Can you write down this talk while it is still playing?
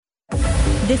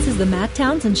This is the Matt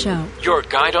Townsend Show. Your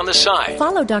guide on the side.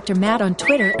 Follow Dr. Matt on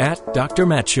Twitter at Dr.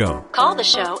 Matt Show. Call the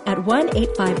show at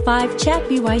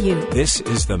 1-855-CHAT-BYU. This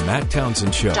is the Matt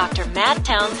Townsend Show. Dr. Matt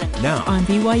Townsend. Now on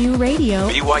BYU Radio.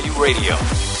 BYU Radio.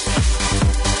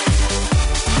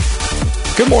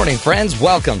 Good morning, friends.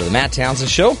 Welcome to the Matt Townsend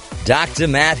Show. Dr.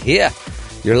 Matt here,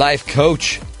 your life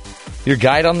coach, your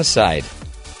guide on the side.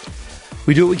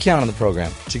 We do what we can on the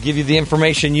program to give you the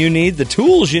information you need, the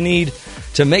tools you need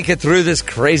to make it through this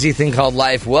crazy thing called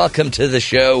life. Welcome to the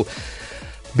show.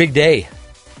 Big day.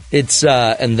 It's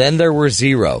and then there were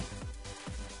zero.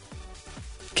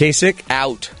 Kasich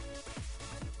out.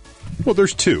 Well,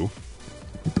 there's two.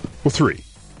 Well, three.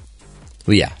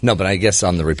 Well, yeah. No, but I guess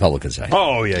on the Republican side.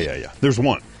 Oh, yeah. There's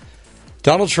one.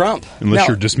 Donald Trump. Unless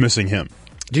you're dismissing him.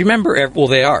 Do you remember? Well,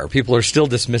 they are. People are still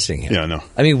dismissing him. Yeah, I know.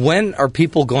 I mean, when are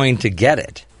people going to get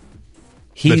it?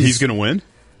 That he's going to win?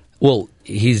 Well,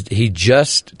 he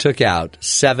just took out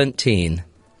 17.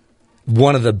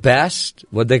 One of the best.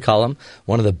 What'd they call him?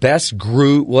 One of the best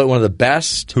group. One of the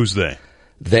best. Who's they?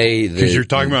 Because you're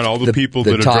talking about all the people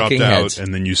that have dropped out,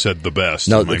 and then you said the best.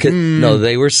 No, no,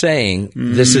 they were saying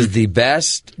this is the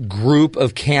best group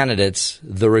of candidates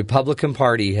the Republican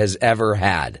Party has ever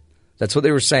had. That's what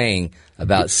they were saying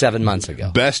about 7 months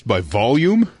ago. Best by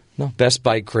volume? No, best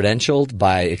by credentialed,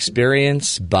 by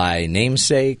experience, by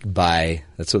namesake, by...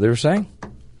 That's what they were saying.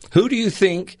 Who do you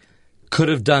think could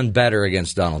have done better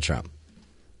against Donald Trump?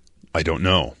 I don't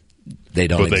know. They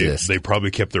don't exist. They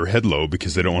probably kept their head low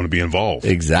because they don't want to be involved.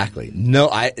 Exactly. No,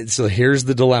 so here's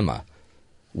the dilemma.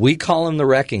 We call him the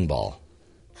wrecking ball.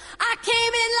 I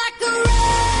came in like a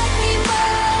wrecking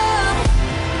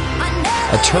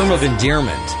ball. A term of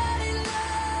endearment.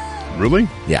 Really?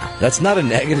 Yeah, that's not a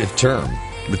negative term.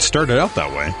 It started out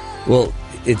that way. Well,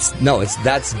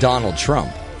 that's Donald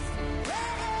Trump.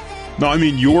 No, I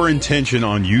mean your intention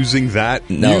on using that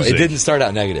music. It didn't start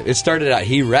out negative. It started out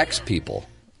he wrecks people.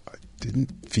 I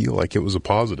didn't feel like it was a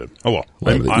positive. Oh, well.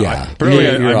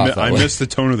 I missed the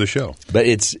tone of the show. But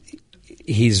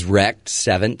he's wrecked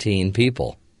 17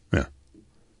 people. Yeah.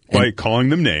 By calling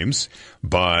them names,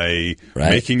 by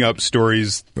making up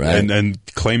stories and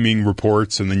claiming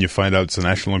reports, and then you find out it's the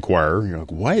National Enquirer. You're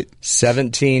like, what?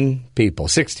 16 people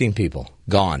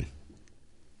gone.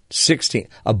 16.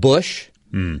 A Bush,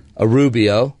 a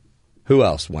Rubio. Who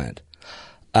else went?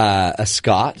 A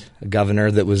Scott, a governor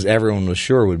that everyone was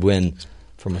sure would win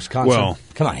from Wisconsin. Well,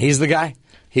 come on, he's the guy.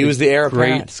 He was the heir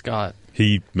apparent. Scott.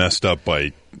 He messed up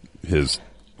by his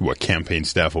campaign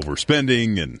staff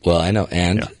overspending and I know,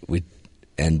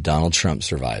 and Donald Trump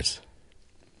survives,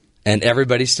 and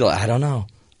everybody's still. I don't know.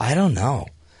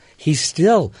 He's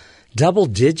still double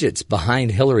digits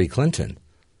behind Hillary Clinton.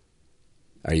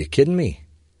 Are you kidding me?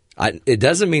 It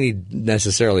doesn't mean he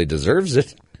necessarily deserves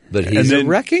it. But he's a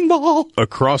wrecking ball.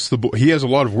 Across the board. He has a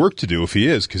lot of work to do if he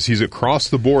is, because he's across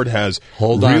the board has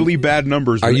really bad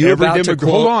numbers. Are you about to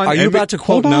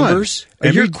quote numbers? Are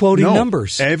you quoting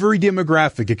numbers? Every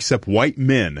demographic except white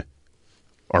men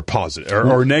are positive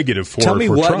or negative for Trump. Tell me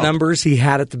what numbers he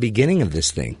had at the beginning of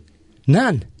this thing.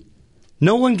 None.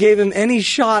 No one gave him any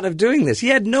shot of doing this. He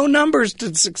had no numbers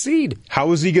to succeed.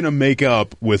 How is he going to make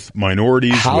up with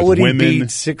minorities, with women? How would he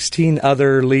beat 16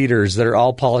 other leaders that are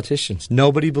all politicians?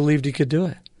 Nobody believed he could do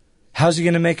it. How's he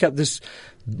going to make up this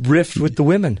rift with the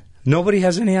women? Nobody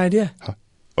has any idea.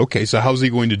 Okay, so how's he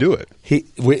going to do it?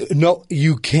 No,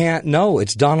 you can't know.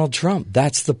 It's Donald Trump.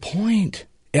 That's the point.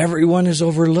 Everyone is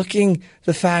overlooking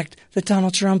the fact that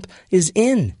Donald Trump is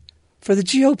in for the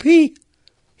GOP.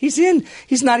 He's in.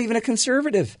 He's not even a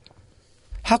conservative.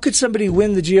 How could somebody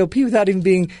win the GOP without even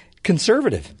being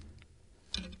conservative?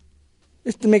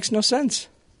 It makes no sense.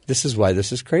 This is why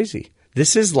this is crazy.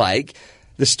 This is like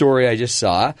the story I just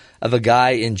saw of a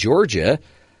guy in Georgia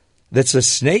that's a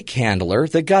snake handler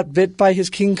that got bit by his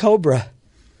king cobra.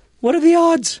 What are the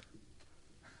odds?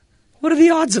 What are the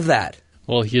odds of that?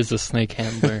 Well, he is a snake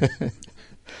handler.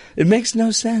 It makes no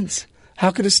sense.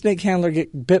 How could a snake handler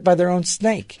get bit by their own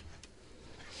snake?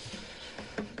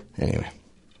 Anyway,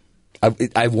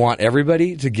 I want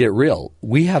everybody to get real.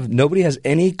 Nobody has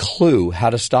any clue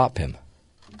how to stop him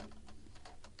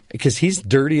because he's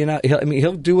dirty enough.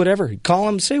 He'll do whatever. Call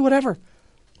him, say whatever.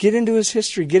 Get into his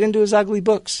history. Get into his ugly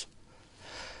books.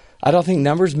 I don't think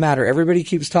numbers matter. Everybody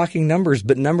keeps talking numbers,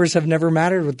 but numbers have never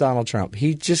mattered with Donald Trump.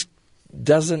 He just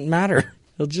doesn't matter.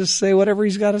 He'll just say whatever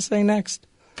he's got to say next.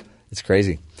 It's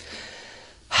crazy.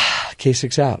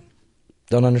 Kasich's out.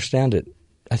 Don't understand it.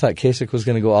 I thought Kasich was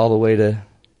going to go all the way to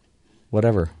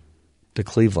to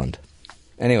Cleveland.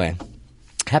 Anyway,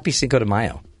 happy Cinco de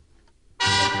Mayo.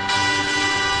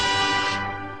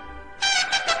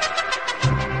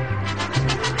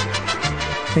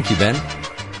 Thank you, Ben.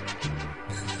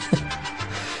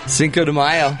 Cinco de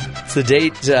Mayo. It's the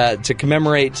date to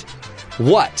commemorate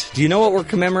what? Do you know what we're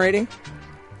commemorating?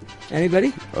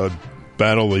 Anybody? A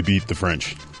battle they beat the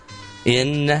French.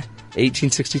 In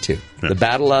 1862. Yeah. The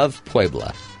Battle of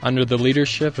Puebla. Under the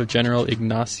leadership of General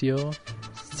Ignacio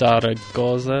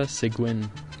Zaragoza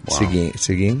Seguin. Wow.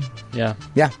 Seguin? Yeah.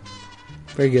 Yeah.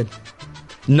 Very good.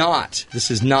 This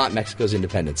is not Mexico's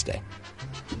Independence Day.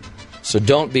 So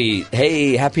don't be,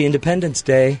 hey, happy Independence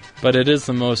Day. But it is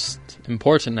the most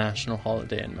important national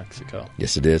holiday in Mexico.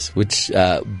 Yes, it is. Which,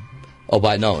 the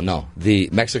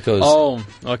Mexico's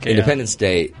Independence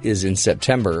Day is in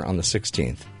September on the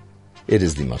 16th. It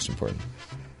is the most important.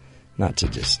 Not to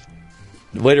just,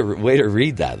 way to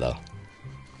read that, though.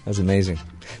 That's amazing.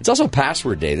 It's also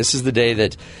Password Day. This is the day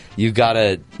that you got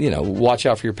to, watch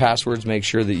out for your passwords. Make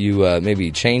sure that you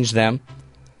maybe change them.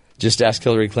 Just ask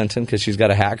Hillary Clinton because she's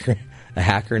got a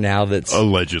hacker now that's...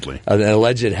 Allegedly. An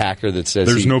alleged hacker that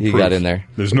says he got in there.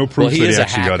 There's no proof that he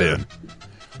actually got in.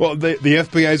 Well, the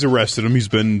FBI's arrested him. He's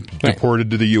been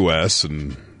deported to the U.S.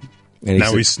 and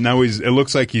now he's it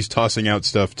looks like he's tossing out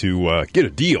stuff to get a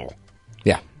deal.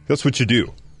 Yeah. That's what you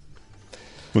do.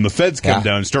 When the feds come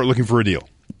down, start looking for a deal.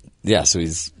 Yeah, so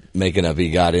he's making up.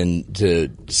 He got into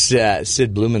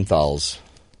Sid Blumenthal's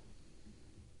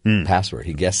password.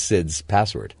 He guessed Sid's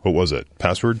password. What was it?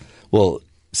 Password? Well,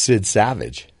 Sid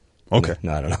Savage. Okay.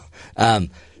 No, I don't know.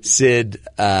 Sid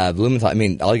Blumenthal. I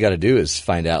mean, all you got to do is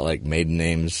find out, maiden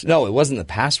names. No, it wasn't the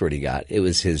password he got. It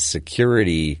was his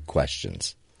security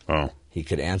questions. Oh. He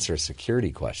could answer a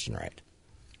security question right.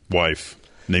 Wife.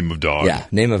 Name of dog. Yeah,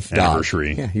 name of dog.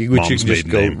 Anniversary. Yeah, which you can just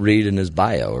go read in his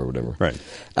bio or whatever. Right.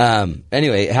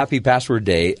 Anyway, happy Password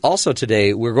Day. Also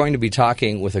today, we're going to be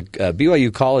talking with a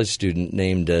BYU college student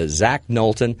named Zach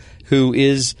Knowlton,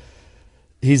 he's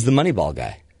the Moneyball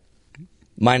guy,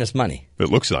 minus money. It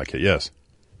looks like it, yes.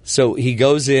 So he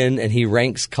goes in and he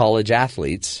ranks college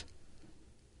athletes,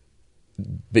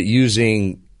 but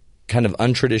using kind of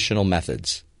untraditional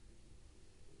methods.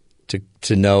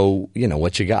 To know,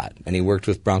 what you got. And he worked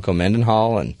with Bronco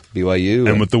Mendenhall and BYU.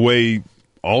 And with the way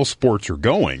all sports are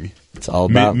going, it's all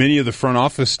about... Many of the front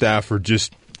office staff are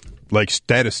just like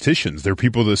statisticians. They're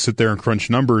people that sit there and crunch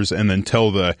numbers and then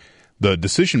tell the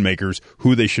decision makers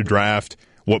who they should draft,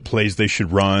 what plays they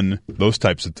should run, those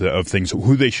types of things,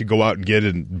 who they should go out and get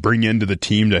and bring into the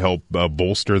team to help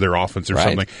bolster their offense or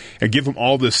something, and give them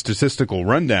all this statistical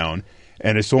rundown.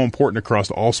 And it's so important across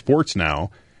all sports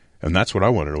now. And that's what I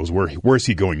wanted. Was where is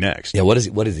he going next? Yeah, what does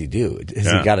he do?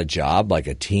 Has he got a job, like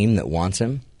a team that wants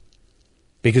him?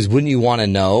 Because wouldn't you want to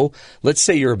know? Let's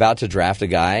say you're about to draft a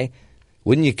guy.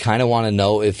 Wouldn't you kind of want to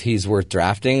know if he's worth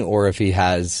drafting or if he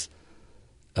has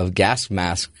a gas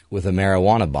mask with a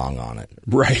marijuana bong on it?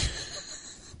 Right.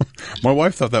 My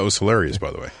wife thought that was hilarious, by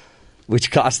the way.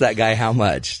 Which cost that guy how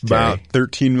much, Terry? About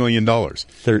 $13 million.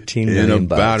 $13 million in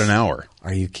about an hour.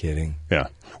 Are you kidding? Yeah.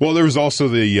 Well, there was also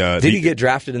the... Did he get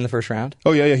drafted in the first round?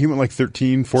 Oh, yeah. He went like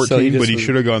 13, 14, but he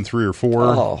should have gone 3 or 4.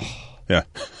 Oh. Yeah.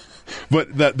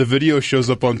 But the video shows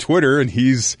up on Twitter, and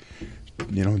he's,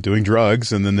 doing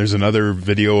drugs, and then there's another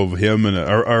video of him and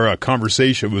a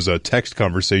conversation. It was a text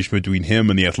conversation between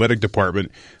him and the athletic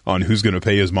department on who's going to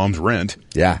pay his mom's rent,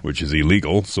 which is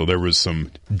illegal. So there was some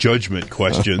judgment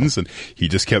questions, and he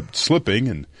just kept slipping,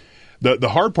 and... The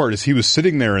hard part is he was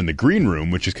sitting there in the green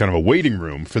room, which is kind of a waiting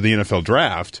room for the NFL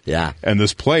draft. Yeah. And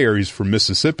this player, he's from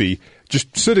Mississippi,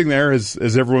 just sitting there as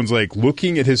everyone's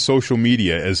looking at his social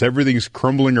media as everything's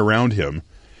crumbling around him.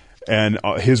 And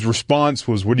his response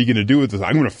was, "What are you going to do with this?"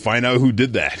 "I'm going to find out who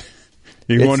did that."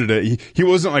 He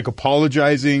wasn't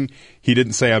apologizing. He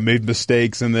didn't say, "I made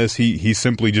mistakes in this." He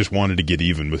simply just wanted to get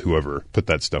even with whoever put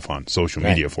that stuff on social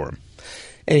media for him.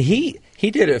 And he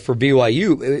did it for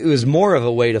BYU. It was more of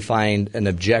a way to find an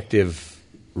objective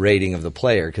rating of the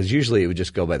player because usually it would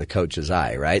just go by the coach's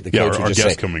eye, right? The coach would just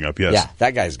say, coming up, yes. Yeah,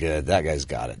 that guy's good. That guy's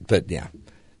got it. But yeah,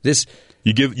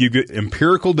 you get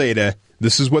empirical data.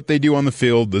 This is what they do on the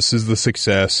field. This is the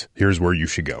success. Here's where you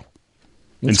should go.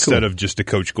 Instead of just a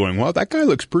coach going, "Well, that guy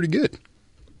looks pretty good."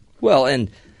 Well, and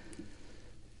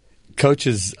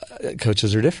coaches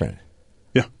are different.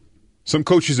 Some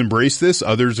coaches embrace this.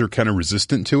 Others are kind of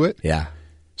resistant to it. Yeah.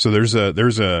 So there's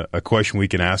a question we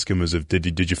can ask him is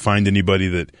did you find anybody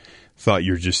that thought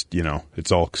you're just,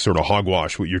 it's all sort of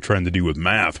hogwash what you're trying to do with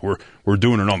math. We're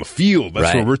doing it on the field.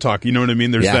 That's what we're talking. You know what I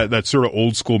mean? There's that sort of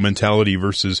old school mentality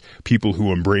versus people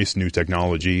who embrace new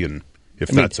technology and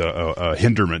that's a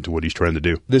hinderment to what he's trying to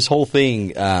do. This whole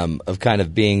thing of kind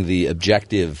of being the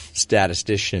objective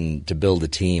statistician to build a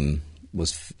team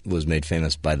was made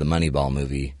famous by the Moneyball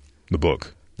movie. The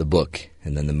book,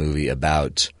 and then the movie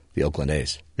about The Oakland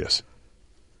A's. Yes.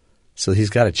 So he's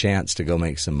got a chance to go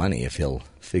make some money if he'll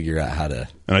figure out how to.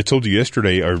 And I told you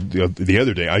yesterday, or the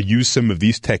other day, I used some of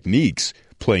these techniques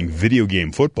playing video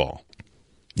game football.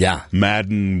 Yeah.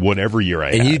 Madden, whatever year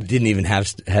I had. And you didn't even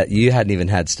you hadn't even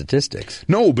had statistics.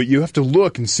 No, but you have to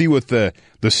look and see what the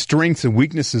strengths and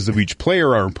weaknesses of each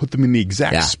player are and put them in the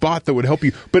exact spot that would help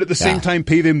you. But at the same time,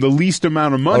 pay them the least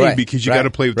amount of money because you got to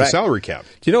play with the salary cap.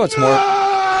 Do you know what's more?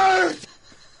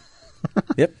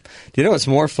 Yep. Do you know what's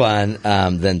more fun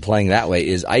than playing that way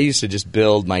is I used to just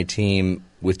build my team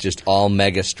with just all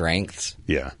mega strengths.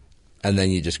 Yeah. And then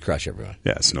you just crush everyone.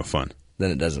 Yeah, it's no fun.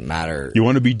 Then it doesn't matter. You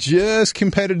want to be just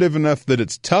competitive enough that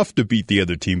it's tough to beat the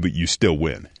other team, but you still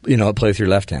win. You know, play with your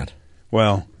left hand.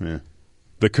 Well, yeah.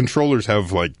 The controllers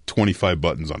have like 25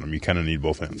 buttons on them. You kind of need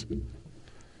both hands.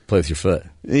 Play with your foot.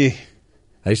 I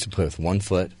used to play with one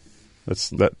foot.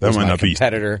 That might not be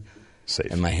competitor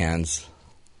safe. And my hands.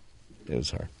 It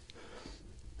was hard.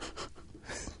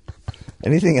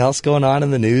 Anything else going on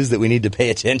in the news that we need to pay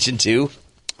attention to?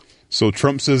 So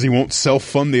Trump says he won't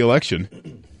self-fund the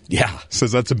election. Yeah.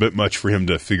 Says that's a bit much for him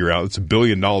to figure out. It's $1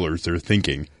 billion they're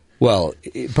thinking. Well,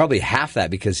 probably half that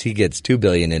because he gets $2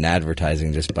 billion in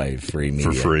advertising just by free media.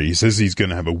 For free. He says he's going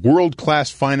to have a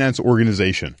world-class finance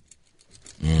organization.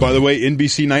 By the way,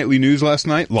 NBC Nightly News last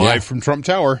night, live from Trump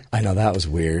Tower. I know, that was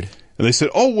weird. And they said,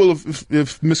 oh, well,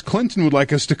 if Miss Clinton would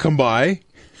like us to come by,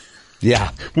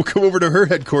 we'll come over to her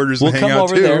headquarters and hang out, too. We'll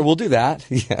come over there. We'll do that.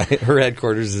 Yeah, her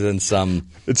headquarters is in some...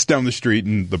 It's down the street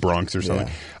in the Bronx or something.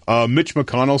 Yeah. Mitch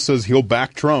McConnell says he'll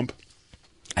back Trump.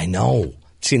 I know.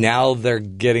 See, now they're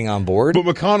getting on board. But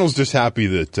McConnell's just happy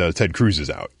that Ted Cruz is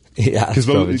out. Yeah,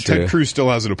 because Ted Cruz still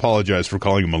hasn't apologized for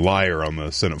calling him a liar on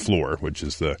the Senate floor, which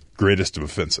is the greatest of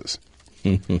offenses.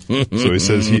 So he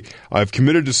says, I've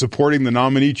committed to supporting the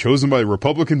nominee chosen by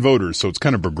Republican voters, so it's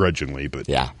kind of begrudgingly, but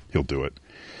he'll do it.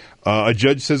 A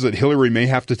judge says that Hillary may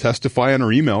have to testify on her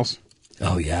emails.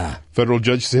 Oh, yeah. Federal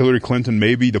judge says Hillary Clinton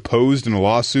may be deposed in a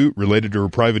lawsuit related to her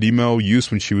private email use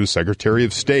when she was Secretary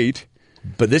of State.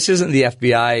 But this isn't the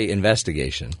FBI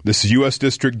investigation. This is U.S.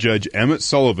 District Judge Emmett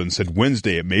Sullivan said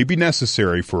Wednesday it may be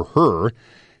necessary for her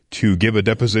to give a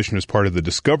deposition as part of the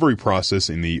discovery process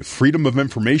in the Freedom of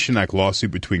Information Act lawsuit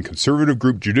between conservative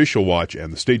group Judicial Watch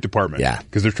and the State Department. Yeah.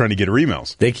 Because they're trying to get her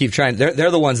emails. They keep trying.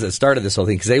 They're the ones that started this whole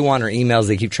thing because they want her emails.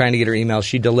 They keep trying to get her emails.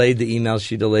 She delayed the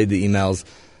emails.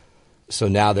 So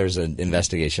now there's an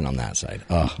investigation on that side.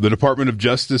 Oh. The Department of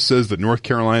Justice says that North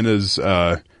Carolina's,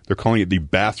 they're calling it the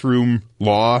bathroom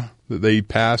law that they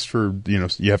passed for,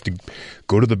 you have to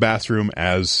go to the bathroom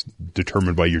as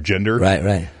determined by your gender.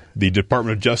 Right. The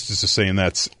Department of Justice is saying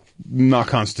that's not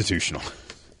constitutional.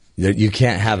 You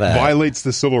can't have a... Violates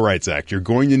the Civil Rights Act. You're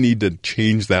going to need to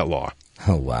change that law.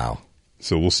 Oh, wow.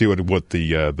 So we'll see what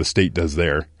the state does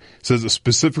there. It says it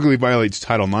specifically violates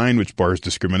Title IX, which bars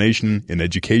discrimination in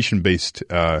education-based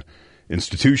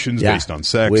institutions based on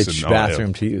sex. Which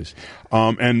bathroom to use.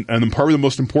 And then probably the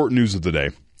most important news of the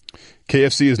day.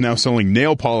 KFC is now selling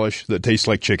nail polish that tastes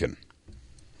like chicken.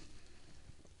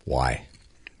 Why?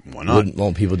 Why not?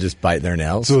 Won't people just bite their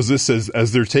nails? So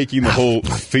as they're taking the whole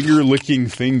finger-licking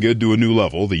thing good to a new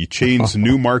level, the chain's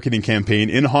new marketing campaign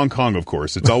in Hong Kong, of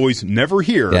course. It's always never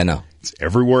here. Yeah, no. It's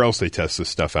everywhere else they test this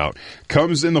stuff out.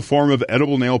 Comes in the form of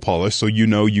edible nail polish, so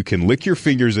you can lick your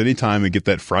fingers anytime and get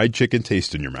that fried chicken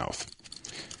taste in your mouth.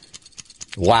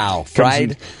 Wow.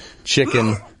 Fried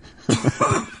chicken.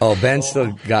 Oh, Ben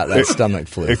still got that stomach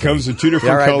flu. It comes in two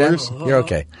different colors. Ben? You're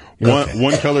okay.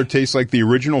 One color tastes like the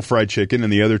original fried chicken,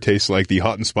 and the other tastes like the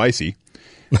hot and spicy.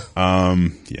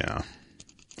 Yeah.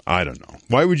 I don't know.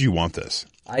 Why would you want this?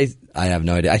 I have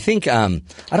no idea. I think I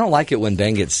don't like it when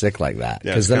Ben gets sick like that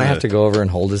because then I have to go over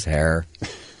and hold his hair.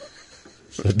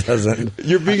 So it doesn't.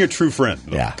 You're being a true friend.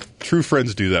 Though. Yeah. True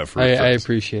friends do that for I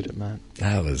appreciate it, Matt.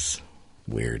 That was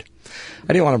weird. I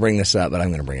didn't want to bring this up, but I'm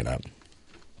going to bring it up.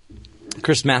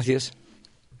 Chris Matthews.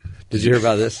 Did you hear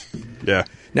about this? Yeah.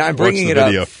 Now, I'm bringing it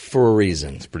up for a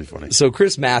reason. It's pretty funny. So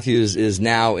Chris Matthews is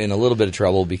now in a little bit of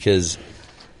trouble because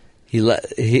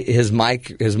his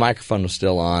microphone was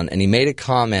still on, and he made a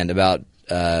comment about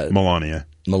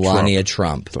Melania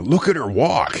Trump. So look at her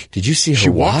walk. Did you see her She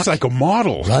walk? walks like a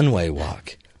model. Runway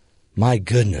walk. My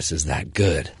goodness, is that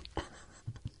good?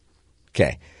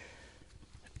 Okay.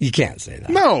 You can't say that.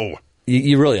 No.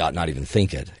 You really ought not even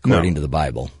think it, according to the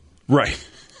Bible. Right.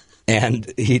 And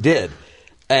he did.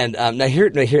 And now here,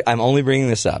 I'm only bringing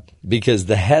this up because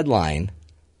the headline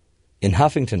in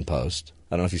Huffington Post,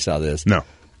 I don't know if you saw this. No.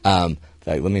 In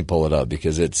fact, let me pull it up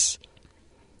because this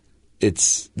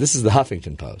is the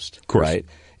Huffington Post, of course. right?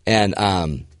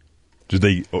 And did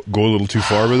they go a little too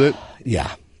far with it?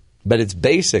 Yeah, but it's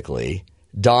basically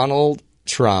Donald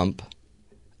Trump.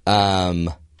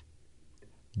 I've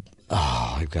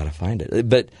got to find it.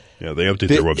 But yeah, they update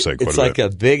their website quite a bit. It's like a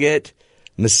bigot,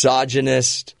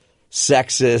 misogynist,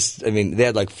 sexist. I mean, they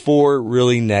had like 4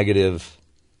 really negative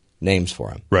names for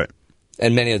him. Right.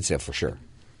 And many would say for sure.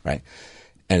 Right.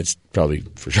 And it's probably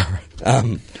for sure.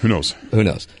 Who knows? Who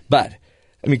knows? But,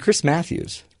 I mean, Chris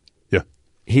Matthews. Yeah.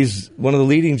 He's one of the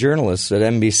leading journalists at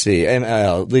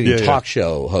NBC, leading talk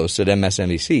show hosts at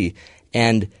MSNBC.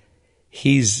 And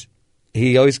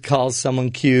he always calls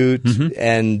someone cute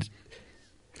and...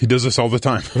 He does this all the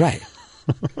time. Right.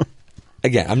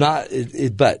 Again, I'm not...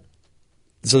 but...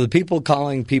 So the people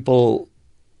calling people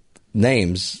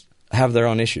names have their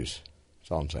own issues.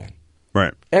 That's all I'm saying.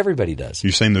 Right. Everybody does.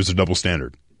 You're saying there's a double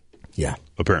standard. Yeah.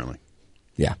 Apparently.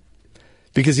 Yeah.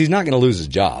 Because he's not going to lose his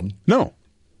job. No.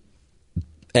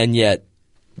 And yet,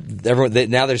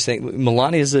 now they're saying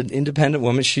Melania is an independent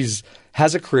woman. She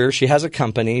has a career. She has a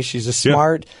company. She's a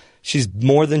smart... Yeah. She's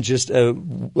more than just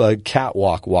a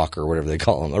catwalk walker, whatever they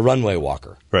call them, a runway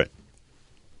walker. Right.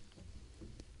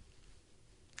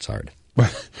 It's hard.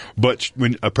 But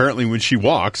when she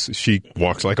walks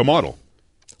like a model.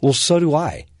 Well, so do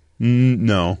I.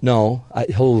 No. No.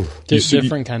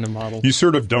 Different kind of model. You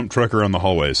sort of dump truck her on the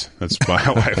hallways. That's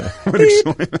how I would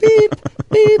explain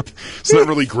it. It's not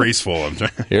really graceful.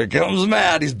 Here comes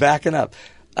Matt. He's backing up.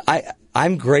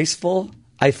 I'm graceful.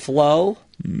 I flow.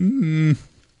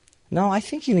 No, I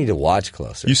think you need to watch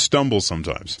closer. You stumble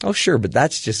sometimes. Oh, sure, but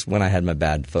that's just when I had my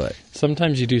bad foot.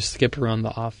 Sometimes you do skip around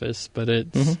the office, but it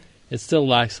still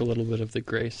lacks a little bit of the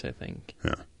grace, I think.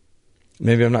 Yeah.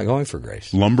 Maybe I'm not going for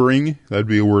grace. Lumbering, that'd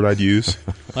be a word I'd use.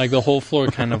 Like the whole floor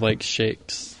kind of like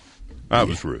shakes. That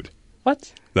was rude.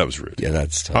 What? That was rude. Yeah,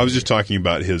 that's totally I was just talking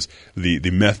about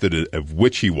the method of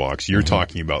which he walks. You're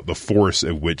talking about the force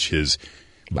at which his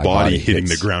body hitting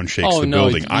the ground shakes the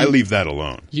building. I leave that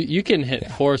alone. You can hit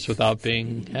force without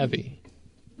being heavy.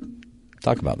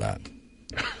 Talk about that.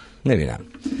 Maybe not.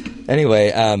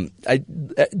 Anyway,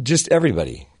 just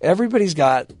everybody's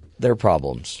got their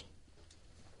problems.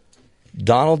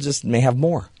 Donald just may have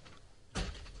more.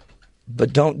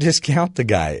 But don't discount the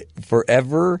guy.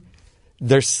 Forever,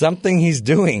 there's something he's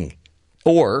doing.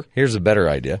 Or, here's a better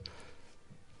idea.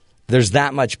 There's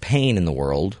that much pain in the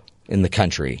world, in the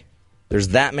country. There's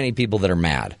that many people that are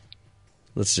mad.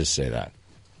 Let's just say that.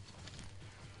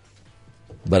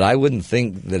 But I wouldn't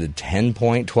think that a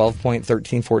 10-point, 12-point,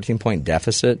 13, 14-point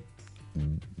deficit,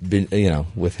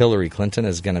 with Hillary Clinton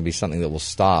is going to be something that will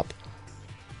stop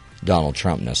Donald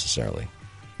Trump necessarily.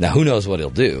 Now, who knows what he'll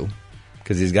do,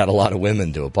 because he's got a lot of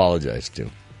women to apologize to.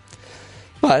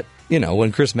 But,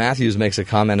 when Chris Matthews makes a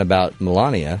comment about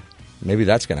Melania, maybe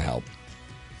that's going to help.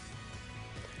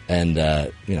 And,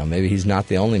 maybe he's not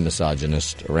the only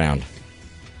misogynist around.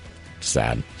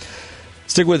 Sad.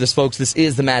 Stick with us, folks. This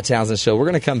is the Matt Townsend Show. We're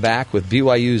going to come back with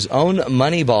BYU's own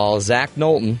Moneyball, Zach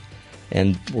Knowlton,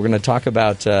 and we're going to talk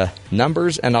about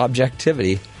numbers and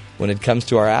objectivity when it comes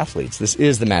to our athletes. This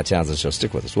is the Matt Townsend Show.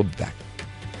 Stick with us. We'll be back.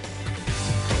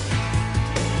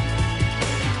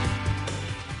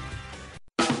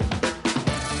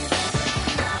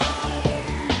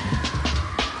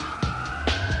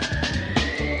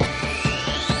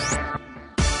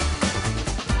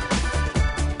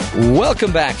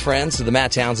 Welcome back, friends, to the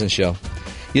Matt Townsend Show.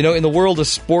 In the world of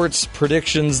sports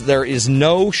predictions, there is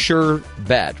no sure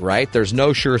bet, right? There's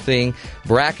no sure thing.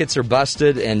 Brackets are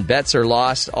busted and bets are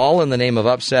lost, all in the name of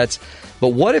upsets. But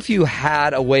what if you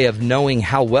had a way of knowing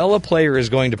how well a player is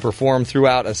going to perform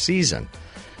throughout a season?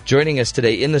 Joining us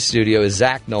today in the studio is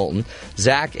Zach Knowlton.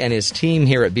 Zach and his team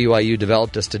here at BYU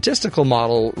developed a statistical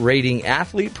model rating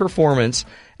athlete performance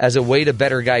as a way to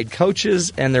better guide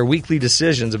coaches and their weekly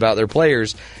decisions about their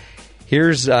players.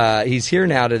 He's here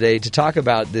now today to talk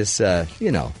about this,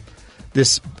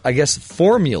 this, I guess,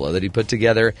 formula that he put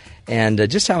together and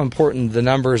just how important the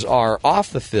numbers are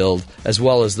off the field as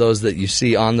well as those that you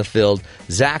see on the field.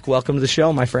 Zach, welcome to the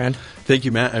show, my friend. Thank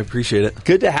you, Matt. I appreciate it.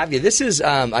 Good to have you. This is,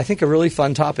 I think, a really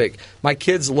fun topic. My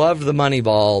kids loved the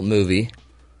Moneyball movie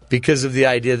because of the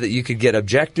idea that you could get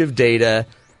objective data,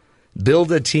 build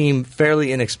a team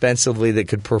fairly inexpensively that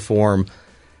could perform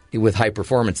with high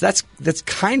performance. That's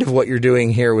kind of what you're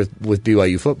doing here with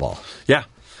BYU football. Yeah.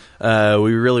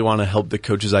 We really want to help the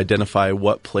coaches identify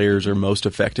what players are most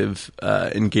effective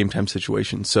in game time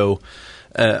situations. So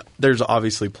there's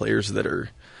obviously players that are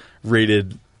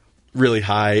rated really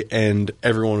high, and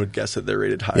everyone would guess that they're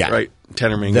rated high, right?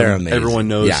 Tanner Mangum, they're amazing. Everyone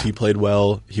knows he played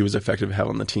well. He was effective to have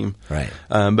on the team. Right.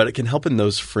 But it can help in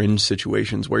those fringe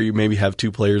situations where you maybe have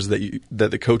two players that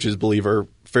the coaches believe are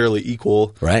fairly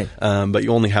equal. Right. But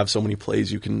you only have so many plays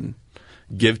you can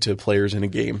give to players in a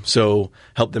game. So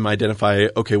help them identify,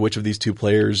 okay, which of these two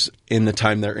players in the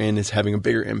time they're in is having a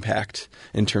bigger impact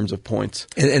in terms of points.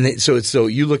 So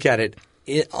you look at it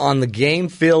on the game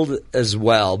field as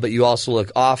well, but you also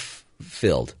look off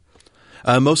field.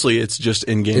 Mostly it's just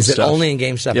in-game stuff. Is it only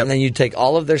in-game stuff? Yep. And then you take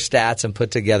all of their stats and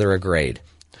put together a grade.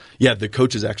 Yeah, the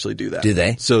coaches actually do that. Do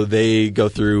they? So they go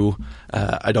through,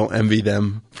 I don't envy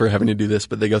them for having to do this,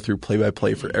 but they go through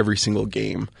play-by-play for every single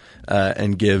game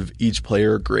and give each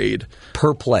player a grade.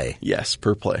 Per play? Yes,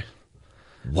 per play.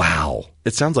 Wow.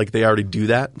 It sounds like they already do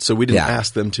that, so we didn't Yeah.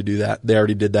 ask them to do that. They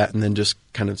already did that and then just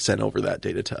kind of sent over that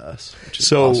data to us, which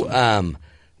is awesome.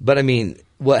 But I mean,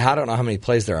 I don't know how many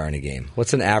plays there are in a game.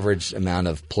 What's an average amount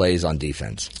of plays on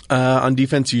defense? On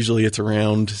defense, usually it's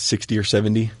around 60 or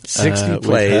 70. 60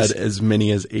 plays. We've had as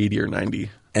many as 80 or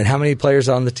 90. And how many players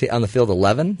on the field?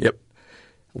 11? Yep.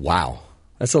 Wow.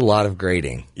 That's a lot of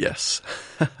grading. Yes.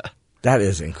 That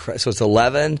is incredible. So it's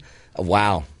 11.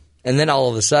 Wow. And then all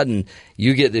of a sudden,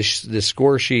 you get this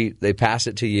score sheet. They pass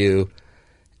it to you,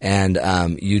 and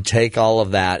you take all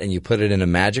of that and you put it in a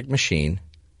magic machine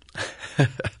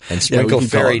and sprinkle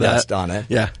fairy dust on it.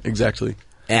 Yeah, exactly.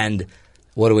 And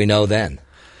what do we know then?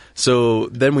 So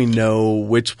then we know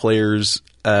which players,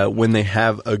 when they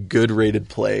have a good rated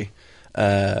play,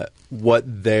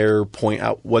 what the point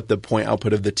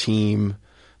output of the team,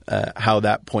 how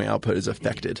that point output is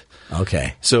affected.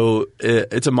 Okay. So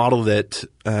it's a model that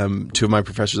two of my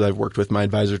professors I've worked with, my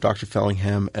advisor, Dr.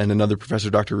 Fellingham, and another professor,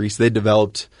 Dr. Reese, they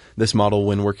developed this model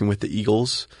when working with the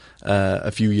Eagles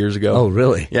a few years ago. Oh,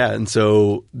 really? Yeah, and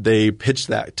so they pitched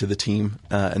that to the team,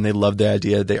 and they loved the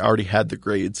idea. They already had the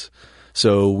grades.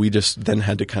 So we just then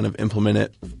had to kind of implement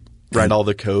it, write all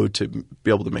the code to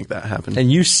be able to make that happen.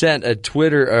 And you sent a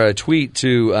tweet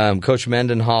to Coach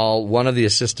Mendenhall. One of the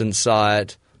assistants saw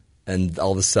it, and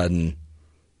all of a sudden,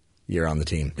 you're on the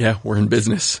team. Yeah, we're in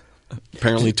business.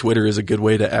 Apparently, Twitter is a good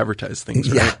way to advertise things,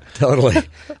 right? Yeah, totally.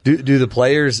 Do the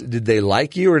players, did they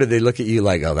like you, or did they look at you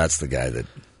like, oh, that's the guy that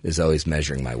is always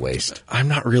measuring my waist? I'm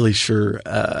not really sure.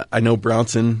 I know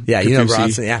Brownson. Yeah, you know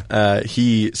Brownson, yeah.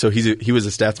 He was a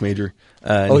stats major.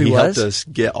 And he helped was? us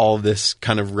get all of this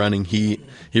kind of running. He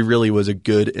really was a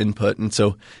good input, and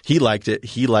so he liked it.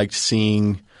 He liked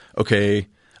seeing, okay,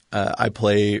 I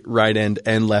play right end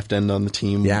and left end on the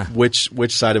team. Yeah. Which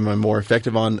side am I more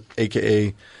effective on,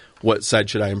 aka what side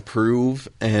should I improve,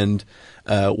 and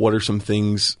what are some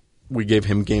things? We gave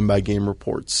him game by game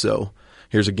reports. So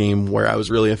here's a game where I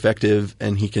was really effective,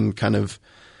 and he can kind of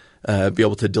be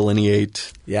able to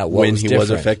delineate when he was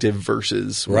effective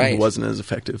versus when he wasn't as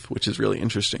effective, which is really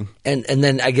interesting. And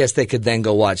then I guess they could then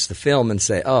go watch the film and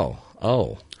say,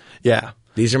 oh, yeah,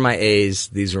 these are my A's,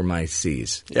 these are my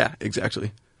C's. Yeah,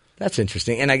 exactly. That's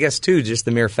interesting. And I guess, too, just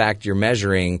the mere fact you're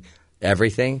measuring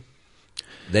everything,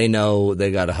 they know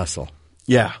they got to hustle.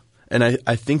 Yeah, and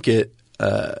I think it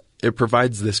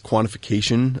provides this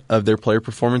quantification of their player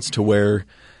performance to where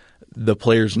the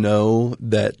players know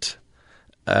that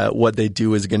what they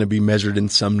do is going to be measured in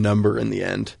some number in the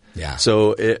end. Yeah.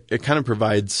 So it kind of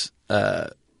provides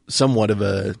somewhat of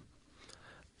a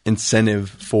incentive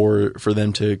for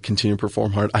them to continue to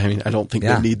perform hard. I mean, I don't think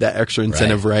they need that extra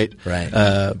incentive, right?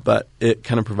 Right. But it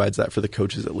kind of provides that for the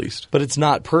coaches at least. But it's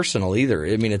not personal either.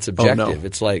 I mean, it's objective. Oh, no.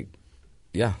 It's like,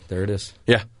 yeah, there it is.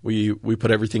 Yeah, we put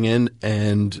everything in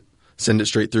and send it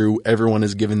straight through. Everyone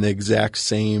is given the exact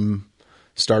same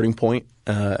starting point,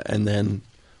 and then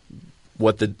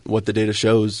what the data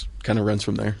shows kind of runs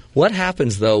from there. What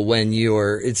happens, though, when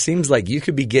it seems like you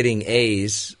could be getting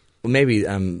A's, well, maybe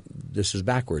this is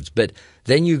backwards, but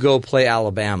then you go play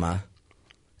Alabama,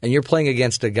 and you're playing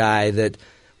against a guy that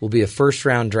will be a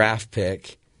first-round draft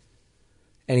pick,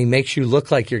 and he makes you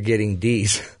look like you're getting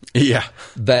D's. Yeah.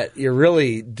 But you're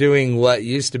really doing what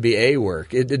used to be A work.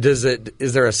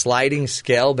 Is there a sliding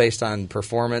scale based on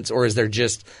performance, or is there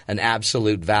just an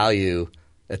absolute value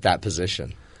at that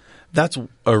position? That's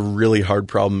a really hard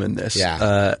problem in this.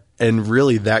 Yeah. And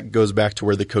really that goes back to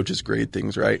where the coaches grade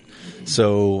things, right?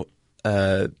 So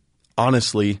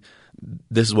honestly,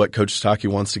 this is what Coach Taki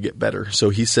wants to get better. So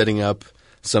he's setting up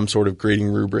some sort of grading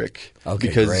rubric. Okay,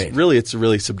 because great. really it's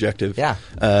really subjective. Yeah.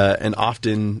 And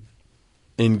often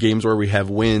in games where we have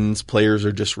wins, players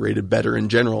are just rated better in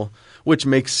general, which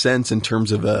makes sense in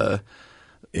terms of a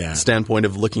standpoint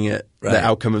of looking at the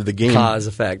outcome of the game. Cause,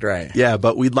 effect, right. Yeah,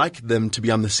 but we'd like them to be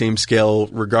on the same scale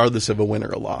regardless of a win or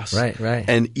a loss. Right.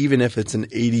 And even if it's an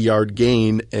 80-yard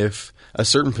gain, if a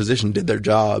certain position did their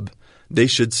job, they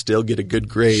should still get a good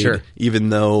grade, even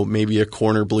though maybe a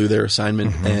corner blew their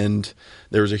assignment and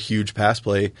there was a huge pass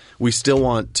play. We still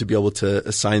want to be able to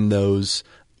assign those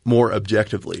more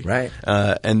objectively. Right.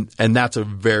 And that's a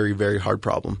very, very hard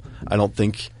problem. I don't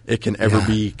think it can ever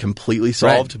be completely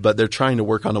solved, but they're trying to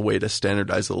work on a way to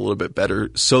standardize it a little bit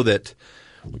better so that,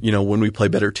 when we play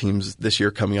better teams this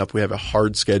year coming up, we have a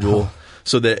hard schedule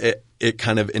so that it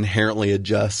kind of inherently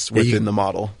adjusts within the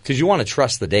model. Because you want to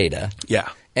trust the data. Yeah.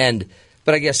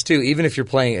 But I guess, too, even if you're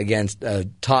playing against a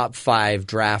top 5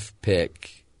 draft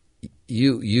pick,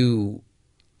 you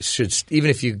should –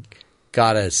 even if you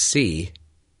got a C,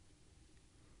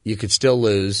 you could still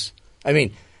lose. I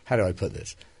mean, how do I put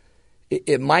this?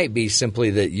 It might be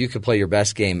simply that you could play your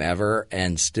best game ever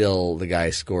and still the guy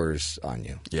scores on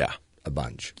you. Yeah. A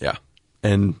bunch. Yeah.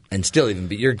 And still even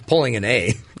 – you're pulling an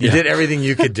A. You did everything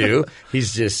you could do.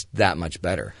 He's just that much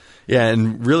better. Yeah,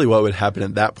 and really what would happen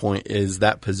at that point is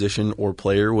that position or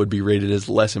player would be rated as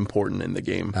less important in the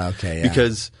game. Okay, yeah.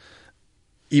 Because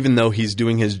even though he's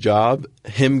doing his job,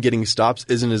 him getting stops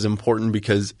isn't as important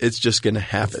because it's just going to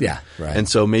happen. Yeah, right. And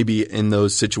so maybe in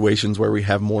those situations where we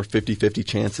have more 50-50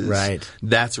 chances, right,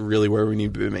 that's really where we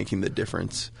need to be making the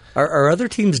difference. Are other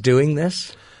teams doing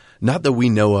this? Not that we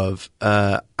know of.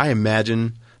 I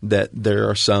imagine that there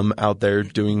are some out there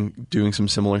doing some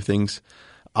similar things.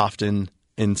 Often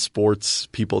in sports,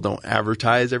 people don't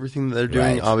advertise everything that they're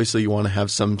doing. Right. Obviously, you want to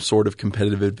have some sort of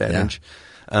competitive advantage.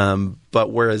 Yeah.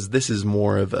 But whereas this is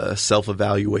more of a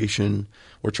self-evaluation,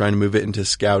 we're trying to move it into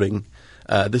scouting.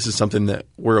 This is something that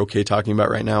we're okay talking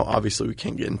about right now. Obviously, we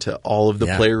can't get into all of the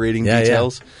player rating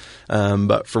details.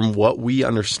 But from what we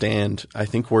understand, I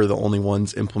think we're the only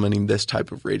ones implementing this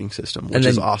type of rating system, which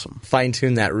is awesome.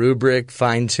 Fine-tune that rubric,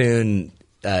 fine-tune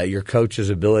your coach's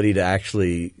ability to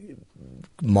actually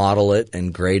model it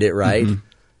and grade it right. Mm-hmm.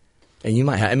 And you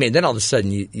might have – then all of a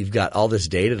sudden you've got all this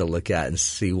data to look at and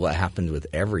see what happens with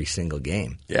every single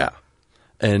game. Yeah.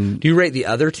 And do you rate the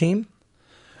other team?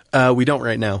 We don't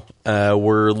right now.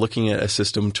 We're looking at a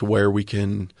system to where we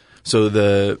can – so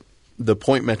the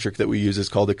point metric that we use is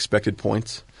called expected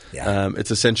points. Yeah.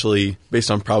 It's essentially based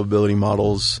on probability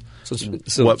models. So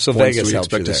points Vegas do we helps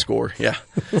expect to score? Yeah,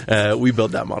 we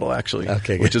built that model actually.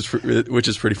 Okay, which is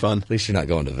pretty fun. At least you're not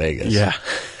going to Vegas. Yeah,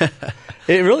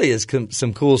 it really is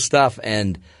some cool stuff,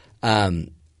 and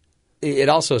it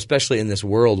also, especially in this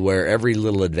world where every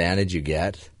little advantage you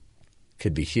get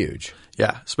could be huge.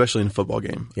 Yeah, especially in a football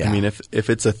game. Yeah. If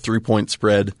it's a 3-point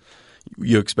spread,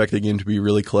 you expect the game to be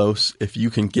really close. If you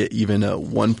can get even a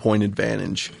 1-point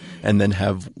advantage and then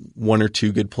have 1 or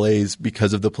 2 good plays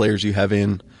because of the players you have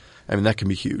in, that can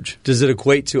be huge. Does it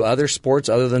equate to other sports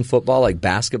other than football, like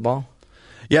basketball?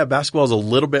 Yeah, basketball is a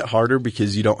little bit harder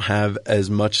because you don't have as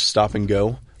much stop and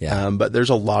go. Yeah. But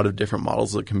there's a lot of different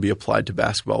models that can be applied to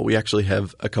basketball. We actually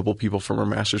have a couple people from our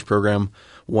master's program,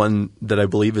 one that I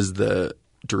believe is the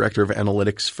director of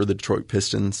analytics for the Detroit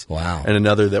Pistons. Wow. And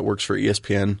another that works for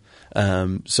ESPN.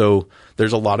 So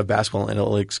there's a lot of basketball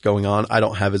analytics going on. I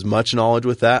don't have as much knowledge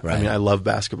with that. Right. I love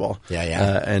basketball.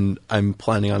 Yeah. And I'm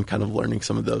planning on kind of learning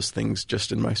some of those things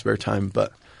just in my spare time.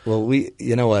 But well,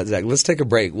 you know what, Zach? Let's take a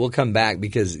break. We'll come back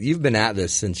because you've been at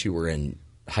this since you were in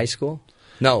high school?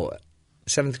 No,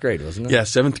 7th grade, wasn't it? Yeah,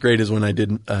 7th grade is when I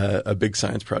did a big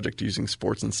science project using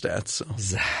sports and stats. So.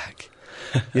 Zach.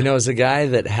 As a guy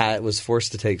that was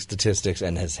forced to take statistics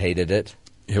and has hated it,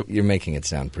 yep. You're making it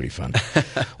sound pretty fun.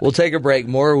 We'll take a break.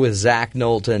 More with Zach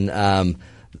Knowlton.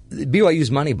 BYU's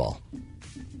Moneyball.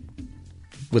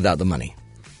 Without the money.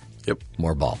 Yep.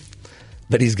 More ball.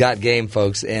 But he's got game,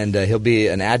 folks, and he'll be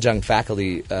an adjunct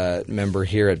faculty member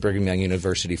here at Brigham Young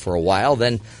University for a while.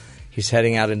 Then he's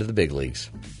heading out into the big leagues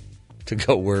to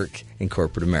go work in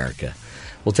corporate America.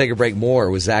 We'll take a break. More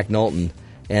with Zach Knowlton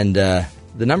and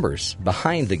the numbers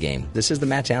behind the game. This is the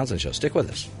Matt Townsend Show. Stick with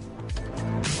us.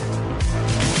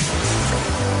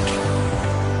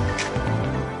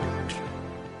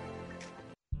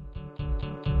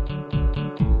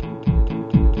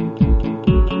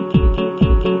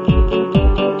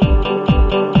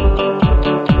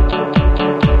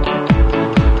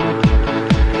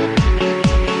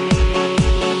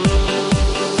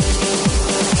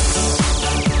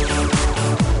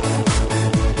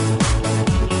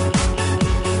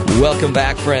 Welcome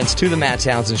back, friends, to the Matt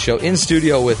Townsend Show. In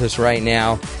studio with us right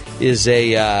now is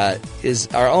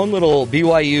our own little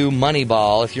BYU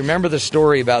Moneyball. If you remember the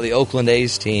story about the Oakland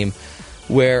A's team,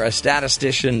 where a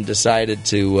statistician decided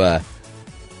to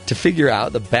figure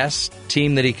out the best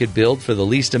team that he could build for the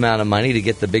least amount of money to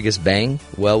get the biggest bang,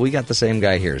 well, we got the same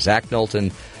guy here. Zach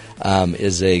Knowlton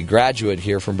is a graduate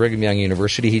here from Brigham Young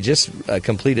University. He just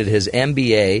completed his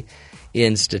MBA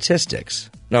in statistics.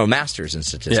 No, master's in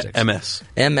statistics. Yeah, MS.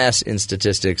 MS in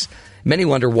statistics. Many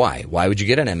wonder why. Why would you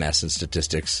get an MS in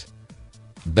statistics?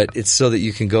 But it's so that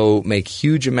you can go make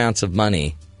huge amounts of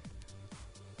money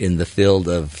in the field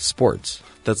of sports.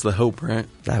 That's the hope, right?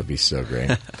 That would be so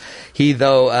great. He,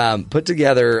 though, put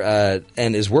together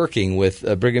and is working with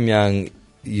Brigham Young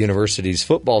University's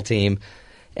football team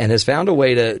and has found a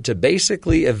way to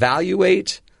basically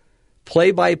evaluate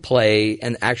play-by-play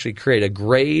and actually create a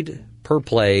grade per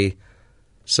play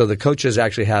so the coaches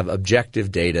actually have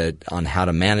objective data on how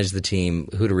to manage the team,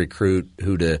 who to recruit,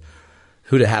 who to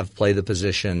have play the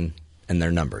position, and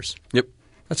their numbers. Yep.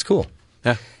 That's cool.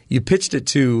 Yeah. You pitched it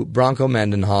to Bronco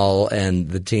Mendenhall and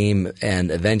the team,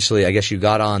 and eventually, I guess you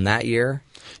got on that year?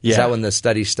 Yeah. Is that when the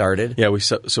study started? Yeah, we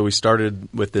started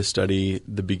with this study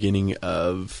the beginning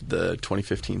of the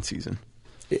 2015 season.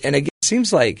 And it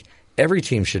seems like every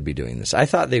team should be doing this. I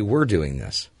thought they were doing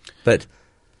this, but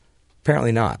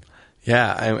apparently not.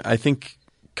 Yeah, I think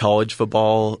college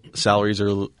football salaries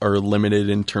are limited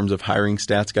in terms of hiring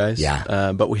stats guys.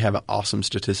 Yeah. But we have an awesome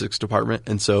statistics department,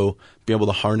 and so being able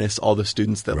to harness all the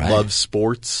students that love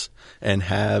sports and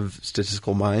have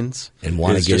statistical minds and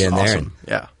want to get in there. Awesome.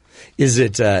 Yeah. Is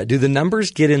it? Do the numbers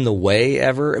get in the way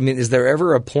ever? I mean, is there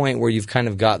ever a point where you've kind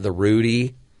of got the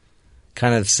Rudy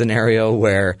kind of scenario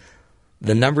where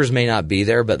the numbers may not be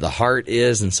there, but the heart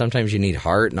is, and sometimes you need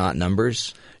heart, not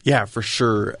numbers? Yeah, for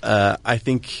sure. I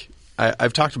think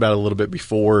I've talked about it a little bit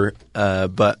before,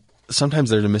 but sometimes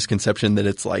there's a misconception that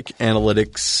it's like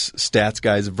analytics, stats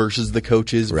guys versus the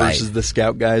coaches versus the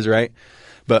scout guys, right?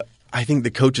 But I think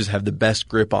the coaches have the best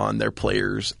grip on their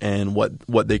players and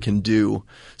what they can do.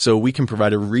 So we can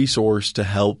provide a resource to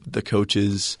help the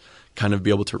coaches kind of be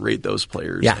able to rate those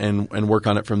players and work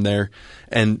on it from there.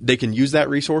 And they can use that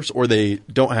resource, or they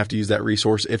don't have to use that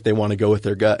resource if they want to go with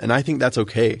their gut. And I think that's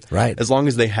okay. Right. As long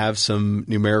as they have some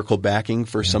numerical backing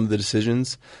for some of the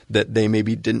decisions that they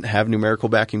maybe didn't have numerical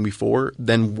backing before,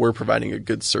 then we're providing a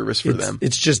good service for them.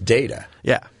 It's just data.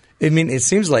 Yeah. I mean, it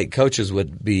seems like coaches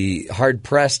would be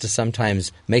hard-pressed to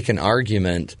sometimes make an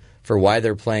argument for why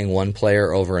they're playing one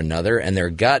player over another, and their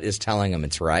gut is telling them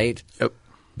it's right. Yep.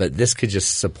 But this could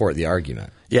just support the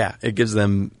argument. Yeah, it gives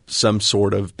them some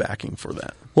sort of backing for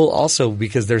that. Well, also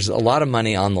because there's a lot of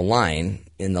money on the line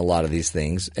in a lot of these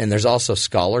things, and there's also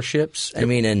scholarships. Yep. I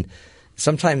mean, and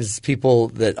sometimes people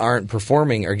that aren't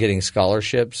performing are getting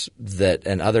scholarships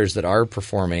and others that are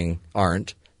performing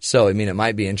aren't. So, I mean, it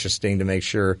might be interesting to make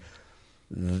sure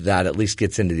that at least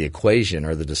gets into the equation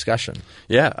or the discussion.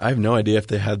 Yeah, I have no idea if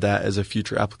they had that as a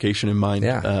future application in mind.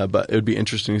 Yeah. But it would be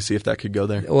interesting to see if that could go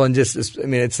there. Well, and it's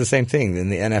the same thing. In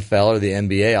the NFL or the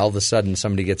NBA, all of a sudden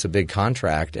somebody gets a big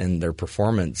contract and their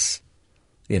performance,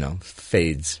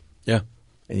 fades. Yeah.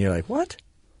 And you're like, what?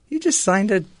 You just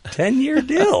signed a 10-year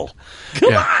deal.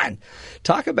 Come on.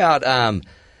 Talk about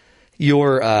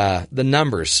the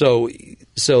numbers.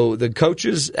 So the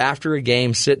coaches after a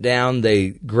game sit down, they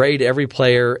grade every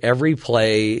player, every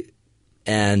play,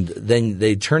 and then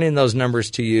they turn in those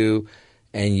numbers to you,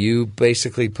 and you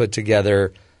basically put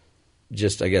together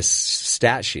just, I guess,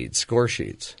 stat sheets, score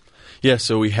sheets. Yeah,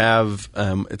 so we have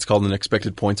it's called an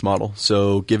expected points model.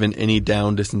 So given any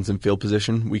down, distance, and field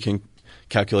position, we can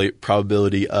calculate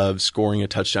probability of scoring a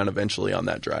touchdown eventually on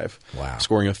that drive. Wow.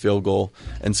 Scoring a field goal.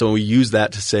 And so we use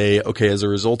that to say, okay, as a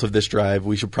result of this drive,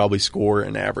 we should probably score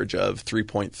an average of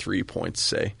 3.3 points,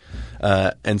 say.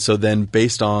 And so then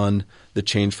based on the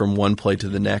change from one play to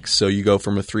the next, so you go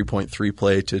from a 3.3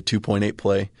 play to 2.8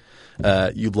 play,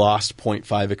 you lost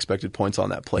 0.5 expected points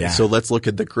on that play. Yeah. So let's look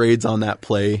at the grades on that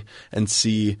play and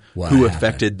see who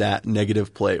affected that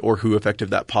negative play or who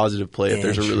affected that positive play if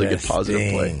there's a really good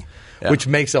positive play. Yeah. Which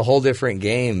makes a whole different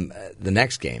game the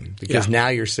next game because now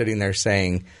you're sitting there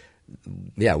saying,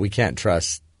 we can't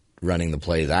trust running the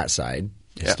play that side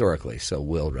historically, so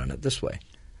we'll run it this way.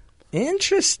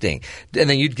 Interesting. And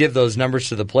then you'd give those numbers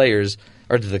to the players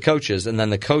or to the coaches, and then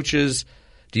the coaches –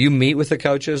 do you meet with the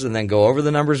coaches and then go over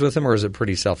the numbers with them, or is it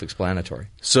pretty self-explanatory?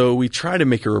 So we try to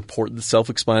make a report that's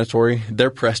self-explanatory. They're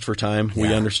pressed for time. Yeah.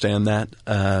 We understand that.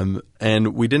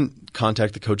 And we didn't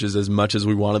contact the coaches as much as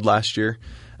we wanted last year.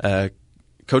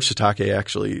 Coach Satake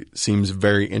actually seems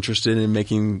very interested in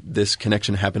making this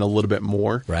connection happen a little bit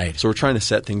more. Right. So we're trying to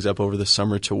set things up over the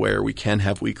summer to where we can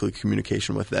have weekly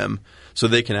communication with them so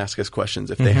they can ask us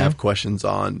questions. If they have questions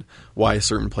on why a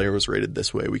certain player was rated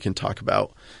this way, we can talk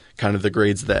about kind of the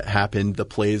grades that happened, the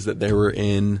plays that they were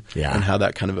in, and how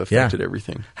that kind of affected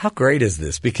everything. How great is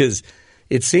this? Because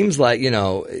it seems like,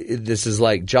 this is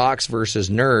like jocks versus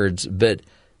nerds, but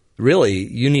really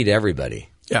you need everybody.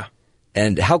 Yeah.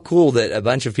 And how cool that a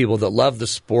bunch of people that love the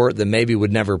sport that maybe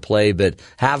would never play but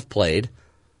have played,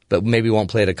 but maybe won't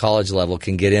play at a college level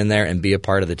can get in there and be a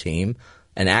part of the team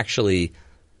and actually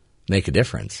make a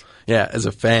difference. Yeah, as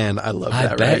a fan, I love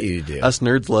that. I bet right? you do. Us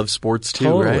nerds love sports too,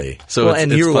 Totally. right? So well, it's,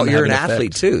 and it's you're fun an having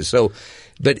athlete effect. too. So,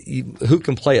 but who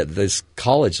can play at this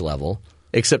college level?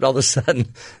 Except all of a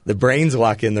sudden, the brains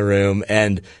walk in the room,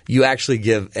 and you actually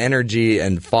give energy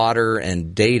and fodder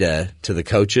and data to the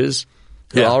coaches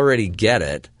who already get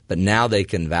it, but now they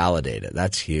can validate it.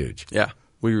 That's huge. Yeah,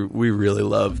 we really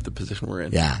love the position we're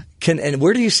in. Yeah. And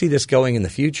where do you see this going in the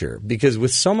future? Because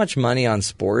with so much money on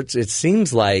sports, it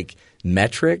seems like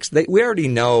metrics. We already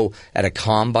know at a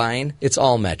combine, it's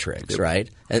all metrics, right?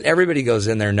 And everybody goes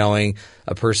in there knowing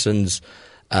a person's,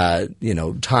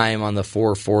 time on the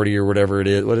 440 or whatever it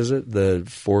is. What is it? The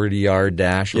 40-yard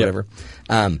dash or whatever.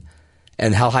 And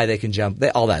how high they can jump.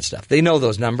 All that stuff. They know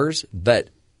those numbers, but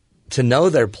to know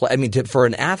their play, for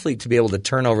an athlete to be able to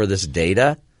turn over this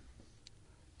data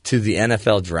to the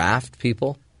NFL draft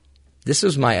people, this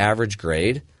is my average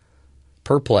grade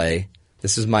per play.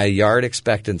 This is my yard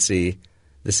expectancy.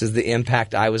 This is the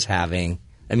impact I was having.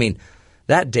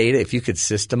 That data, if you could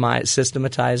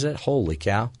systematize it, holy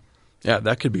cow. Yeah,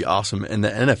 that could be awesome. And the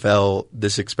NFL,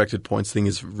 this expected points thing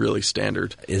is really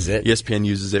standard. Is it? ESPN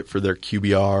uses it for their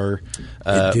QBR.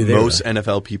 Most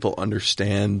NFL people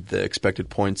understand the expected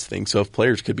points thing. So if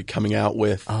players could be coming out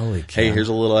with, holy cow, hey, here's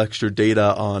a little extra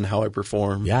data on how I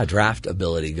perform. Yeah, draft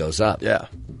ability goes up. Yeah.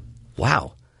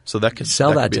 Wow. So that could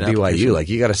sell that could to be an BYU. application. Like,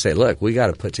 you got to say, look, we got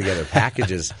to put together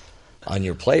packages on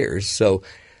your players. So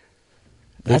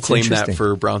we'll that's claim that interesting.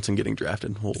 for Bronson getting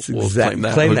drafted. We'll claim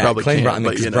that. Claim We that. probably can't,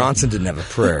 but, because Bronson didn't have a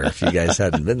prayer if you guys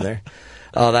hadn't been there.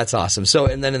 Oh, that's awesome. So,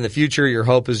 and then in the future, your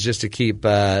hope is just to keep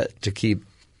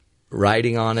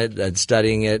writing on it and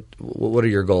studying it. What are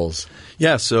your goals?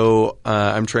 Yeah, so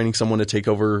I'm training someone to take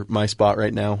over my spot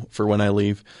right now for when I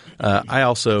leave. I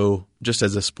also, just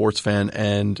as a sports fan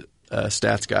and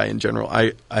stats guy in general,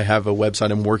 I have a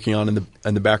website I'm working on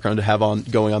in the background to have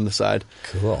going on the side.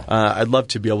 Cool. I'd love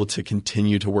to be able to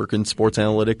continue to work in sports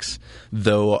analytics,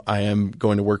 though I am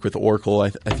going to work with Oracle. I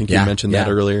think you mentioned that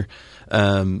earlier.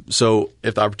 So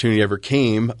if the opportunity ever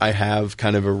came, I have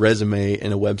kind of a resume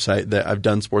and a website that I've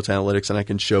done sports analytics, and I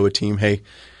can show a team, hey,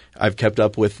 I've kept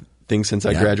up with things since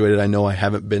I graduated. I know I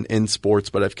haven't been in sports,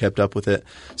 but I've kept up with it.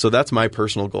 So that's my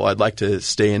personal goal. I'd like to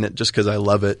stay in it just because I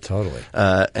love it. Totally.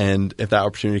 And if that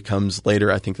opportunity comes later,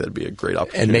 I think that'd be a great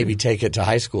opportunity. And maybe take it to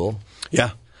high school. Yeah.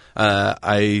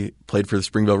 I played for the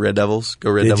Springville Red Devils. Go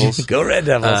Red Devils. Go Red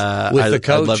Devils. With the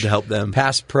coach. I'd love to help them.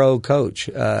 Past pro coach.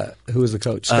 Who was the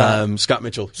coach? Scott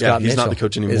Mitchell. He's not the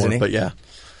coach anymore, isn't he? but yeah.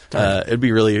 It'd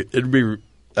be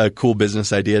a cool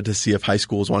business idea to see if high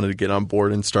schools wanted to get on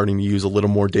board and starting to use a little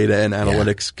more data and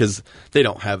analytics because they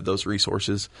don't have those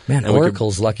reresources. Man, and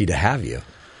Oracle's lucky to have you.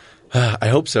 I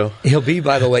hope so.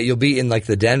 By the way, you'll be in like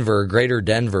the greater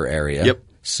Denver area. Yep.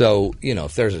 So,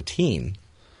 if there's a team.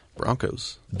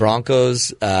 Broncos,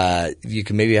 you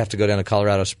can maybe have to go down to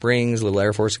Colorado Springs, Little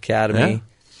Air Force Academy.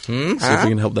 See if we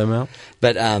can help them out.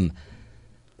 But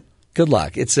good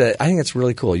luck. I think it's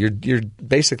really cool. You're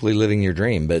basically living your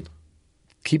dream, but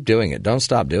keep doing it. Don't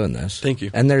stop doing this. Thank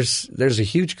you. And there's a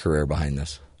huge career behind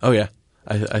this. Oh yeah,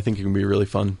 I think it can be really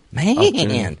fun.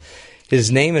 Man,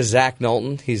 his name is Zach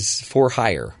Knowlton. He's for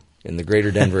hire in the greater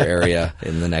Denver area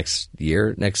in the next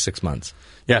 6 months.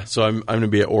 Yeah, so I'm going to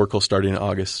be at Oracle starting in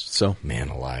August. So man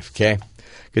alive. Okay,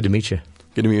 good to meet you.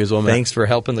 Good to meet you as well, Matt. Thanks for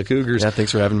helping the Cougars. Yeah,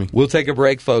 thanks for having me. We'll take a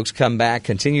break, folks. Come back,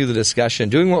 continue the discussion,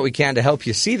 doing what we can to help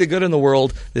you see the good in the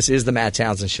world. This is the Matt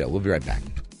Townsend Show. We'll be right back.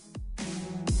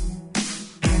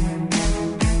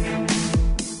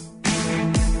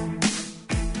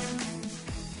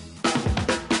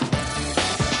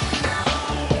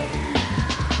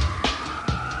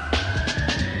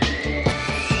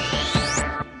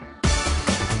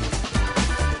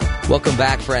 Welcome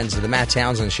back, friends, to the Matt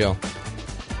Townsend Show.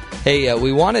 Hey,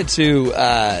 we wanted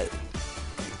to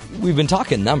we've been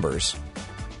talking numbers,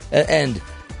 and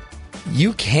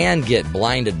you can get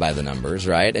blinded by the numbers,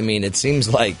 right? It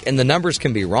seems like, and the numbers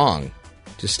can be wrong.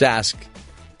 Just ask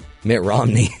Mitt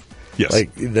Romney. Yes.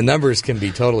 Like, the numbers can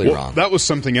be totally wrong. That was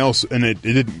something else, and it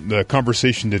didn't. The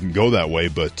conversation didn't go that way.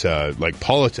 But like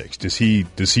politics, does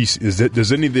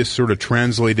any of this sort of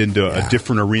translate into a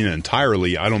different arena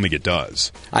entirely? I don't think it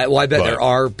does. I bet there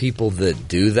are people that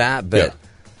do that, but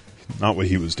not what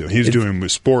he was doing. He was doing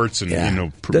with sports and what you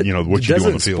do on the field.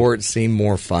 Doesn't sports seem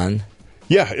more fun?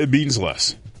 Yeah, it means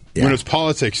less. Yeah. When it's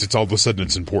politics, it's all of a sudden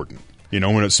it's important.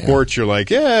 When it's sports, you're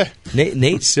like,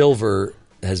 Nate Silver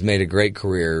has made a great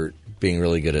career being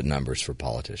really good at numbers for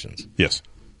politicians. Yes.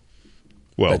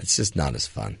 Well, but it's just not as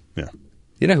fun. Yeah.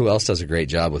 You know who else does a great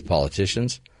job with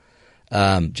politicians?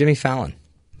 Jimmy Fallon.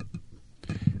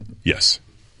 Yes.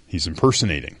 He's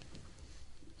impersonating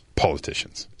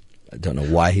politicians. I don't know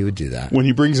why he would do that. When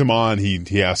he brings him on,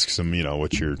 he asks him,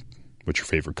 what's your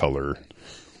favorite color,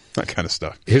 that kind of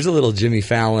stuff. Here's a little Jimmy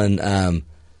Fallon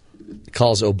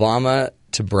calls Obama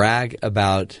to brag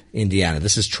about Indiana.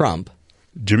 This is Trump.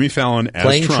 Jimmy Fallon as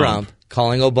playing Trump,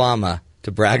 calling Obama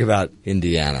to brag about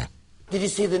Indiana. Did you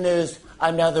see the news?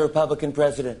 I'm now the Republican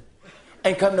president.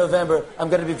 And come November, I'm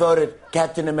going to be voted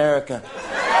Captain America.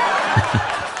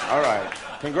 All right.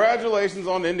 Congratulations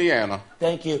on Indiana.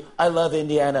 Thank you. I love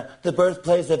Indiana, the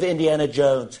birthplace of Indiana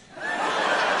Jones.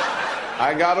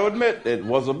 I got to admit, it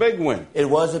was a big win. It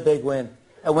was a big win.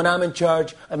 And when I'm in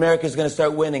charge, America's going to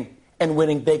start winning, and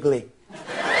winning bigly.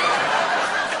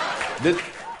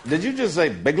 Did you just say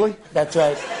bigly? That's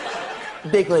right.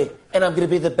 Bigly. And I'm going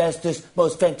to be the bestest,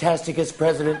 most fantasticest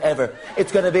president ever.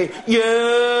 It's going to be huge-ical.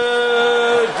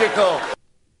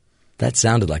 That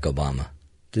sounded like Obama.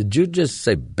 Did you just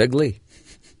say bigly?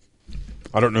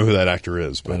 I don't know who that actor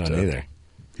is, but I don't either.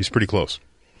 He's pretty close.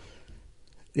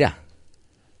 Yeah.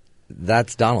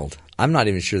 That's Donald. I'm not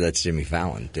even sure that's Jimmy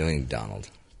Fallon doing Donald.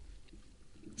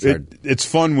 It's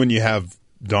fun when you have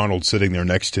Donald sitting there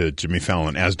next to Jimmy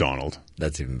Fallon as Donald.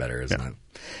 That's even better, isn't it?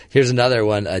 Here's another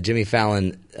one. Jimmy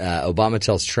Fallon, Obama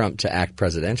tells Trump to act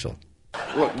presidential.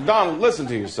 Look, Donald, listen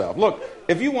to yourself. Look,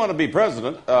 if you want to be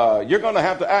president, you're going to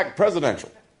have to act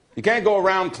presidential. You can't go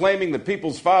around claiming that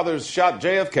people's fathers shot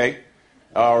JFK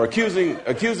or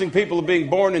accusing people of being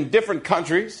born in different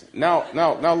countries. Now,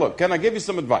 look, can I give you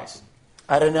some advice?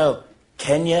 I don't know.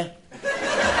 Kenya?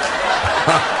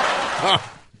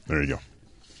 There you go.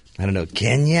 I don't know.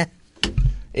 Kenya?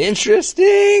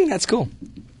 Interesting. That's cool.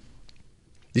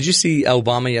 Did you see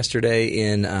Obama yesterday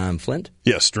in Flint?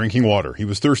 Yes, drinking water. He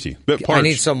was thirsty. Bit parched. I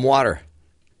need some water.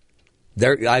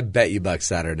 I bet you bucks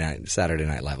Saturday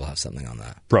Night Live will have something on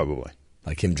that. Probably.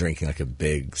 Like him drinking like a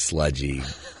big, sludgy,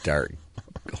 dark,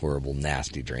 horrible,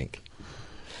 nasty drink.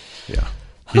 Yeah.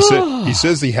 He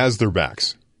says he has their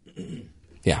backs.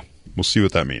 Yeah. We'll see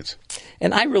what that means.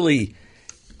 And I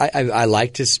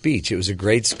liked his speech. It was a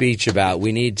great speech about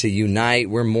we need to unite.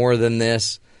 We're more than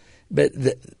this. But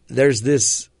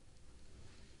there's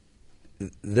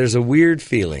a weird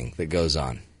feeling that goes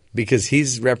on because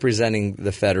he's representing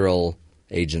the federal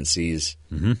agencies,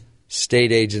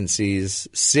 state agencies,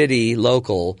 city,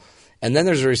 local, and then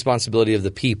there's a responsibility of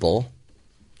the people.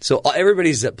 So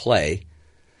everybody's at play.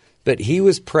 But he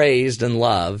was praised and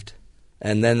loved,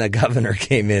 and then the governor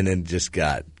came in and just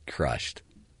got crushed,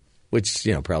 which,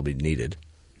 probably needed.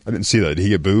 I didn't see that. Did he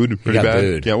get booed pretty bad?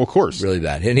 Booed. Yeah, well, of course. Really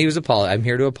bad. And he was I'm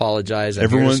here to apologize. I'm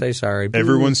here to say sorry.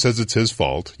 Everyone says it's his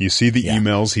fault. You see the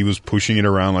emails. He was pushing it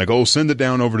around like, send it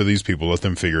down over to these people. Let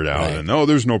them figure it out. Right. And,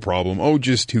 there's no problem.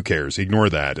 Just who cares? Ignore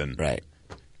that. And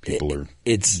people are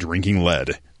drinking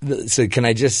lead. So can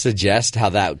I just suggest how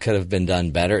that could have been done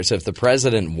better? So if the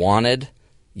president wanted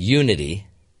unity.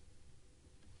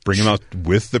 Bring him out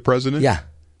with the president? Yeah.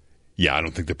 Yeah, I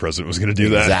don't think the president was going to do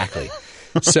that. Exactly.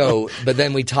 So, but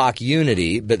then we talk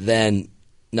unity, but then,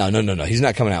 no. He's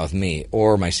not coming out with me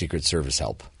or my Secret Service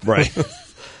help. Right.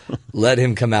 Let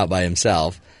him come out by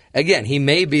himself. Again, he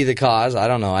may be the cause. I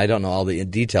don't know. I don't know all the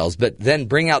details. But then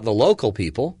bring out the local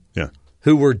people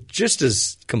who were just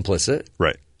as complicit.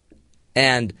 Right.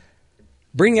 And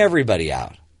bring everybody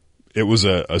out. It was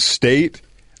a state,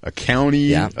 a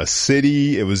county, a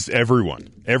city. It was everyone.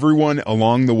 Everyone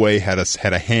along the way had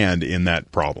a hand in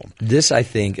that problem. This, I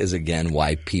think, is, again,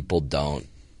 why people don't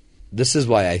 – this is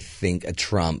why I think a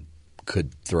Trump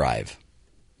could thrive.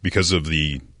 Because of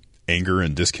the anger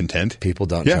and discontent? People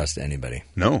don't trust anybody.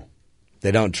 No.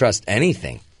 They don't trust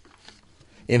anything.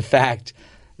 In fact,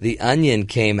 The Onion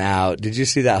came out – did you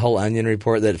see that whole Onion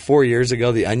report that 4 years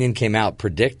ago The Onion came out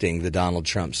predicting the Donald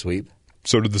Trump sweep?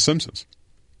 So did The Simpsons.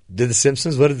 Did The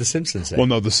Simpsons? What did The Simpsons say? Well,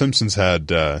 no, The Simpsons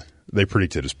had they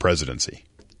predicted his presidency.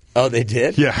 Oh, they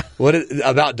did? Yeah.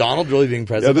 About Donald really being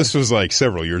president? Yeah, this was like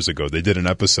several years ago. They did an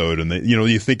episode, and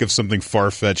you think of something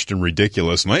far-fetched and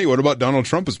ridiculous, and hey, what about Donald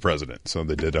Trump as president? So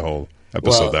they did a whole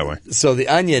episode that way. So The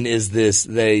Onion is this.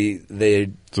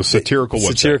 It's a satirical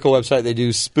website. Satirical website. They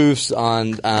do spoofs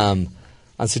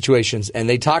on situations, and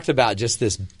they talked about just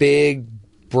this big,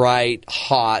 bright,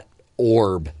 hot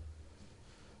orb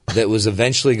that was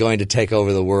eventually going to take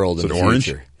over the world in the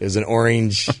future. It was an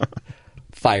orange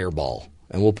fireball.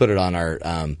 And we'll put it on our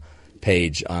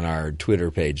page, on our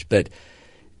Twitter page. But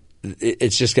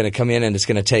it's just going to come in and it's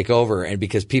going to take over. And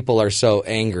because people are so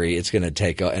angry, it's going to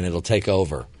it'll take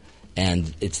over.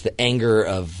 And it's the anger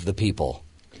of the people.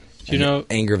 Do you know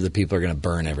the anger of the people are going to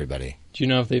burn everybody? Do you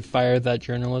know if they fired that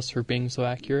journalist for being so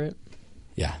accurate?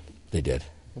 Yeah, they did.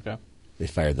 Okay. They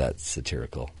fired that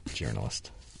satirical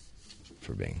journalist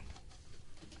for being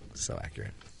so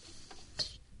accurate.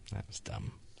 That was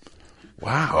dumb.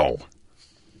 Wow.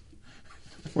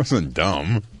 Wasn't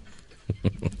dumb.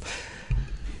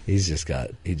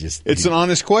 It's an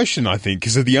honest question, I think,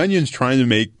 because The Onion's trying to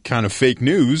make kind of fake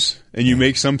news, and you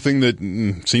make something that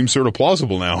seems sort of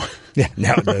plausible now. Yeah,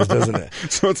 now it does, doesn't it?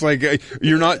 So it's like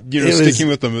you're not sticking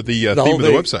with the theme of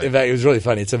the website. In fact, it was really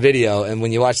funny. It's a video, and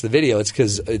when you watch the video, it's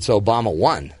because it's Obama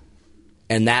won.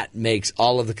 And that makes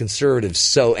all of the conservatives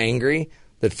so angry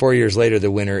that 4 years later,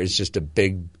 the winner is just a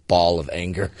big ball of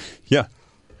anger. Yeah.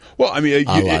 Well, I mean,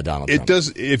 it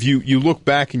does. If you look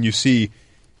back and you see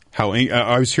how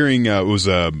I was hearing it was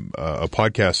a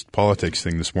podcast politics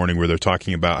thing this morning where they're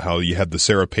talking about how you had the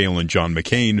Sarah Palin, John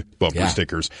McCain bumper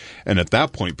stickers, and at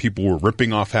that point, people were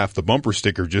ripping off half the bumper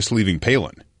sticker, just leaving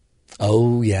Palin.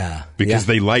 Oh yeah, because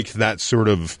they liked that sort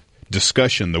of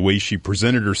discussion, the way she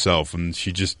presented herself, and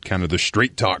she just kind of the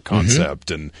straight talk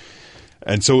concept, and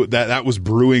so that was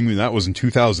brewing. That was in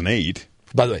 2008.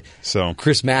 By the way, so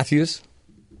Chris Matthews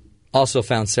also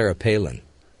found Sarah Palin.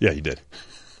 Yeah, he did.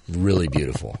 Really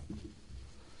beautiful.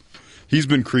 He's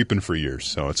been creeping for years,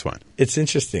 so it's fine. It's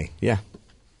interesting, yeah.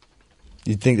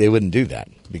 You'd think they wouldn't do that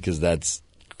because that's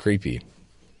creepy.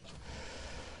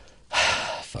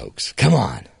 Folks, come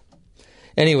on.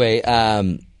 Anyway,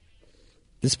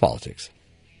 it's politics.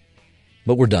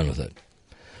 But we're done with it.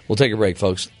 We'll take a break,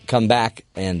 folks. Come back,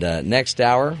 and next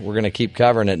hour, we're going to keep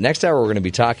covering it. Next hour, we're going to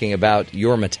be talking about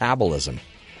your metabolism.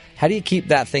 How do you keep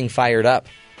that thing fired up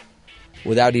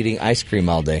without eating ice cream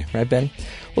all day? Right, Ben?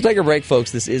 We'll take a break,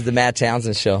 folks. This is the Matt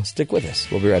Townsend Show. Stick with us.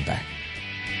 We'll be right back.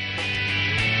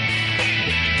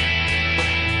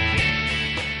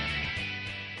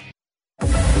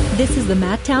 This is the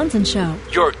Matt Townsend Show.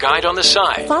 Your guide on the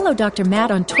side. Follow Dr. Matt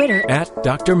on Twitter At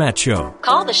Dr. Matt Show.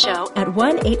 Call the show at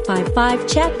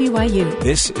 1-855-CHAT-BYU.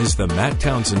 This is the Matt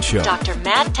Townsend Show. Dr.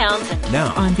 Matt Townsend.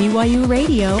 Now on BYU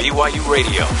Radio. BYU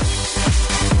Radio.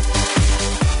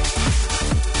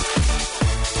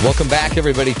 Welcome back,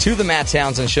 everybody, to the Matt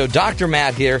Townsend Show. Dr.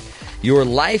 Matt here, your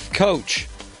life coach.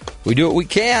 We do what we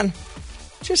can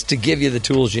just to give you the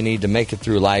tools you need to make it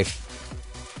through life.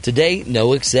 Today,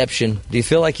 no exception. Do you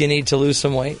feel like you need to lose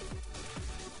some weight?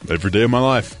 Every day of my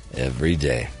life. Every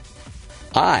day.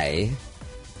 I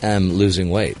am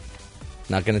losing weight.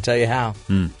 Not going to tell you how.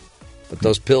 But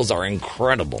those pills are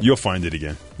incredible. You'll find it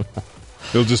again.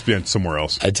 It'll just be somewhere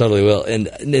else. I totally will.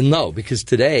 And no, because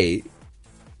today,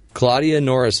 Claudia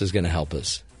Norris is going to help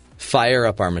us fire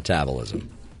up our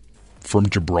metabolism. From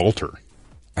Gibraltar.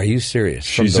 Are you serious?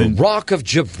 From the Rock of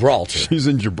Gibraltar. She's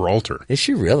in Gibraltar. Is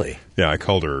she really? Yeah, I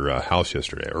called her house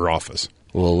yesterday, her office.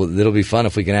 Well, it'll be fun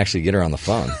if we can actually get her on the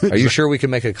phone. Are you sure we can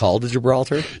make a call to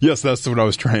Gibraltar? Yes, that's what I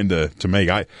was trying to make.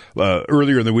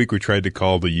 Earlier in the week, we tried to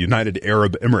call the United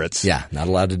Arab Emirates. Yeah, not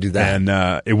allowed to do that. And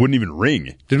it wouldn't even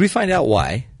ring. Did we find out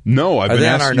why? No, I've been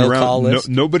asking around. No-call list?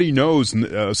 Nobody knows.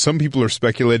 Some people are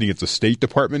speculating it's a State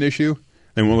Department issue.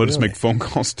 They won't let us make phone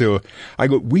calls to. I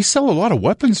go, we sell a lot of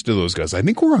weapons to those guys. I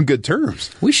think we're on good terms.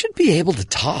 We should be able to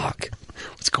talk.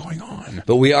 What's going on?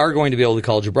 But we are going to be able to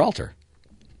call Gibraltar.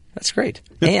 That's great.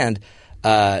 And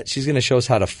she's going to show us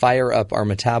how to fire up our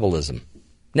metabolism.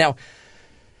 Now,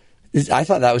 I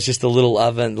thought that was just a little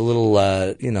oven, the little,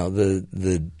 the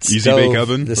easy stove, bake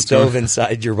oven, the stove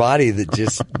inside your body that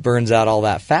just burns out all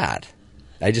that fat.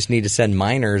 I just need to send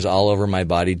miners all over my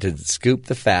body to scoop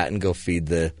the fat and go feed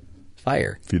the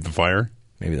fire. Feed the fire?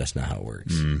 Maybe that's not how it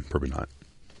works. Probably not.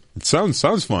 It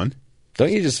sounds fun.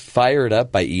 Don't you just fire it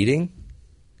up by eating?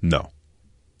 No.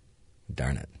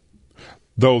 Darn it.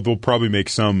 Though they'll probably make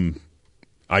some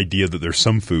idea that there's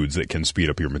some foods that can speed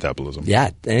up your metabolism. Yeah,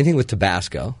 anything with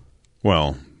Tabasco.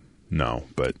 Well, no,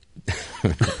 but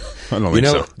I don't think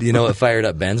so. You know what fired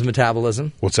up Ben's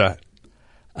metabolism? What's that?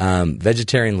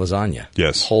 Vegetarian lasagna.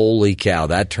 Yes. Holy cow,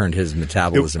 that turned his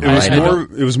metabolism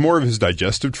It was more of his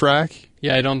digestive tract.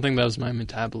 Yeah, I don't think that was my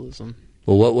metabolism.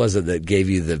 Well, what was it that gave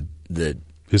you the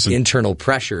internal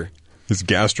pressure? His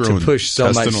gastro to push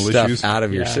so much issues? Stuff out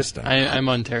of your system. I'm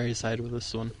on Terry's side with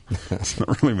this one. It's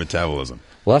not really metabolism.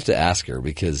 We'll have to ask her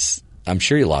because I'm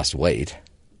sure you lost weight.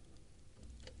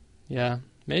 Yeah,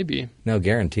 maybe. No,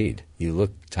 guaranteed. You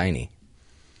look tiny.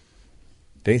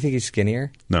 Don't you think he's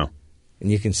skinnier? No.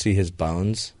 And you can see his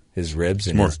bones, his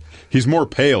ribs. He's more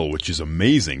pale, which is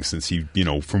amazing since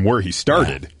from where he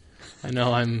started. Yeah. I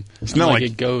know, I'm not like a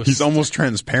ghost. He's almost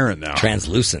transparent now.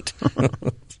 Translucent.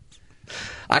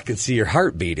 I can see your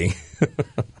heart beating.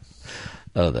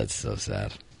 Oh, that's so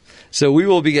sad. So we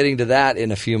will be getting to that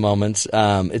in a few moments.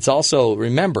 It's also,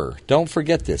 remember, don't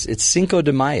forget this. It's Cinco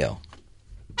de Mayo.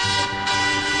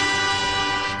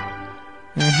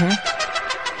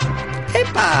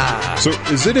 So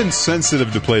is it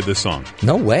insensitive to play this song?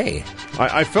 No way.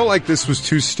 I felt like this was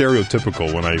too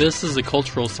stereotypical when I... This is a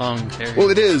cultural song, Terry. Well,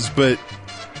 it is, but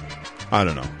I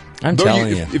don't know. I'm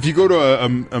telling you. If you go to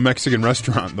a Mexican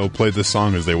restaurant, they'll play this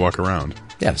song as they walk around.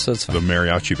 Yeah, so it's fine. The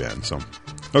mariachi band, so...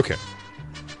 Okay.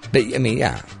 But, I mean,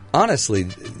 yeah. Honestly,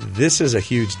 this is a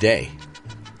huge day.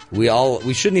 We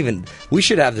should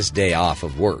have this day off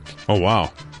of work. Oh,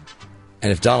 wow.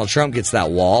 And if Donald Trump gets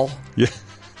that wall, yeah,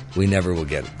 we never will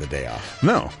get the day off.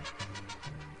 No.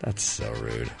 That's so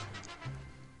rude.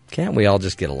 Can't we all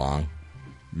just get along?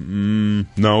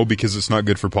 No, because it's not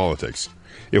good for politics.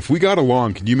 If we got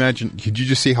along, could you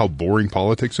just see how boring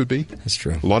politics would be? That's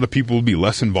true. A lot of people would be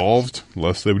less involved,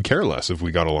 they would care less if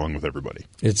we got along with everybody.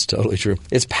 It's totally true.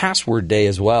 It's Password Day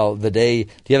as well. Do you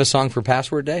have a song for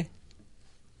Password Day?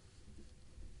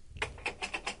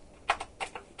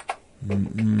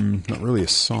 Not really a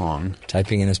song.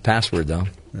 Typing in his password, though.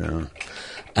 Yeah.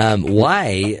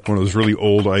 Why? One of those really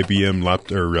old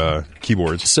IBM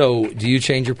keyboards. So, do you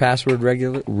change your password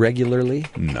regularly?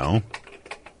 No.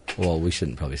 Well, we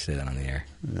shouldn't probably say that on the air.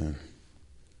 Yeah.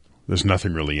 There's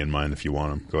nothing really in mine if you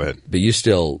want them. Go ahead. But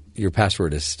your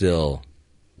password is still...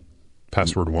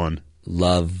 Password 1.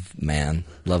 Love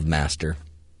master.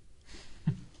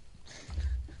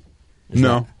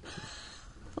 No.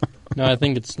 No, I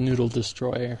think it's Noodle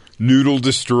Destroyer. Noodle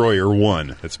Destroyer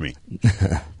 1. That's me.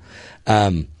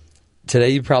 Today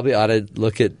you probably ought to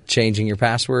look at changing your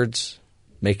passwords,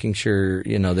 making sure,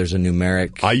 there's a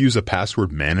numeric. I use a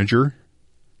password manager.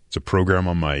 It's a program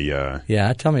on my...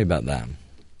 Yeah, tell me about that.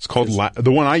 It's called...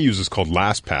 the one I use is called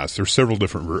LastPass. There's several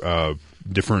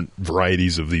different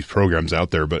varieties of these programs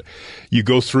out there, but you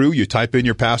go through, you type in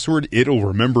your password, it'll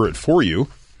remember it for you.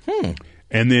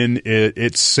 And then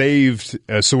it's saved.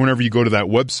 So whenever you go to that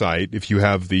website, if you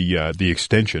have the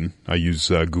extension, I use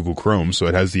Google Chrome, so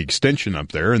it has the extension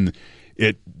up there, and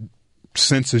it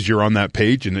senses you're on that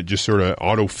page, and it just sort of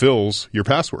auto-fills your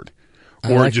password,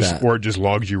 or it just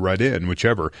logs you right in,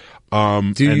 whichever.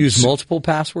 Do you use multiple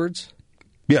passwords?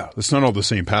 Yeah, it's not all the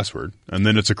same password, and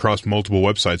then it's across multiple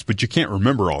websites, but you can't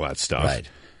remember all that stuff. Right.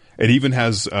 It even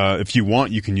has, if you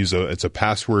want, you can use it's a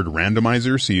password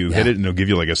randomizer. So you hit it and it'll give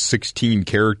you like a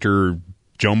 16-character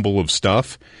jumble of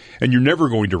stuff. And you're never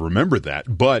going to remember that,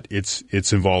 but it's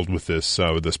involved with this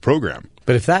program.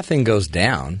 But if that thing goes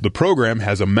down... The program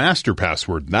has a master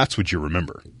password. And that's what you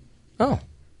remember. Oh.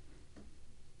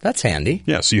 That's handy.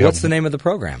 Yeah. So what's the name of the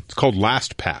program? It's called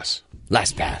LastPass.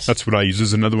 LastPass. That's what I use.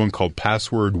 There's another one called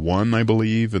Password 1, I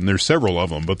believe, and there's several of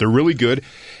them, but they're really good.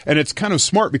 And it's kind of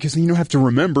smart because then you don't have to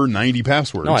remember 90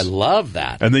 passwords. No, I love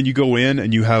that. And then you go in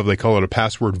and they call it a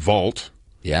password vault.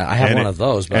 Yeah, I have one of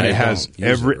those, but it has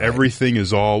everything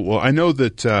is all. Well, I know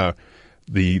that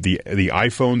the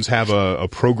iPhones have a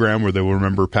program where they will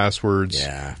remember passwords.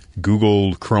 Yeah.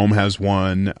 Google Chrome has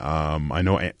one.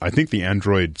 I think the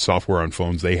Android software on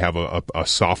phones, they have a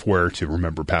software to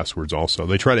remember passwords also.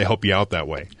 They try to help you out that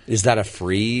way. Is that a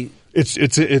free?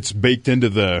 It's baked into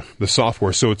the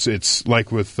software. So it's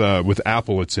like with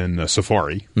Apple, it's in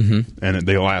Safari, and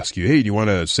they'll ask you, hey, do you want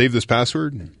to save this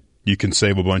password? You can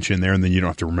save a bunch in there, and then you don't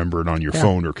have to remember it on your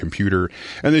phone or computer.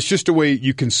 And it's just a way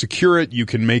you can secure it, you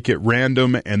can make it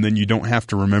random, and then you don't have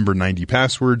to remember 90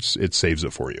 passwords. It saves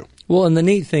it for you. Well, and the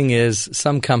neat thing is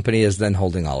some company is then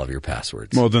holding all of your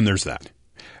passwords. Well, then there's that.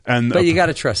 But you got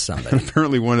to trust somebody.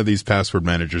 Apparently one of these password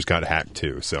managers got hacked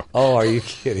too. So. Oh, are you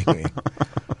kidding me?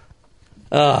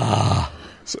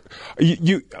 So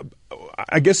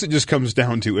I guess it just comes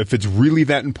down to if it's really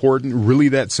that important, really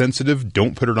that sensitive,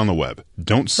 don't put it on the web.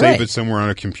 Don't save it somewhere on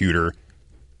a computer.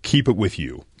 Keep it with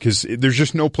you because there's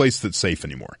just no place that's safe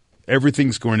anymore.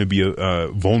 Everything's going to be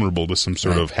vulnerable to some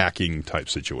sort of hacking type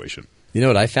situation. You know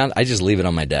what I found? I just leave it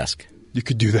on my desk. You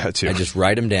could do that too. I just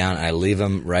write them down. I leave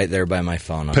them right there by my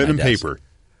phone on pen my and desk. paper.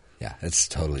 Yeah, it's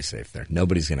totally safe there.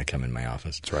 Nobody's going to come in my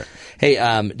office. That's right. Hey,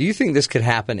 do you think this could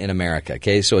happen in America?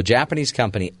 Okay, so a Japanese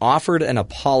company offered an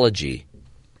apology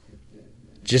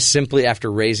just simply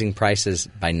after raising prices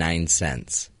by 9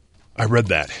 cents. I read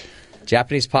that.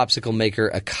 Japanese popsicle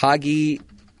maker Akagi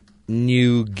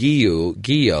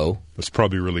Giyo. That's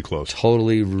probably really close.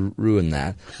 Totally ruined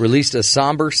that. Released a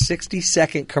somber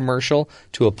 60-second commercial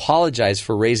to apologize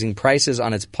for raising prices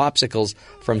on its popsicles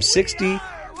from 60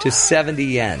 to 70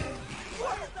 yen.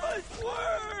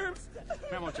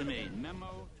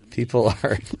 People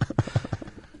are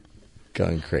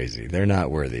going crazy. They're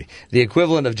not worthy. The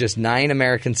equivalent of just 9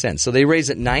 American cents. So they raise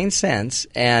it 9 cents.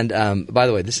 And by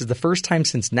the way, this is the first time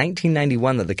since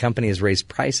 1991 that the company has raised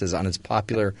prices on its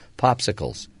popular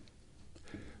popsicles.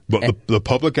 But the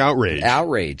public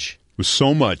outrage was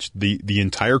so much. The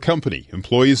entire company,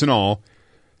 employees and all,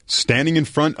 standing in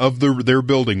front of their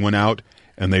building went out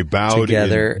and they bowed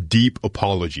together in deep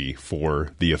apology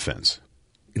for the offense.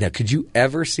 Now, could you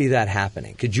ever see that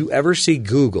happening? Could you ever see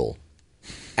Google,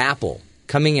 Apple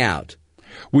coming out?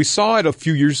 We saw it a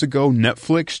few years ago.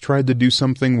 Netflix tried to do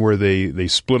something where they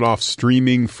split off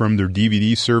streaming from their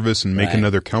DVD service and make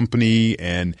another company,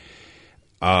 and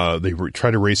they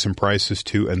tried to raise some prices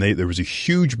too. And there was a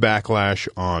huge backlash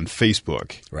on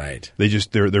Facebook. Right. They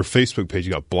just their Facebook page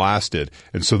got blasted,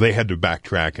 and so they had to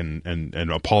backtrack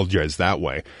and apologize that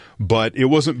way. But it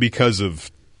wasn't because of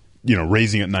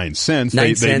raising it 9 cents. 9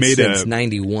 they cents made since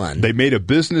 91. They made a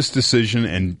business decision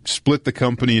and split the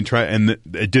company and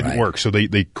it didn't work. So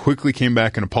they quickly came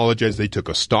back and apologized. They took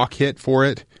a stock hit for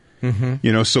it.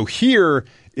 Mm-hmm. So here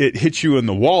it hits you in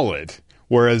the wallet.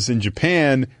 Whereas in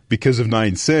Japan, because of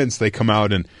 9 cents, they come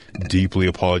out and deeply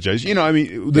apologize.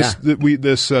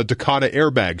 This Takata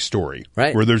airbag story,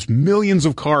 right, where there's millions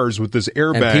of cars with this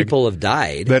airbag, and people have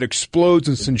died, that explodes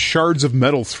and sends shards of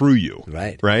metal through you.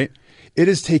 Right. It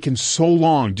has taken so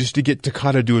long just to get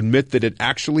Takata to admit that it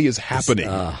actually is happening.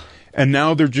 And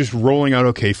now they're just rolling out,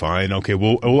 okay, fine. Okay,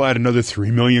 we'll add another 3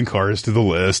 million cars to the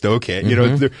list. Okay.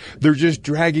 They're just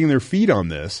dragging their feet on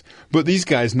this. But these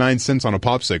guys, 9 cents on a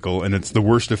popsicle, and it's the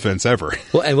worst offense ever.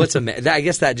 Well, and I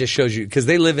guess that just shows you, because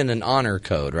they live in an honor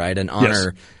code, right? An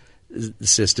honor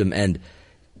system. And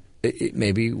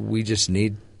maybe we just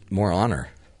need more honor.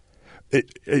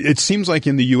 It seems like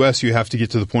in the U.S. you have to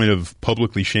get to the point of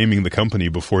publicly shaming the company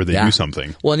before they do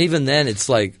something. Well, and even then it's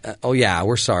like,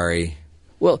 we're sorry.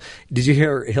 Well, did you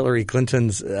hear Hillary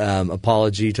Clinton's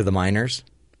apology to the miners?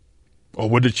 Oh,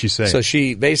 what did she say? So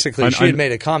she basically had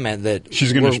made a comment that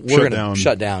she's going to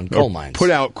shut down coal mines.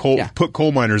 Put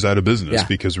coal miners out of business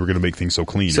because we're going to make things so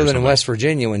clean. So then in West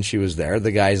Virginia, when she was there,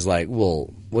 the guy's like, well,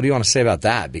 what do you want to say about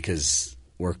that? Because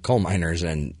we're coal miners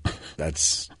and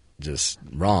that's just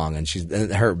wrong. And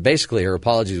her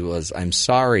apology was, I'm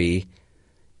sorry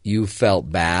you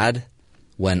felt bad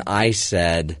when I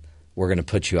said we're going to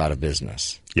put you out of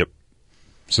business. Yep.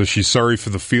 So she's sorry for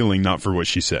the feeling, not for what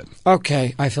she said.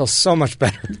 Okay. I feel so much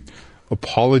better.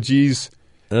 Apologies.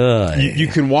 You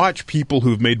can watch people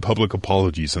who've made public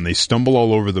apologies and they stumble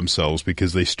all over themselves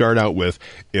because they start out with,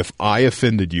 if I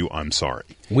offended you, I'm sorry.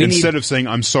 Instead of saying,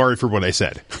 I'm sorry for what I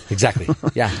said. Exactly.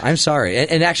 Yeah, I'm sorry.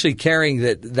 And actually carrying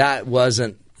that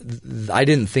wasn't – I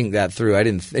didn't think that through.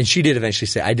 And she did eventually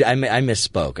say, I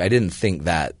misspoke. I didn't think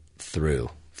that through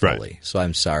fully. Right. So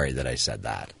I'm sorry that I said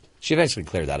that. She eventually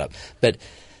cleared that up. But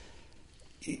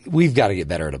we've got to get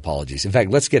better at apologies. In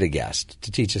fact, let's get a guest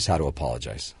to teach us how to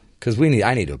apologize. Because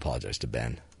I need to apologize to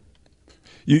Ben.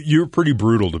 You're pretty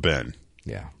brutal to Ben.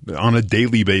 Yeah. On a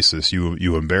daily basis,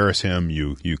 you embarrass him.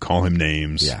 You call him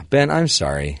names. Yeah. Ben, I'm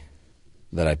sorry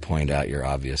that I point out your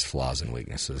obvious flaws and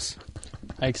weaknesses.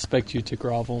 I expect you to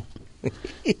grovel.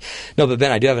 No, but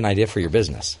Ben, I do have an idea for your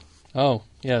business. Oh,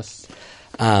 yes.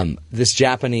 This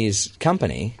Japanese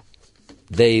company,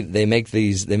 they make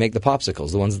the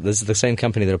popsicles. This is the same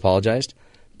company that apologized,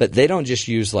 but they don't just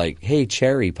use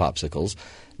cherry popsicles.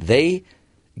 They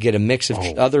get a mix of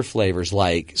other flavors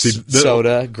like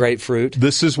soda, grapefruit.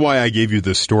 This is why I gave you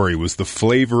this story, was the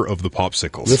flavor of the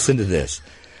popsicles. Listen to this.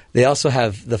 They also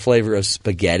have the flavor of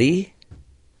spaghetti,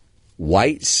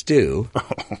 white stew,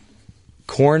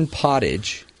 corn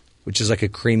pottage, which is like a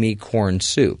creamy corn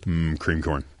soup. Cream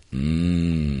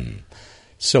corn.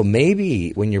 So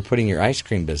maybe when you're putting your ice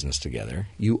cream business together,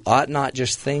 you ought not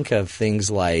just think of things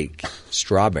like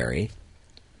strawberry.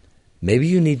 Maybe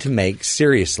you need to make,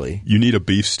 seriously. You need a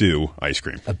beef stew ice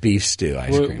cream. A beef stew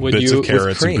ice cream. Bits of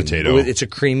carrots and potato. It's a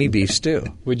creamy beef stew.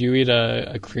 Would you eat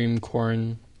a cream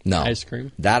corn ice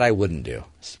cream? That I wouldn't do.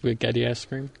 Spaghetti ice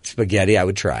cream? Spaghetti I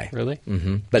would try. Really?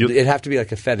 Mm-hmm. But it'd have to be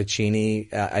like a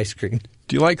fettuccine ice cream.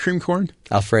 Do you like cream corn?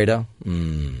 Alfredo?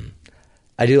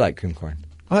 I do like cream corn.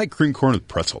 I like cream corn with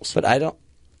pretzels. But I don't.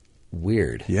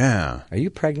 Weird. Yeah. Are you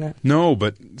pregnant? No,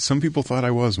 but some people thought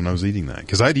I was when I was eating that.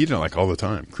 Because I'd eat it all the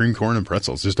time. Cream corn and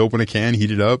pretzels. Just open a can, heat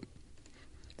it up,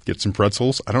 get some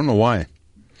pretzels. I don't know why.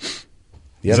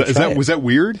 Was that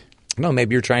weird? No,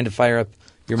 maybe you're trying to fire up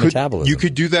your metabolism. You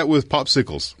could do that with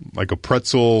popsicles, like a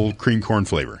pretzel cream corn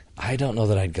flavor. I don't know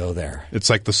that I'd go there. It's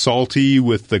like the salty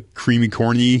with the creamy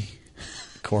corny.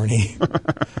 Corny.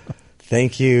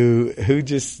 Thank you. Who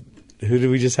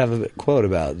did we just have a quote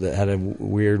about that had a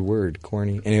weird word,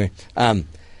 corny? Anyway,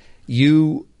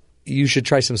 you should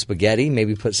try some spaghetti.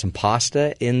 Maybe put some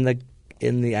pasta in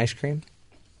the ice cream.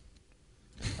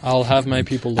 I'll have my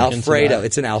people look Alfredo. into that.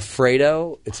 It's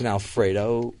an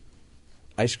Alfredo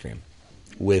ice cream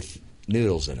with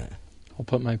noodles in it. I'll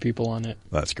put my people on it.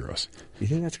 That's gross. You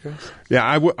think that's gross?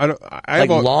 Yeah, You got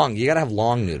to have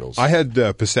long noodles. I had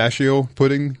pistachio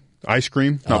pudding ice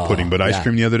cream, not pudding, but ice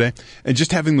cream the other day. And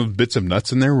just having those bits of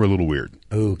nuts in there were a little weird.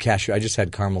 Ooh, cashew. I just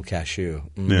had caramel cashew.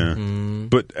 Yeah.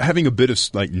 But having a bit of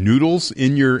like noodles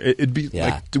in your, it'd be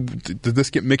like, did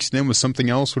this get mixed in with something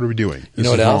else? What are we doing? You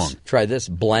know what else? Try this.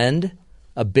 Blend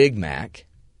a Big Mac.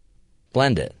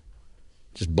 Blend it.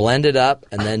 Just blend it up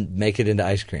and then make it into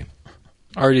ice cream.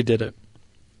 Already did it.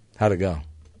 How'd it go?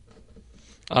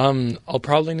 I'll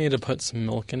probably need to put some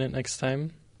milk in it next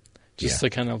time. Just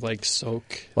to kind of like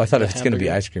soak. Well, I thought if it's going to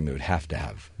be ice cream, it would have to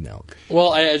have milk.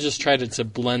 Well, I just tried it to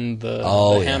blend the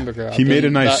hamburger up. He made a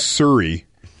nice surrey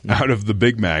out of the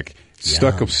Big Mac,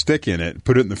 stuck a stick in it,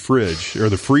 put it in the fridge or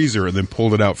the freezer, and then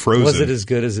pulled it out frozen. Was it as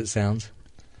good as it sounds?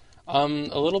 A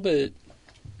little bit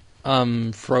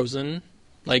frozen,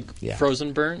 like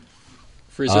frozen burnt.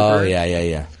 Freezer burnt.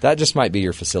 Yeah. That just might be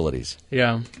your facilities.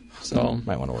 Yeah, so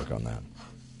might want to work on that.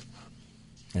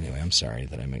 Anyway, I'm sorry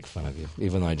that I make fun of you,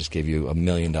 even though I just gave you $1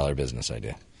 million business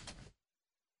idea.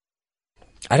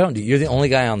 You're the only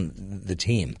guy on the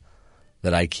team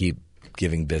that I keep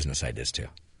giving business ideas to.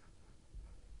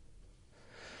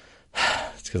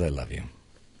 It's because I love you.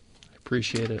 I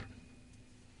appreciate it.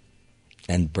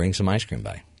 And bring some ice cream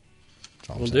by.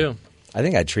 Will do. I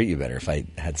think I'd treat you better if I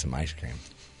had some ice cream.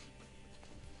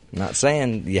 I'm not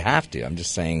saying you have to. I'm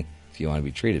just saying if you want to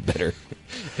be treated better.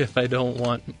 If I don't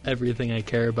want everything I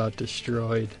care about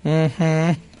destroyed.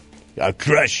 I'll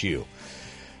crush you.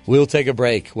 We'll take a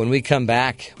break. When we come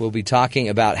back, we'll be talking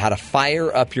about how to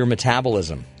fire up your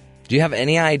metabolism. Do you have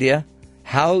any idea?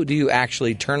 How do you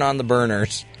actually turn on the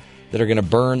burners that are going to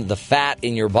burn the fat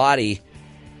in your body?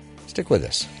 Stick with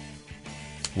us.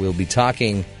 We'll be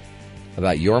talking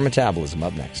about your metabolism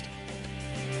up next.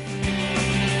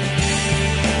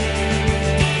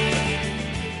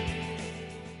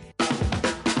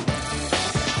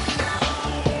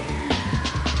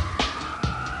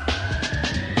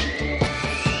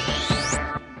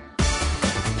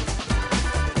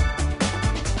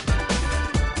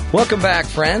 Welcome back,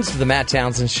 friends, to the Matt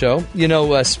Townsend Show. You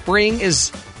know, spring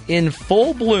is in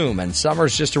full bloom and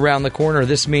summer's just around the corner.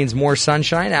 This means more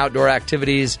sunshine, outdoor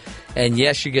activities, and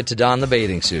yes, you get to don the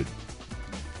bathing suit.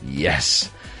 Yes.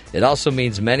 It also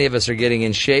means many of us are getting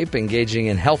in shape, engaging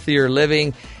in healthier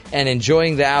living, and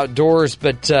enjoying the outdoors.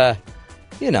 But,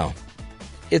 you know,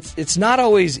 it's not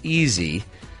always easy.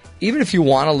 Even if you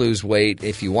want to lose weight,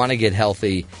 if you want to get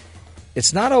healthy,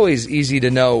 it's not always easy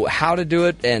to know how to do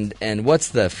it and what's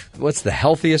the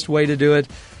healthiest way to do it.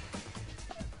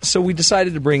 So we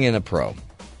decided to bring in a pro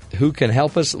who can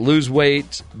help us lose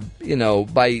weight, you know,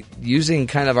 by using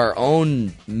kind of our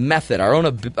own method, our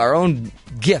own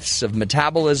gifts of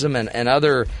metabolism and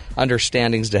other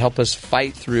understandings to help us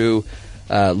fight through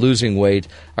losing weight.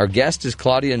 Our guest is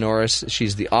Claudia Norris.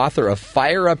 She's the author of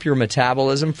Fire Up Your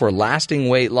Metabolism for Lasting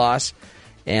Weight Loss.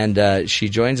 And she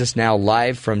joins us now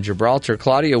live from Gibraltar.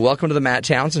 Claudia, welcome to the Matt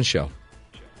Townsend Show.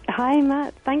 Hi,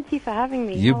 Matt. Thank you for having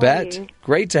me. You bet. You?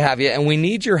 Great to have you. And we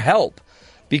need your help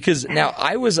because now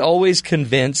I was always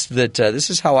convinced that this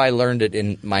is how I learned it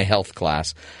in my health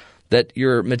class, that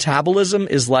your metabolism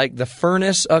is like the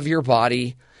furnace of your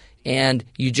body and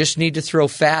you just need to throw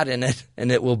fat in it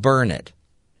and it will burn it.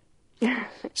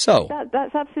 So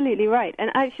that's absolutely right.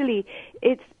 And actually,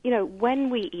 it's, you know,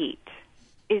 when we eat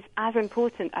is as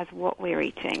important as what we're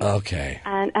eating. Okay.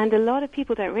 And a lot of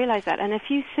people don't realize that. And a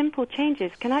few simple changes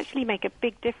can actually make a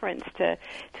big difference to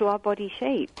our body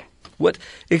shape.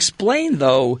 Explain,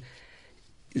 though,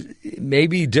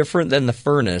 maybe different than the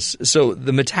furnace. So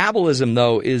the metabolism,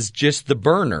 though, is just the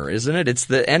burner, isn't it? It's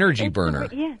the energy burner.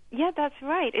 Yeah, that's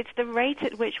right. It's the rate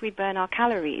at which we burn our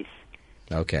calories.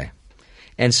 Okay.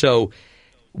 And so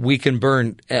we can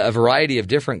burn a variety of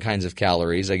different kinds of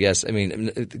calories, I guess. I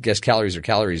mean, I guess calories are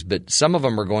calories, but some of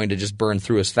them are going to just burn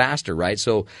through us faster, right?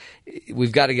 So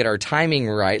we've got to get our timing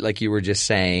right, like you were just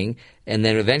saying, and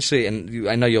then eventually, and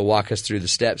I know you'll walk us through the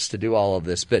steps to do all of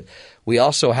this, but we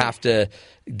also have to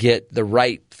get the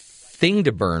right thing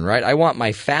to burn, right? I want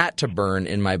my fat to burn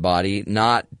in my body,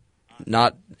 not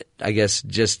I guess,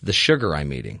 just the sugar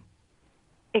I'm eating.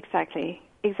 Exactly.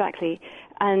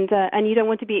 And you don't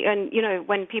want to be, and you know,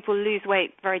 when people lose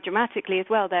weight very dramatically as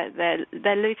well,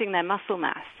 they're losing their muscle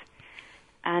mass,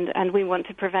 and we want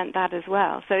to prevent that as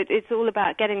well. So it's all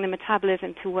about getting the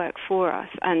metabolism to work for us,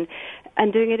 and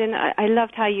doing it in. I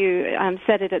loved how you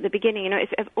said it at the beginning. You know,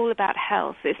 it's all about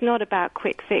health. It's not about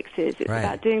quick fixes. It's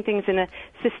about doing things in a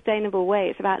sustainable way.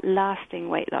 It's about lasting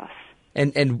weight loss.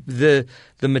 And the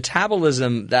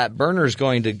metabolism, that burner is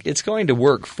going to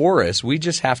work for us. We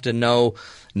just have to know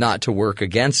not to work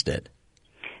against it.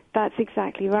 That's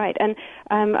exactly right. And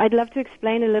I'd love to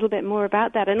explain a little bit more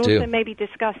about that, and also maybe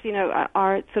discuss,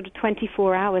 our sort of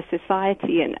 24-hour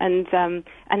society and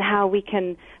how we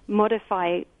can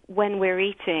modify when we're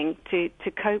eating to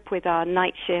cope with our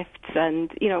night shifts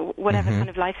and, whatever kind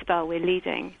of lifestyle we're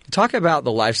leading. Talk about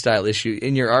the lifestyle issue.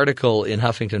 In your article in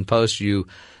Huffington Post, you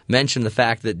mentioned the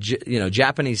fact that,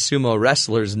 Japanese sumo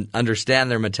wrestlers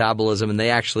understand their metabolism and they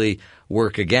actually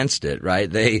work against it, right?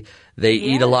 They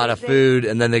eat a lot of food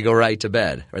and then they go right to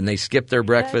bed and they skip their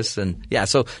breakfast.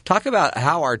 So talk about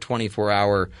how our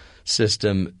 24-hour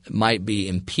system might be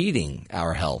impeding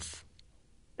our health.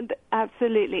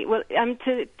 Absolutely. Well,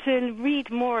 to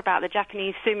read more about the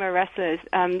Japanese sumo wrestlers,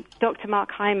 Dr.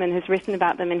 Mark Hyman has written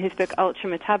about them in his book Ultra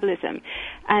Metabolism,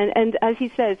 and as he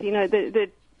says,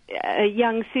 a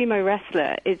young sumo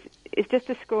wrestler is just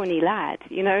a scrawny lad,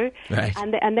 right.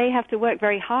 and they have to work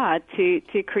very hard to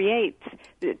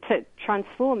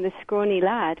transform this scrawny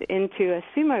lad into a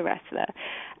sumo wrestler.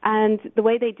 And the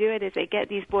way they do it is they get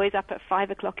these boys up at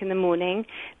 5 o'clock in the morning.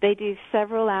 They do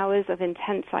several hours of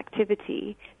intense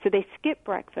activity. So they skip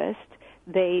breakfast.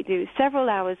 They do several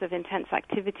hours of intense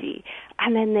activity,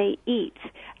 and then they eat.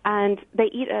 And they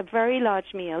eat a very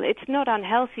large meal. It's not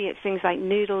unhealthy. It's things like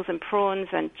noodles and prawns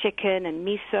and chicken and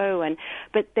miso,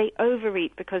 but they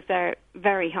overeat because they're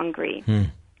very hungry.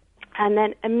 And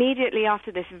then immediately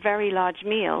after this very large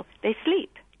meal, they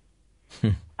sleep.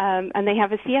 And they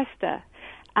have a siesta.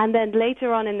 And then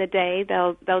later on in the day,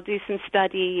 they'll do some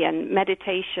study and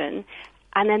meditation,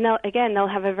 and then they'll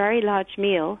have a very large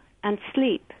meal and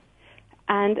sleep.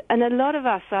 And a lot of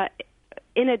us are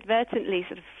inadvertently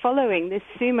sort of following this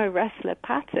sumo wrestler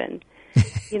pattern.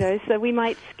 So we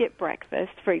might skip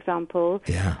breakfast, for example,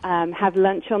 have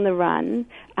lunch on the run,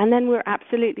 and then we're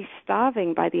absolutely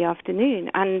starving by the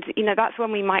afternoon. And, that's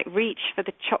when we might reach for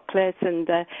the chocolate and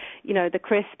the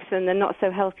crisps and the not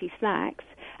so healthy snacks.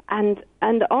 And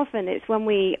often it's when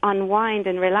we unwind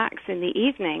and relax in the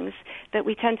evenings that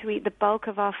we tend to eat the bulk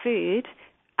of our food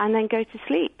and then go to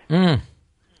sleep.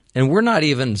 And we're not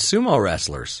even sumo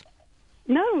wrestlers.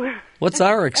 No. What's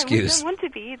our excuse? We don't want to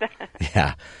be either.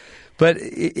 Yeah. But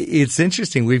it's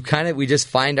interesting. We just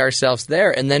find ourselves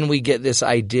there, and then we get this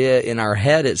idea in our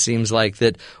head, it seems like,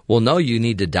 that, well, no, you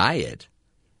need to diet.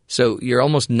 So you're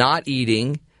almost not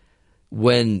eating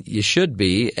when you should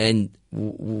be, and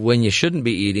when you shouldn't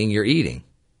be eating, you're eating.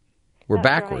 We're That's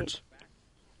backwards.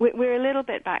 Right. We're a little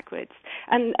bit backwards.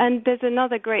 And there's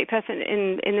another great person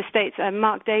in the States,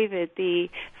 Mark David, the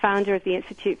founder of the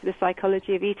Institute for the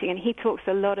Psychology of Eating, and he talks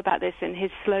a lot about this in his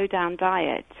Slow Down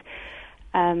Diet.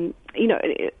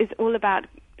 It's all about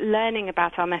learning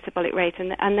about our metabolic rate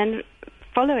and then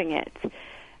following it.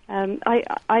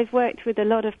 I've worked with a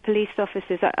lot of police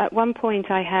officers. At one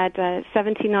point, I had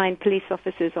 79 police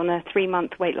officers on a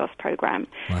 3-month weight loss program.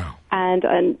 Wow.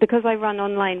 And because I run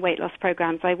online weight loss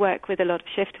programs, I work with a lot of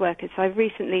shift workers. So I've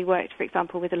recently worked, for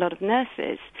example, with a lot of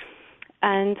nurses.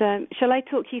 And shall I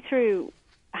talk you through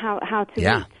how to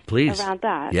eat please. Around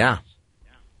that? Yeah.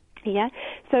 Yeah.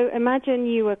 So imagine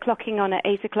you were clocking on at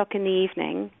 8 o'clock in the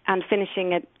evening and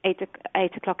finishing at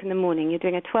 8 o'clock in the morning. You're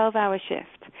doing a 12-hour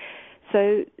shift.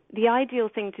 So the ideal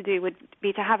thing to do would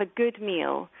be to have a good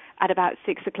meal at about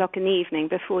 6 o'clock in the evening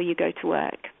before you go to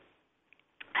work.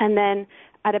 And then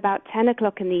at about 10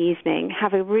 o'clock in the evening,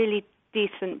 have a really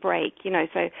decent break,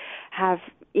 so have,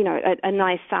 a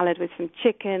nice salad with some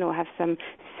chicken, or have some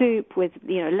soup with,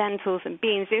 lentils and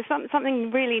beans,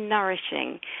 something really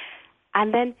nourishing.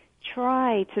 And then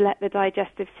try to let the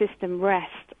digestive system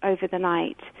rest over the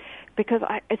night. Because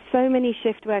so many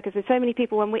shift workers, there's so many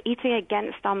people, when we're eating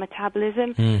against our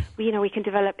metabolism, we can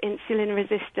develop insulin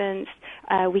resistance,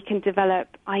 we can develop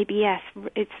IBS.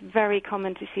 It's very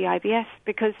common to see IBS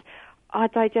because our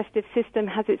digestive system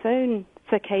has its own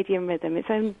circadian rhythm, its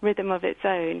own rhythm of its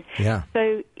own. Yeah.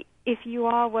 So if you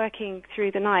are working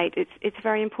through the night, it's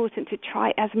very important to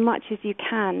try as much as you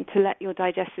can to let your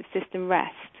digestive system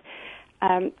rest.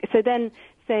 So then,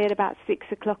 say at about 6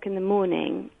 o'clock in the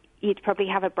morning, you'd probably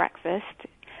have a breakfast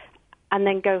and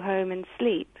then go home and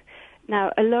sleep.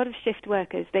 Now, a lot of shift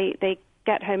workers, they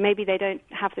get home, maybe they don't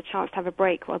have the chance to have a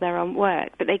break while they're on work,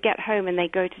 but they get home and they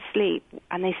go to sleep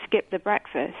and they skip the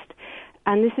breakfast.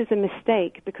 And this is a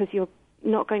mistake because you're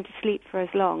not going to sleep for as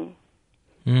long.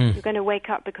 You're going to wake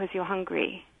up because you're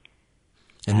hungry.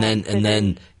 And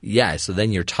then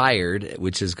you're tired,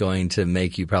 which is going to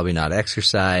make you probably not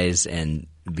exercise and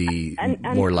be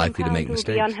more likely to make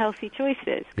mistakes. And unhealthy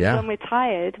choices. Yeah. When we're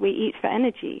tired, we eat for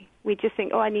energy. We just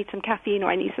think, I need some caffeine or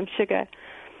I need some sugar.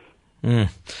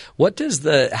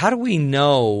 How do we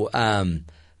know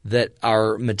that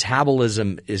our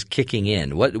metabolism is kicking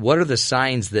in? What are the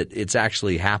signs that it's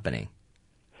actually happening?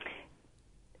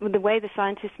 Well, the way the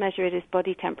scientists measure it is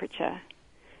body temperature.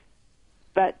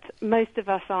 But most of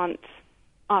us aren't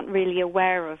really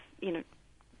aware of,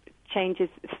 changes,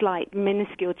 slight,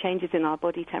 minuscule changes in our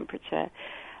body temperature.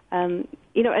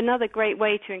 Another great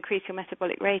way to increase your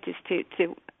metabolic rate is to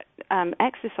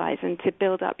exercise and to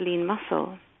build up lean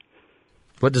muscle.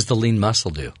 What does the lean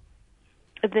muscle do?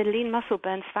 The lean muscle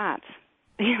burns fat.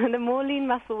 The more lean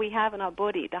muscle we have in our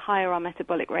body, the higher our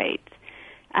metabolic rate.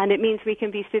 And it means we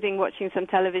can be sitting watching some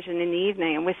television in the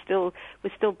evening, and we're still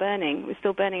burning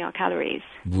our calories.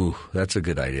 Ooh, that's a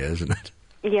good idea, isn't it?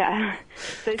 Yeah.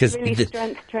 So it's really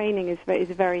strength training is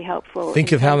very helpful.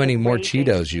 Think of how many more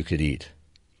Cheetos you could eat,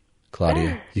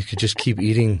 Claudia. You could just keep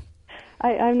eating.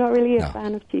 I'm not really a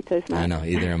fan of Cheetos, man. I know,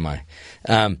 either am I.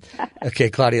 Okay,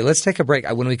 Claudia, let's take a break.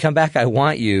 When we come back, I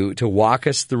want you to walk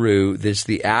us through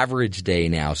the average day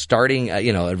now, starting,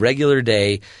 a regular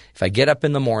day. If I get up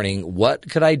in the morning, what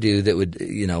could I do that would,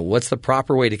 what's the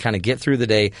proper way to kind of get through the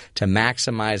day to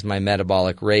maximize my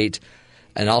metabolic rate?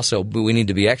 And also, we need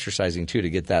to be exercising, too,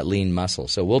 to get that lean muscle.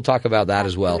 So we'll talk about that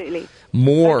as well.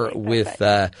 More with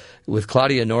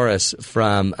Claudia Norris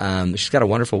from, she's got a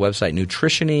wonderful website,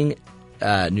 Nutritioning.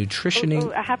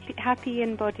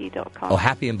 Happyinbody.com. Oh,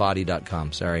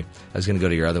 happyinbody.com. Sorry. I was going to go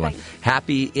to your other one.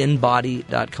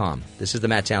 Happyinbody.com. This is the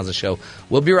Matt Townsend Show.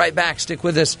 We'll be right back. Stick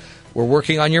with us. We're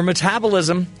working on your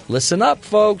metabolism. Listen up,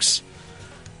 folks.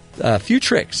 A few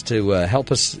tricks to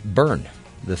help us burn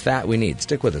the fat we need.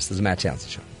 Stick with us. This is the Matt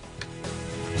Townsend Show.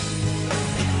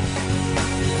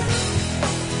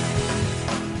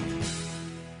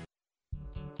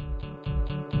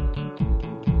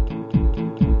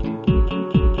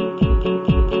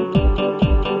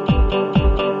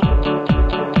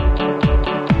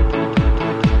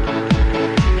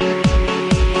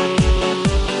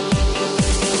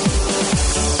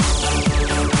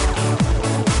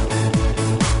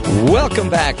 Welcome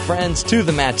back, friends, to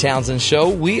the Matt Townsend Show.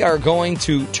 We are going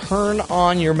to turn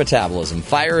on your metabolism,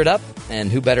 fire it up,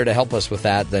 and who better to help us with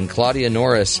that than Claudia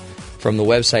Norris from the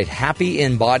website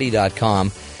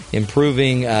happyinbody.com,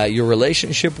 improving your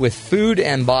relationship with food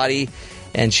and body.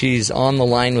 And she's on the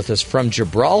line with us from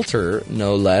Gibraltar,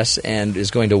 no less, and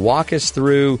is going to walk us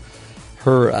through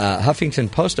her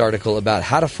Huffington Post article about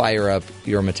how to fire up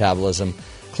your metabolism.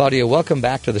 Claudia, welcome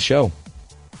back to the show.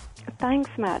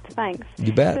 Thanks, Matt. Thanks.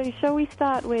 You bet. So, shall we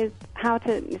start with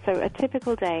a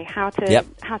typical day, how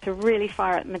to really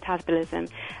fire up metabolism?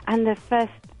 And the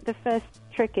first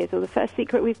trick is, or the first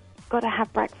secret, we've got to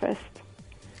have breakfast.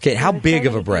 Okay, how big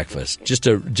of a breakfast? Just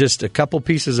a couple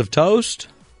pieces of toast?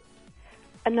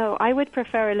 No, I would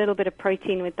prefer a little bit of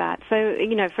protein with that. So,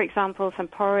 for example, some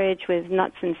porridge with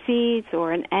nuts and seeds,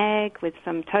 or an egg with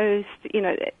some toast,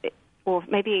 or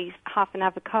maybe half an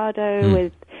avocado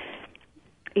with,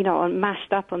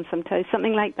 mashed up on some toast,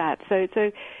 something like that. So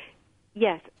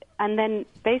yes. And then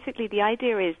basically the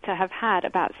idea is to have had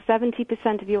about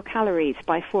 70% of your calories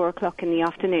by 4 o'clock in the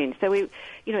afternoon. So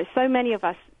so many of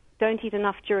us don't eat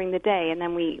enough during the day, and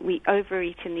then we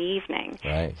overeat in the evening.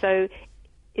 Right. So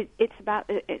it's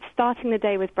starting the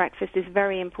day with breakfast is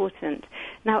very important.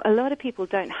 Now, a lot of people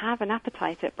don't have an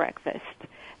appetite at breakfast,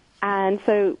 and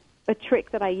so a trick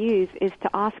that I use is to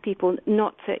ask people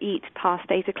not to eat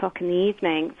past 8 o'clock in the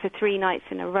evening for 3 nights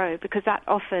in a row, because that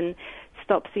often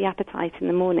stops the appetite in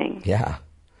the morning. Yeah.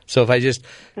 So if I just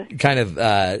kind of,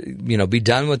 be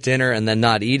done with dinner and then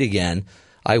not eat again,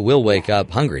 I will wake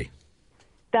up hungry.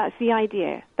 That's the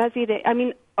idea. I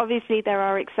mean, obviously there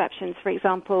are exceptions. For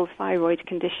example, thyroid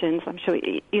conditions. I'm sure,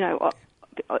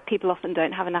 people often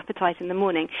don't have an appetite in the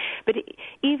morning. But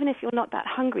even if you're not that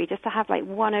hungry, just to have like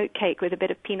one oat cake with a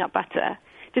bit of peanut butter,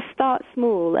 just start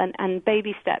small and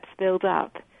baby steps build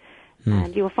up.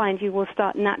 And you'll find you will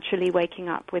start naturally waking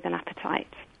up with an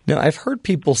appetite. Now, I've heard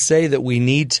people say that we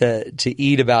need to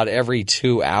eat about every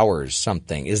 2 hours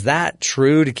something. Is that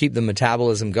true to keep the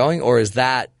metabolism going, or is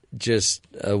that just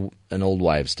an old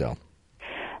wives' tale?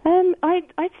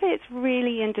 I'd say it's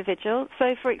really individual.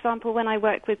 So, for example, when I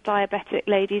work with diabetic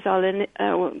ladies,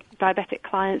 diabetic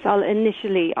clients, I'll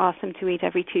initially ask them to eat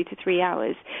every 2 to 3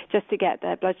 hours just to get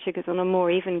their blood sugars on a more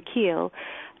even keel.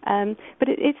 But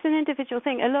it's an individual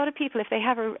thing. A lot of people, if they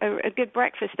have a good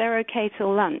breakfast, they're okay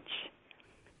till lunch.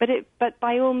 But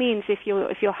by all means, if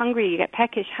you're hungry, you get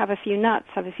peckish, have a few nuts,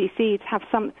 have a few seeds, have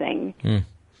something.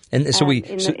 And so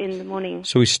in the morning.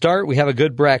 So we have a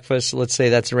good breakfast. Let's say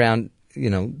that's around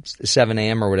 7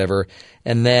 a.m. or whatever,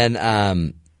 and then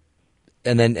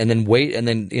wait, and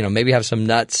then maybe have some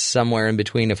nuts somewhere in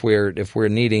between if we're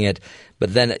needing it.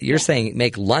 But then you're saying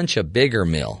make lunch a bigger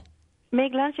meal.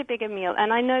 Make lunch a bigger meal,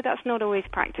 and I know that's not always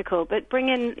practical, but bring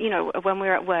in, when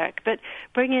we're at work, but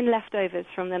bring in leftovers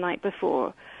from the night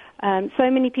before. So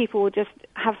many people will just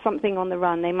have something on the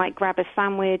run. They might grab a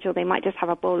sandwich, or they might just have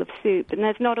a bowl of soup, and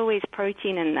there's not always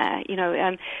protein in there,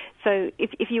 So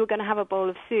if you were going to have a bowl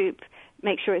of soup,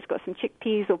 make sure it's got some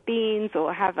chickpeas or beans,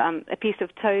 or have a piece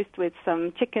of toast with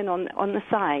some chicken on the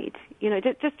side.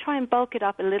 Just try and bulk it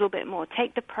up a little bit more.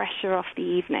 Take the pressure off the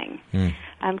evening,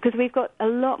 because we've got a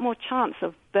lot more chance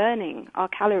of burning our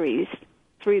calories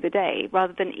through the day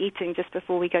rather than eating just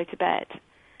before we go to bed.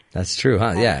 That's true,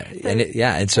 huh? Yeah,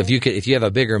 and so if you have a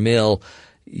bigger meal,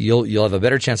 you'll have a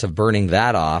better chance of burning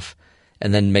that off,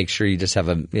 and then make sure you just have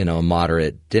a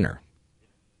moderate dinner.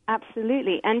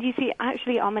 Absolutely, and you see,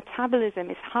 actually, our metabolism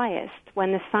is highest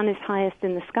when the sun is highest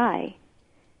in the sky.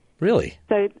 Really?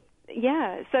 So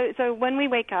when we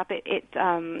wake up, it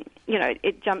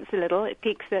jumps a little, it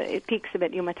peaks a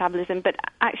bit, your metabolism, but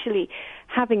actually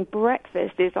having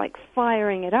breakfast is like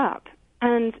firing it up.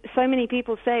 And so many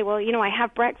people say, well, I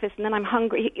have breakfast and then I'm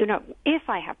hungry. If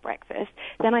I have breakfast,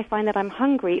 then I find that I'm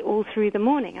hungry all through the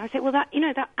morning. I say, well, that's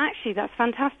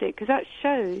fantastic, because that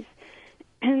shows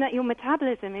that your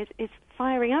metabolism is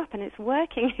firing up and it's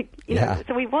working.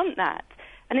 So we want that.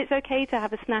 And it's okay to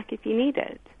have a snack if you need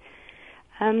it.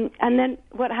 And then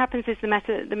what happens is the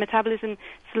metabolism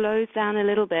slows down a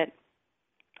little bit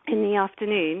in the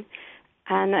afternoon.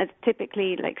 And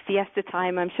typically, like siesta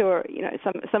time, I'm sure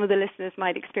some of the listeners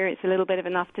might experience a little bit of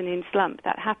an afternoon slump.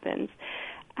 That happens,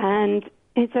 and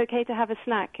it's okay to have a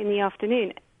snack in the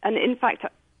afternoon. And in fact,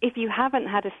 if you haven't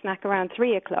had a snack around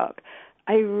 3:00,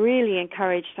 I really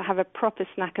encourage to have a proper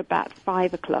snack about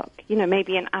 5:00.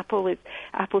 Maybe an apple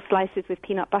slices with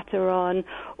peanut butter on,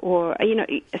 or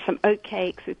some oat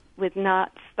cakes with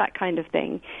nuts, that kind of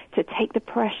thing, to take the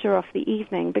pressure off the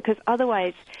evening. Because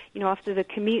otherwise, after the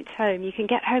commute home, you can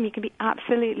get home, you can be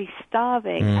absolutely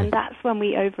starving, and that's when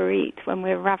we overeat, when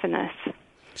we're ravenous.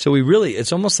 So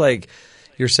it's almost like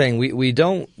you're saying we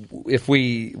don't, if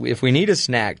we need a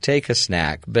snack, take a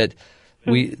snack, but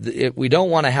we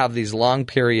don't want to have these long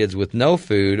periods with no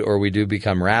food, or we do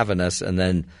become ravenous and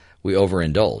then we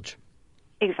overindulge.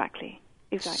 Exactly.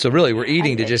 So really, we're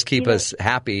eating to just keep us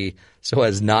happy, so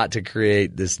as not to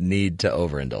create this need to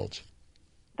overindulge.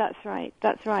 That's right.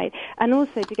 And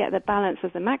also to get the balance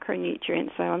of the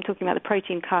macronutrients. So I'm talking about the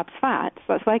protein, carbs, fats.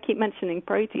 That's why I keep mentioning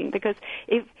protein, because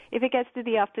if it gets to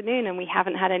the afternoon and we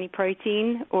haven't had any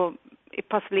protein, or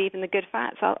possibly even the good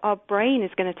fats, our brain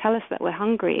is going to tell us that we're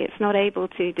hungry. It's not able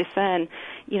to discern,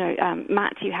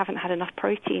 Matt, you haven't had enough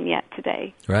protein yet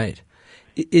today. Right.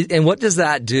 And what does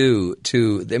that do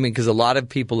to, because a lot of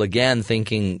people, again,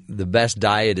 thinking the best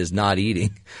diet is not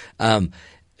eating.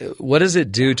 What does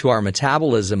it do to our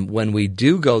metabolism when we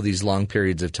do go these long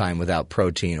periods of time without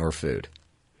protein or food?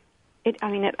 It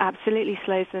absolutely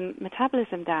slows the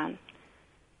metabolism down.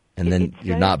 And then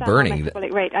you're not burning.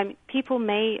 Metabolic rate. People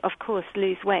may, of course,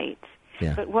 lose weight,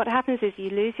 but what happens is you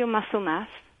lose your muscle mass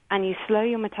and you slow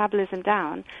your metabolism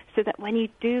down, so that when you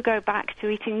do go back to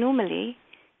eating normally,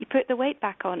 you put the weight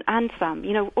back on, and some,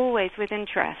 always with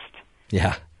interest.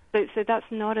 Yeah. So that's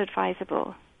not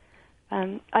advisable.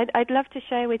 I'd love to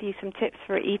share with you some tips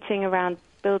for eating around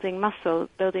building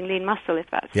lean muscle, if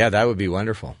that's... Yeah, that would be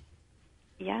wonderful.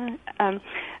 Yeah.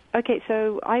 Okay,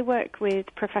 so I work with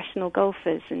professional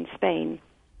golfers in Spain,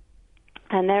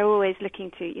 and they're always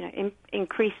looking to,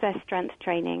 increase their strength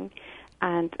training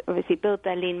and obviously build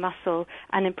their lean muscle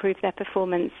and improve their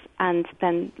performance, and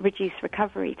then reduce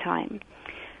recovery time.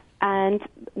 And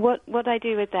what I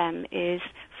do with them is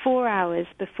 4 hours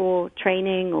before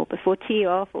training or before tee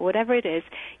off or whatever it is,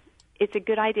 it's a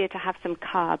good idea to have some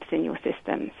carbs in your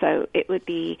system. So it would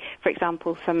be, for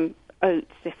example, some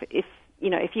oats.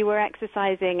 If you were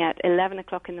exercising at 11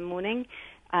 o'clock in the morning,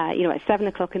 at 7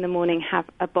 o'clock in the morning, have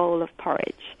a bowl of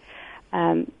porridge.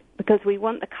 Because we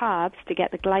want the carbs to get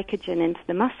the glycogen into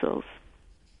the muscles.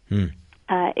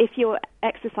 If you're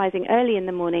exercising early in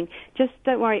the morning, just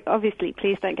don't worry. Obviously,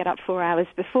 please don't get up 4 hours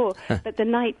before. But the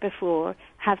night before,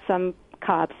 have some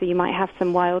carbs. So you might have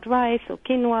some wild rice or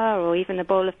quinoa, or even a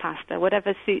bowl of pasta,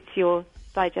 whatever suits your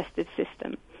digestive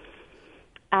system.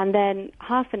 And then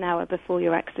half an hour before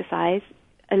your exercise,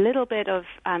 a little bit of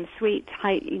sweet,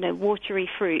 watery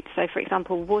fruit. So, for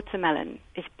example, watermelon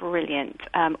is brilliant,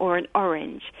 or an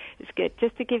orange is good,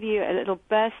 just to give you a little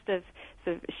burst of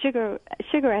sort of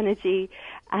sugar energy,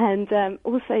 and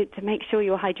also to make sure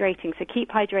you're hydrating. So keep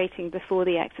hydrating before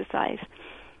the exercise.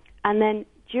 And then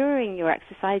during your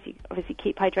exercise, you obviously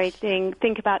keep hydrating.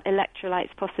 Think about electrolytes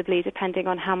possibly, depending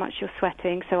on how much you're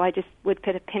sweating. So I just would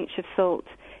put a pinch of salt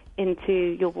into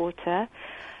your water.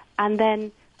 And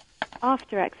then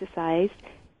after exercise,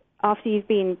 after you've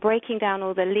been breaking down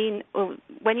all the lean, or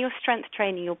when you're strength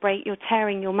training, you're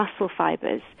tearing your muscle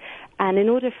fibers, and in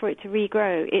order for it to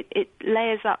regrow, it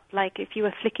layers up like if you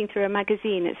were flicking through a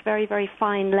magazine. It's very, very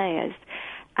fine layers,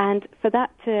 and for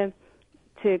that to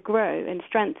grow and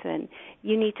strengthen,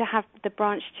 you need to have the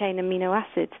branched chain amino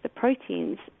acids, the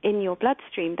proteins, in your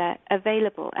bloodstream. They're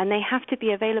available, and they have to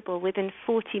be available within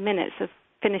 40 minutes of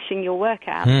finishing your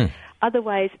workout.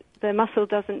 Otherwise, the muscle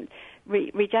doesn't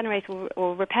regenerate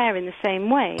or repair in the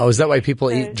same way. Oh, is that why people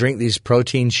drink these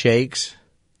protein shakes?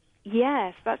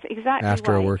 Yes, that's exactly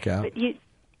after why. A workout. But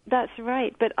that's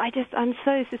right. But I'm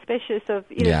so suspicious of,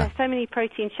 there's so many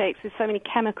protein shakes with so many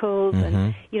chemicals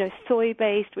and,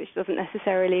 soy-based, which doesn't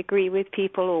necessarily agree with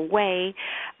people, or whey.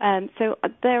 So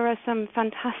there are some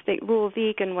fantastic raw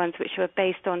vegan ones which are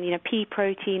based on, pea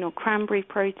protein or cranberry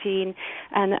protein,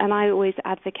 and I always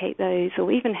advocate those,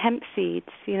 or even hemp seeds,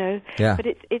 Yeah. But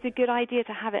it's a good idea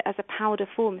to have it as a powder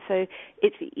form, so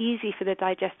it's easy for the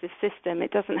digestive system.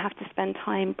 It doesn't have to spend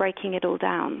time breaking it all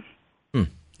down.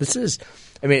 This is,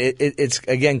 it's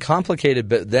again complicated,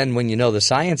 but then when you know the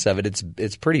science of it,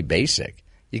 it's pretty basic.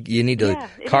 You need to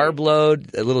carb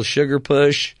load, a little sugar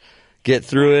push, get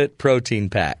through it,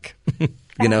 protein pack.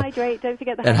 Hydrate. Don't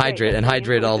forget the hydrate. And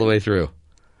hydrate all the way through.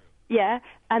 Yeah,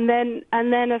 and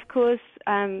then of course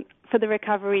for the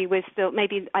recovery, we're still,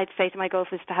 maybe I'd say to my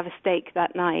golfers to have a steak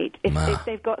that night. If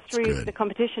they've got through the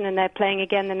competition and they're playing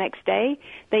again the next day,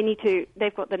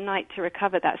 they've got the night to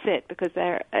recover. That's it, because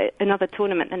they're another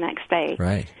tournament the next day.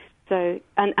 Right. So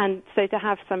so to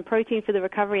have some protein for the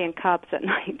recovery and carbs at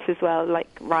night as well, like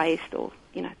rice or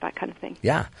that kind of thing.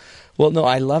 Yeah. Well, no,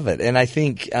 I love it, and I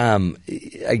think I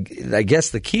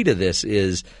guess the key to this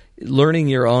is learning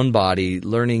your own body,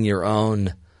 learning your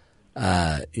own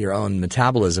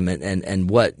metabolism and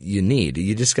what you need.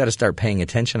 You just got to start paying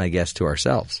attention, I guess, to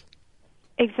ourselves.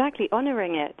 Exactly,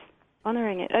 honoring it.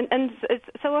 And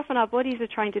so often our bodies are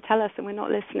trying to tell us and we're not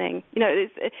listening.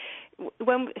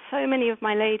 When so many of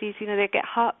my ladies, they get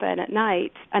heartburn at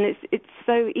night, and it's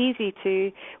so easy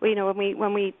to,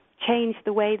 when we change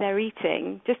the way they're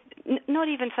eating, just not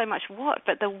even so much what,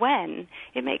 but the when,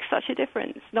 it makes such a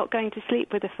difference, not going to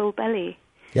sleep with a full belly.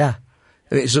 Yeah.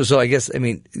 So I guess,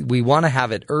 we want to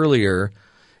have it earlier,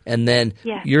 and then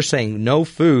you're saying no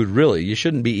food, really. You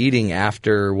shouldn't be eating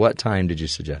after what time did you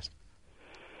suggest?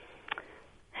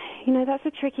 That's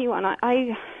a tricky one.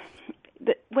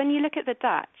 When you look at the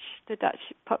Dutch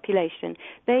population,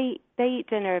 they eat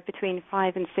dinner between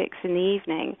 5 and 6 in the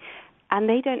evening, and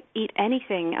they don't eat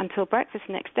anything until breakfast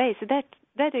the next day. So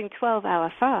they're doing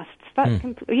 12-hour fasts. That's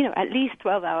at least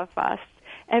 12-hour fasts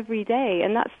every day,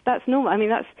 and that's normal.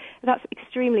 That's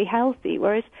extremely healthy.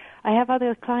 Whereas I have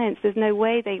other clients, there's no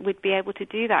way they would be able to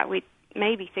do that. We'd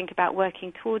maybe think about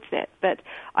working towards it, but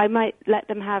I might let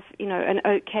them have an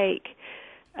oat cake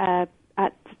at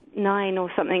 9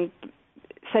 or something,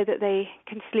 so that they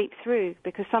can sleep through,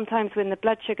 because sometimes when the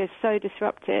blood sugar is so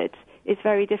disrupted, it's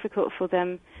very difficult for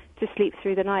them to sleep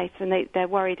through the night, and they're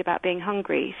worried about being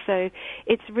hungry. So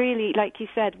it's really, like you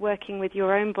said, working with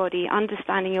your own body,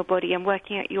 understanding your body, and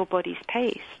working at your body's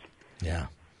pace. Yeah.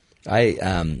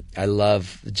 I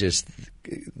love just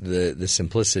the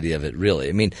simplicity of it,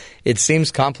 really. It seems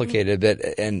complicated,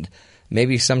 and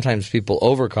maybe sometimes people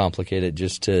overcomplicate it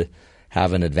just to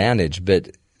have an advantage,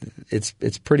 but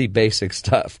it's pretty basic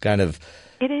stuff. Kind of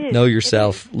know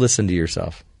yourself, listen to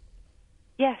yourself.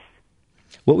 Yes.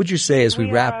 What would you say as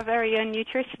we wrap? We are our very own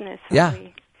nutritionists. Yeah.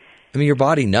 Your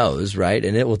body knows, right?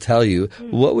 And it will tell you.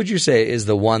 What would you say is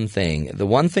the one thing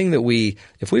that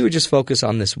if we would just focus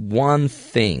on this one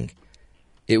thing,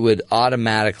 it would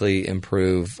automatically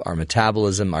improve our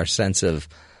metabolism, our sense of,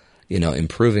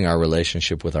 improving our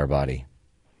relationship with our body?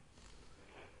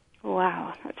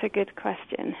 Wow, that's a good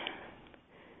question.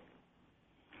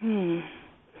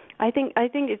 I think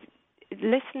it's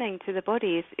listening to the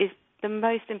body is the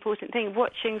most important thing.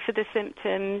 Watching for the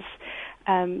symptoms,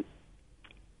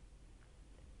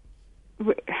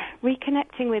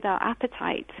 reconnecting with our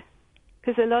appetite,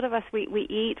 because a lot of us we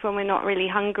eat when we're not really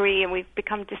hungry, and we've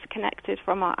become disconnected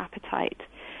from our appetite.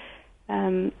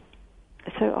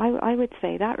 So I would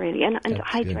say that, really, and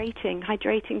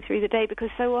hydrating through the day, because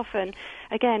so often,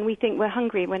 again, we think we're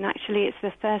hungry when actually it's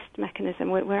the thirst mechanism.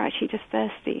 We're actually just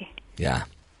thirsty. Yeah,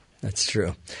 that's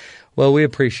true. Well, we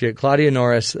appreciate it. Claudia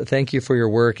Norris, thank you for your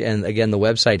work. And again, the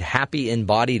website,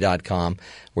 happyinbody.com,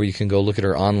 where you can go look at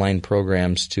her online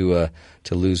programs to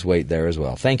lose weight there as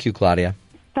well. Thank you, Claudia.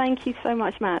 Thank you so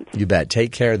much, Matt. You bet.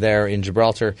 Take care there in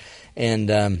Gibraltar.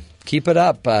 And keep it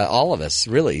up, all of us,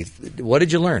 really. What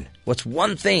did you learn? What's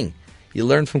one thing you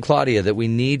learned from Claudia that we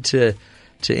need to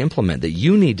to implement, that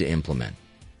you need to implement?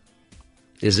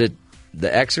 Is it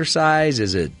the exercise?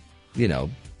 Is it,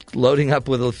 loading up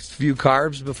with a few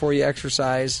carbs before you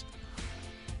exercise?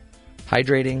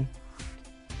 Hydrating?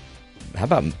 How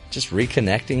about just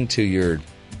reconnecting to your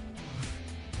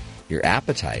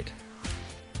appetite?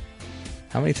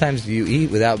 How many times do you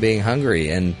eat without being hungry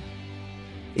and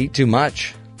eat too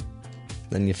much?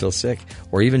 Then you feel sick.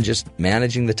 Or even just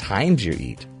managing the times you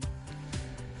eat.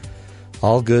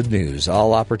 All good news.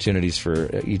 All opportunities for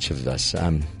each of us.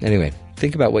 Anyway,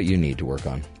 think about what you need to work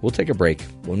on. We'll take a break.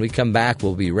 When we come back,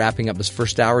 we'll be wrapping up this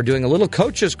first hour, doing a little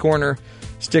Coach's Corner.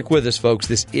 Stick with us, folks.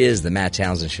 This is the Matt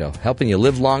Townsend Show, helping you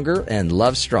live longer and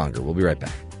love stronger. We'll be right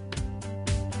back.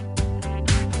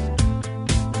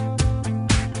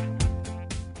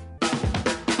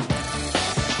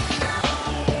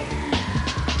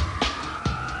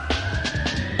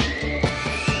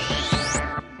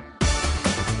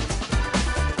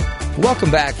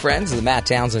 Welcome back, friends, to the Matt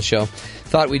Townsend Show.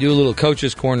 Thought we'd do a little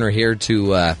Coach's Corner here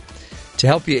to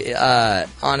help you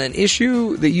on an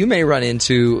issue that you may run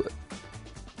into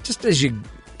just as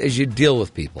you deal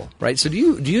with people, right? So do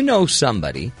you know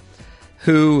somebody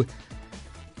who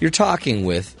you're talking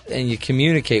with and you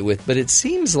communicate with, but it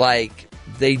seems like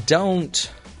they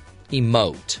don't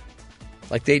emote,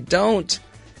 like they don't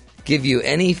give you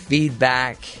any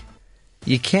feedback.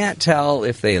 You can't tell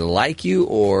if they like you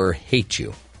or hate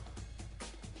you.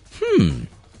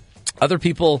 Other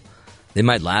people, they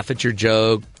might laugh at your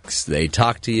jokes, they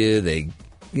talk to you, they,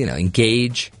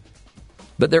 engage.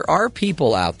 But there are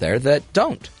people out there that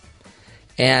don't.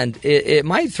 And it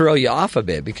might throw you off a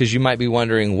bit because you might be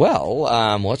wondering,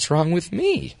 what's wrong with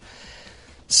me?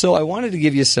 So I wanted to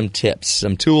give you some tips,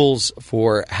 some tools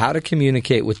for how to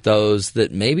communicate with those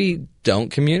that maybe don't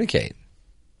communicate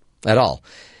at all.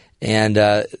 And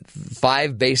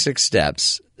 5 basic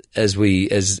steps as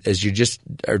you just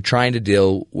are trying to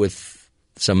deal with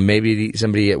maybe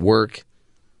somebody at work,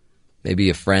 maybe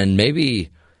a friend, maybe,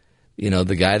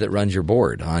 the guy that runs your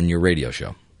board on your radio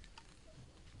show.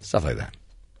 Stuff like that.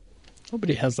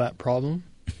 Nobody has that problem.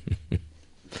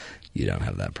 You don't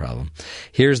have that problem.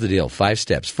 Here's the deal. 5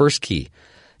 steps. First key.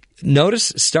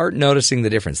 Start noticing the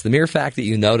difference. The mere fact that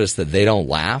you notice that they don't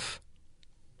laugh,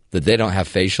 that they don't have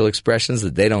facial expressions,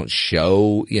 that they don't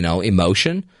show,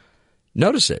 emotion,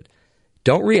 notice it.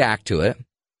 Don't react to it.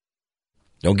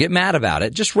 Don't get mad about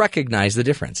it. Just recognize the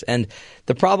difference. And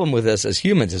the problem with us as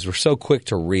humans is we're so quick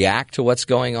to react to what's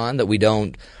going on that we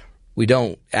don't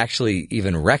actually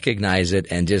even recognize it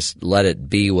and just let it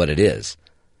be what it is.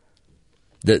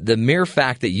 The mere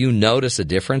fact that you notice a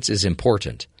difference is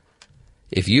important.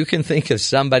 If you can think of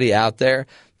somebody out there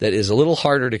that is a little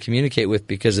harder to communicate with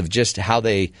because of just how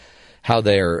their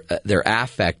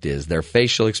affect is, their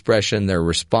facial expression, their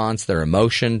response, their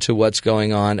emotion to what's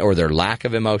going on, or their lack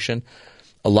of emotion,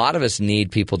 a lot of us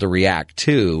need people to react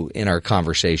to in our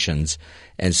conversations,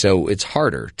 and so it's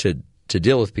harder to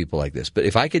deal with people like this. But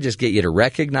if I could just get you to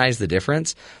recognize the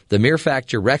difference, the mere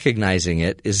fact you're recognizing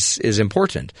it is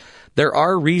important. There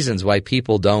are reasons why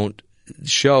people don't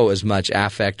show as much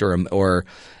affect or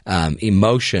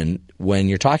emotion when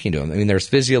you're talking to them. I mean, there's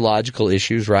physiological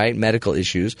issues, right? Medical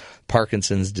issues,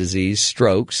 Parkinson's disease,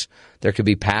 strokes. There could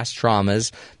be past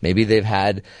traumas. Maybe they've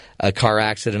had a car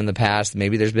accident in the past.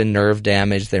 Maybe there's been nerve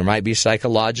damage. There might be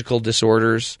psychological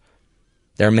disorders.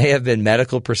 There may have been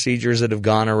medical procedures that have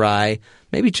gone awry.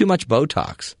 Maybe too much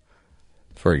Botox,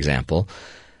 for example.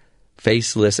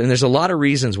 Faceless. And there's a lot of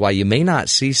reasons why you may not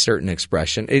see certain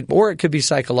expression. Or it could be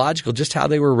psychological, just how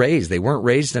they were raised. They weren't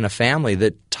raised in a family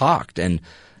that talked and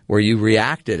where you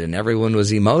reacted and everyone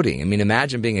was emoting. I mean,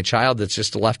 imagine being a child that's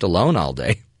just left alone all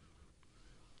day.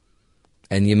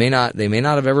 And they may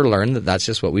not have ever learned that that's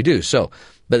just what we do. So,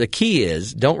 but the key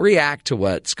is don't react to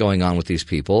what's going on with these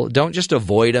people. Don't just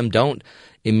avoid them. Don't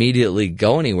immediately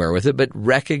go anywhere with it, but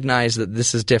recognize that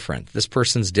this is different. This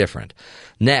person's different.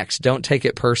 Next, don't take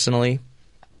it personally.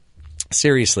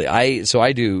 Seriously, I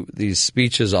do these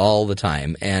speeches all the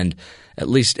time, and at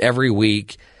least every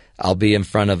week I'll be in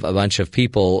front of a bunch of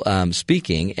people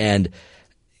speaking, and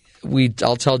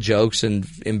I'll tell jokes and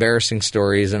embarrassing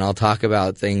stories, and I'll talk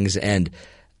about things, and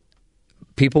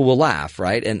people will laugh,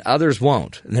 right? And others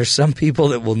won't. And there's some people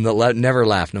that will never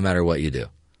laugh no matter what you do.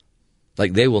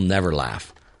 Like, they will never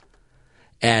laugh.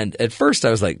 And at first I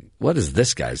was like, what is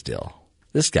this guy's deal?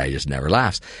 This guy just never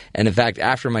laughs. And in fact,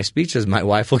 after my speeches, my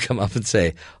wife will come up and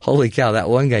say, holy cow, that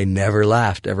one guy never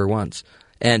laughed ever once.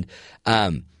 And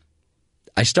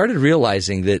I started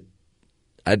realizing that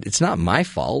it's not my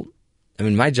fault. I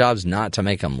mean, my job's not to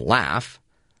make them laugh.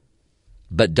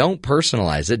 But don't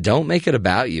personalize it. Don't make it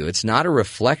about you. It's not a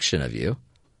reflection of you.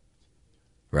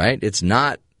 right? It's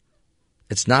not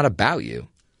about you.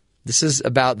 This is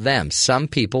about them. Some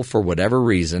people, for whatever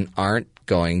reason, aren't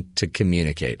going to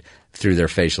communicate through their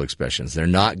facial expressions. They're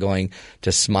not going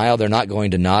to smile. They're not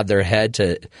going to nod their head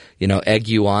to, egg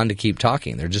you on to keep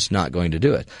talking. They're just not going to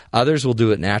do it. Others will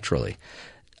do it naturally.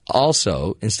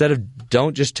 Also,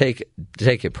 don't just take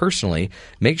it personally,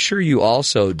 make sure you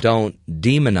also don't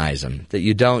demonize them, that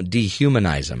you don't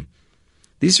dehumanize them.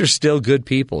 These are still good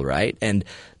people, right? And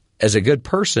as a good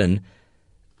person,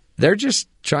 they're just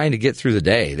trying to get through the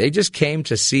day. They just came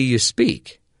to see you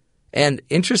speak. And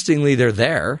interestingly, they're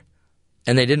there,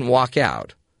 and they didn't walk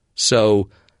out. So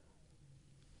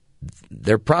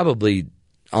they're probably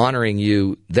honoring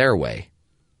you their way.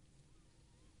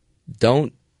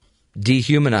 Don't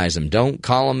dehumanize them. Don't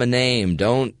call them a name.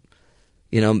 Don't,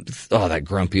 that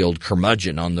grumpy old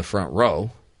curmudgeon on the front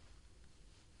row.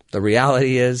 The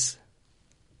reality is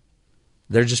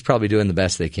they're just probably doing the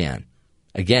best they can.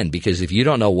 Again, because if you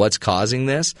don't know what's causing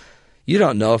this, you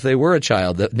don't know if they were a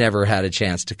child that never had a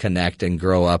chance to connect and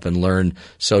grow up and learn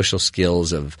social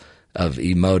skills of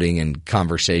emoting and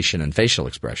conversation and facial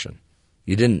expression.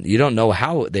 You don't know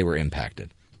how they were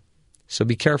impacted. So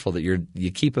be careful that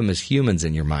you keep them as humans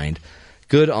in your mind,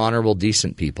 good, honorable,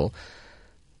 decent people.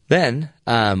 Then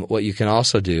what you can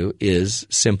also do is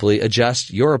simply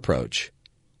adjust your approach.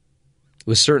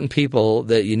 With certain people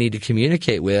that you need to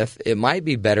communicate with, it might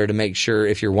be better to make sure,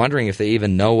 if you're wondering if they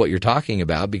even know what you're talking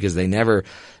about because they never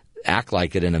act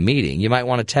like it in a meeting, you might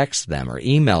want to text them or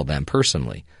email them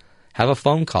personally. Have a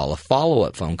phone call, a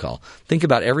follow-up phone call. Think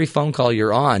about every phone call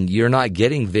you're on, you're not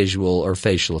getting visual or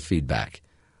facial feedback.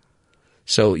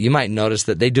 So you might notice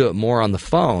that they do it more on the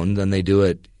phone than they do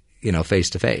it,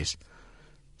 face-to-face.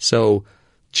 So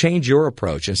change your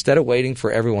approach. Instead of waiting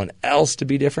for everyone else to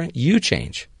be different, you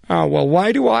change. Oh, well,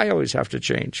 why do I always have to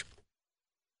change?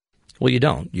 Well, you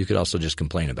don't. You could also just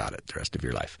complain about it the rest of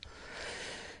your life.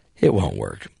 It won't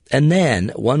work. And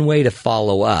then one way to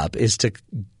follow up is to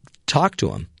talk to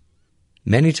them.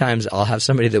 Many times I'll have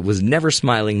somebody that was never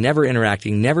smiling, never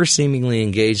interacting, never seemingly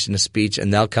engaged in a speech,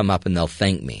 and they'll come up and they'll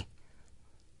thank me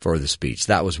for the speech.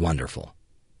 That was wonderful.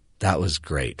 That was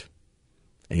great.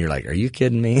 And you're like, are you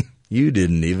kidding me? You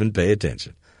didn't even pay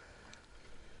attention.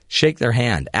 Shake their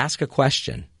hand. Ask a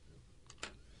question.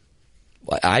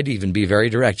 I'd even be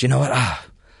very direct. You know what?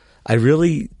 I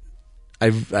really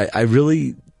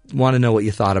want to know what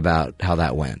you thought about how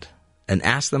that went. And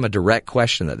ask them a direct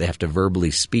question that they have to verbally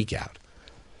speak out.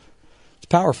 It's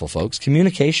powerful, folks.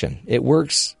 Communication. It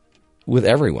works with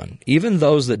everyone. Even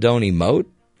those that don't emote,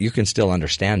 you can still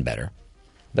understand better.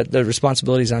 But the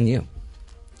responsibility's on you.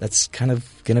 That's kind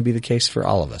of going to be the case for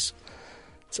all of us.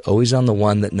 It's always on the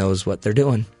one that knows what they're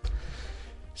doing.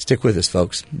 Stick with us,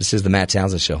 folks. This is the Matt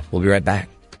Townsend Show. We'll be right back.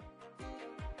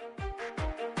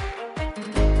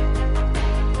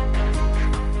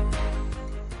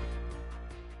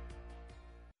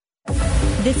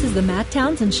 This is the Matt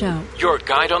Townsend Show. Your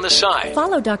guide on the side.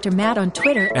 Follow Dr. Matt on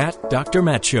Twitter At Dr.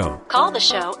 Matt Show. Call the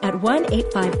show at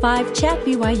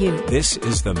 1-855-CHAT-BYU. This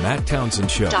is the Matt Townsend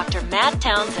Show. Dr. Matt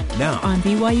Townsend. Now On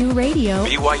BYU Radio.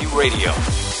 BYU Radio.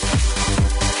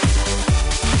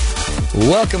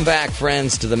 Welcome back,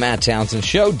 friends, to the Matt Townsend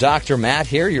Show. Dr. Matt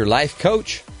here, your life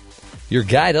coach, your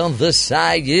guide on the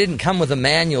side. You didn't come with a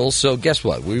manual, so guess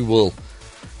what? We'll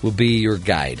be your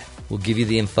guide. We'll give you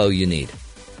the info you need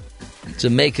to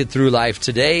make it through life.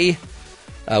 Today,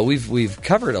 we've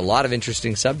covered a lot of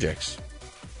interesting subjects.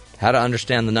 How to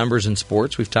understand the numbers in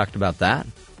sports. We've talked about that.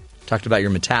 Talked about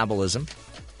your metabolism.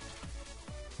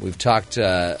 We've talked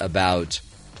about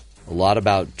a lot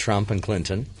about Trump and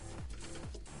Clinton.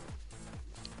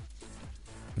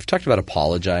 We've talked about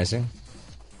apologizing.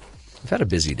 We've had a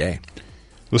busy day.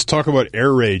 Let's talk about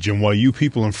air rage and why you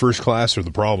people in first class are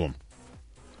the problem.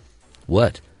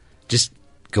 What? Just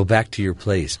go back to your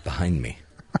place behind me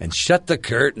and shut the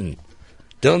curtain.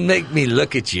 Don't make me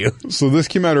look at you. So this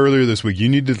came out earlier this week. You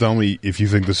need to tell me if you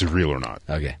think this is real or not.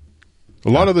 Okay. A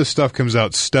lot of this stuff comes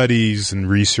out, studies and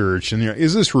research, and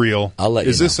is this real? I'll let you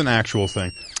know. Is this an actual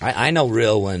thing? I know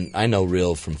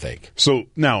real from fake. So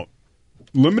now,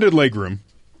 limited legroom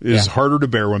is harder to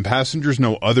bear when passengers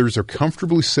know others are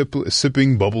comfortably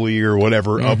sipping bubbly or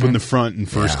whatever up in the front in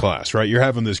first class, right? You're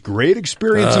having this great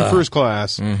experience in first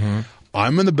class. Mm-hmm.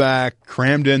 I'm in the back,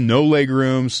 crammed in, no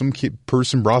legroom. Some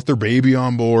person brought their baby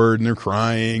on board and they're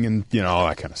crying and, all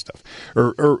that kind of stuff.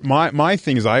 Or my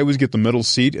thing is I always get the middle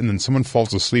seat and then someone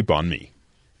falls asleep on me.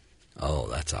 Oh,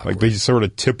 that's awkward. Like they just sort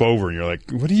of tip over and you're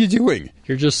like, what are you doing?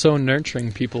 You're just so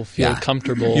nurturing. People feel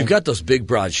comfortable. You've got those big,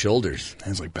 broad shoulders. And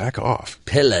it's like, back off.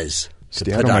 Pillows.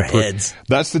 Stay put out of our my perch. heads.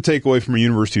 That's the takeaway from a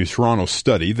University of Toronto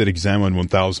study that examined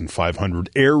 1,500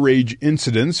 air rage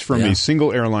incidents from a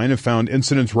single airline and found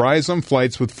incidents rise on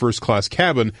flights with first-class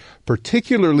cabin,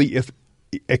 particularly if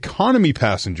economy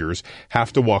passengers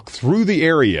have to walk through the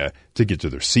area to get to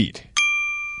their seat.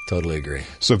 Totally agree.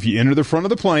 So if you enter the front of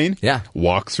the plane,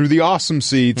 walk through the awesome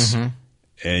seats,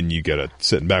 and you got to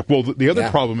sit in back. Well, the other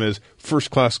problem is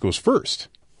first class goes first.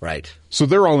 Right. So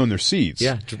they're all in their seats.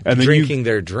 Yeah, and then drinking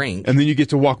their drink. And then you get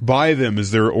to walk by them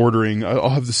as they're ordering, I'll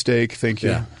have the steak, thank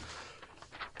you. Yeah.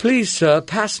 Please, sir,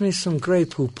 pass me some Grey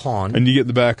Poupon. And you get in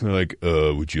the back and they're like,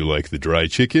 would you like the dry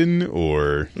chicken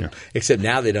or... You know. Except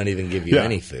now they don't even give you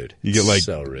any food. You get like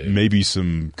so rude. maybe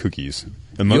some cookies.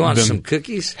 And you want then some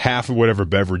cookies? Half of whatever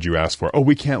beverage you ask for. Oh,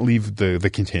 we can't leave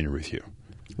the container with you.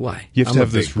 Why? You have to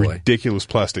have this ridiculous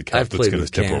plastic cup that's going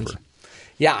to tip over.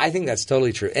 Yeah, I think that's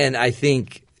totally true. And I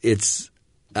think it's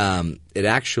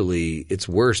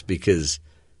worse because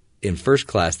in first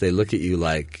class they look at you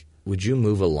like, would you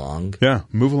move along? Yeah,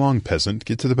 move along, peasant.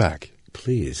 Get to the back.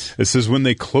 Please. It says when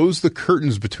they close the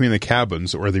curtains between the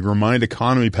cabins or they remind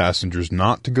economy passengers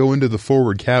not to go into the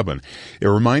forward cabin, it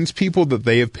reminds people that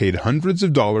they have paid hundreds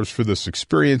of dollars for this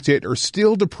experience yet are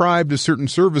still deprived of certain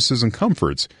services and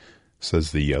comforts,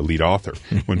 says the lead author.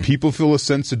 When people feel a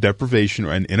sense of deprivation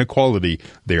and inequality,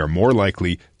 they are more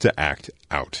likely to act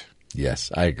out.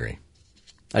 Yes, I agree.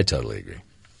 I totally agree.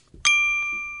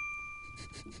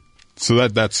 So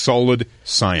that's solid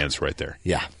science right there.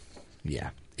 Yeah. Yeah.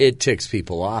 It ticks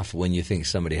people off when you think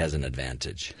somebody has an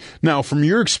advantage. Now, from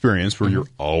your experience where you're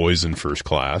always in first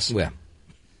class,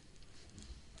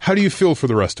 how do you feel for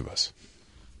the rest of us?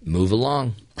 Move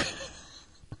along.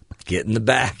 Get in the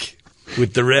back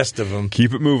with the rest of them.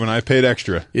 Keep it moving. I paid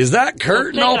extra. Is that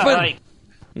curtain open?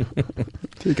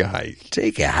 Take a hike.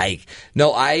 Take a hike.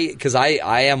 No, because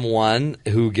I am one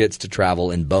who gets to travel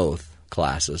in both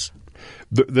classes.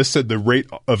 This said the rate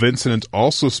of incidents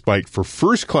also spiked for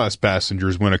first-class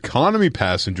passengers when economy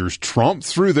passengers tromped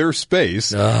through their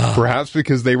space, perhaps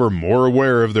because they were more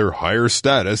aware of their higher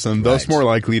status and thus more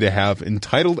likely to have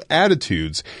entitled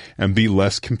attitudes and be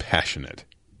less compassionate.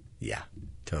 Yeah,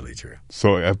 totally true.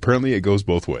 So apparently it goes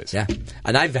both ways. Yeah,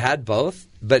 and I've had both,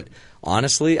 but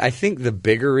honestly, I think the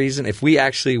bigger reason, if we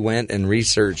actually went and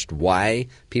researched why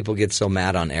people get so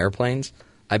mad on airplanes,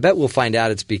 I bet we'll find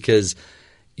out it's because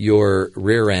your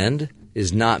rear end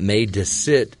is not made to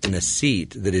sit in a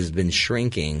seat that has been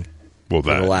shrinking for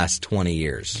the last 20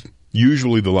 years.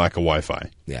 Usually the lack of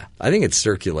Wi-Fi. Yeah. I think it's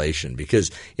circulation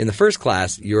because in the first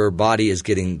class, your body is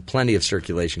getting plenty of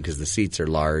circulation because the seats are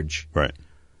large. Right.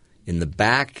 In the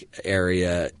back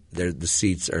area, the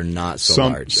seats are not so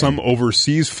large. Some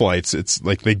overseas flights, it's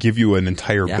like they give you an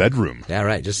entire bedroom. Yeah,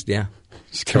 right. Just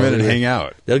come in and hang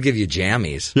out. They'll give you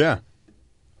jammies. Yeah.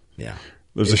 Yeah.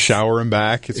 There's a shower in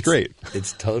back. It's great.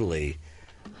 It's totally.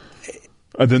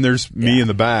 And then there's me in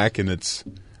the back, and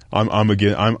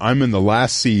I'm in the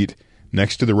last seat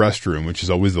next to the restroom, which is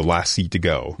always the last seat to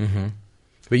go. Mm-hmm.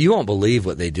 But you won't believe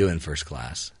what they do in first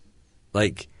class.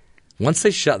 Like once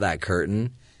they shut that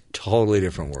curtain, totally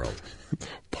different world.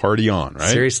 Party on, right?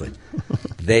 Seriously,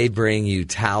 they bring you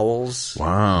towels,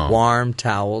 warm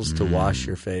towels to wash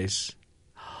your face.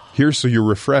 Here, so you're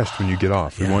refreshed when you get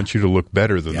off. They want you to look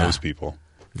better than those people.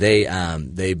 They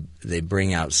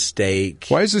bring out steak.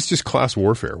 Why is this just class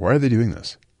warfare? Why are they doing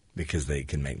this? Because they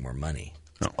can make more money.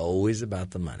 It's always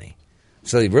about the money.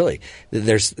 So really,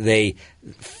 there's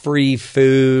free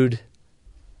food.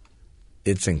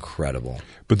 It's incredible.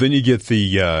 But then you get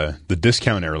the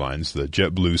discount airlines, the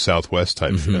JetBlue, Southwest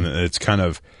type, and it's kind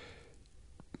of,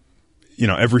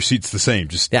 every seat's the same.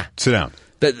 Just sit down.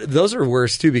 But those are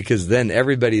worse, too, because then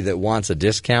everybody that wants a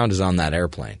discount is on that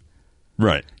airplane.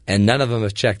 Right. And none of them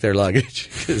have checked their luggage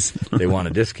because they want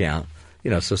a discount.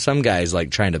 So some guy's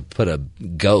like trying to put a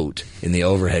goat in the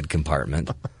overhead compartment.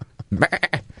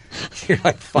 You're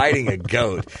like fighting a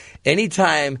goat.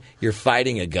 Anytime you're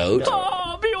fighting a goat.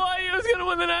 Oh, BYU is going to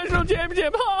win the national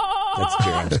championship. That's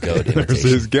Jerem's goat imitation. There's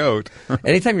his goat.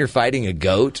 Anytime you're fighting a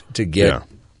goat to get,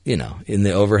 in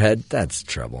the overhead, that's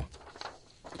trouble.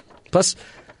 Plus,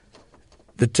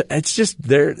 it's just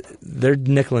they're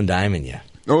nickel and diming you.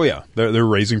 Oh yeah, they're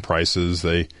raising prices.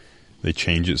 They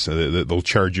change it so they'll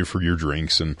charge you for your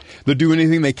drinks, and they'll do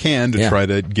anything they can to try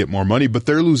to get more money. But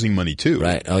they're losing money too.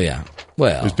 Right? Oh yeah.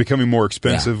 Well, it's becoming more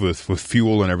expensive with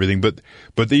fuel and everything. But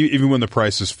even when the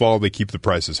prices fall, they keep the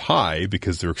prices high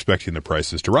because they're expecting the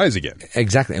prices to rise again.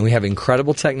 Exactly, and we have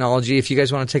incredible technology. If you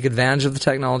guys want to take advantage of the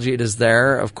technology, it is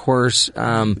there. Of course,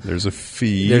 there's a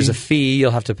fee. There's a fee.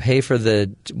 You'll have to pay for the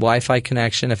Wi-Fi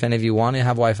connection. If any of you want to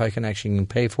have Wi-Fi connection, you can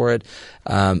pay for it,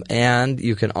 and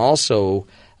you can also.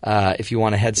 If you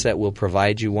want a headset, we'll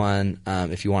provide you one.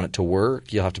 If you want it to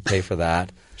work, you'll have to pay for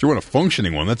that. If you want a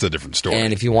functioning one, that's a different story.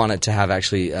 And if you want it to have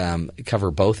actually cover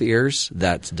both ears,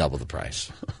 that's double the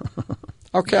price.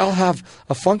 Okay, I'll have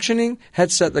a functioning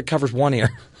headset that covers one ear.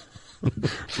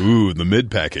 Ooh, the mid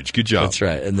package. Good job. That's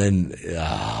right. And then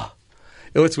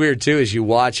what's weird too is you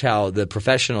watch how the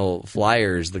professional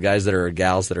flyers, the guys that are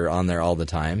gals that are on there all the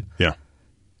time. Yeah.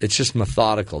 It's just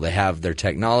methodical. They have their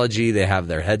technology. They have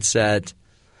their headset.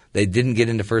 They didn't get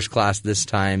into first class this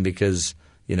time because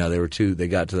they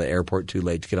got to the airport too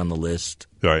late to get on the list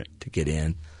to get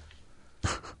in,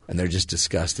 and they're just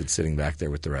disgusted sitting back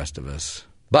there with the rest of us.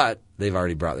 But they've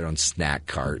already brought their own snack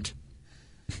cart.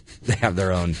 They have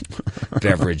their own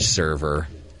beverage server.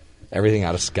 Everything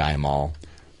out of Sky Mall.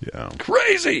 Yeah,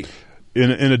 crazy.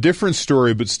 In a different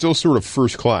story, but still sort of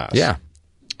first class. Yeah,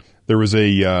 there was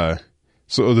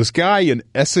so this guy in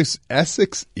Essex,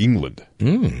 England,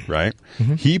 right?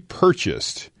 Mm-hmm. He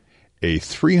purchased a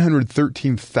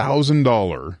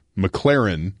 $313,000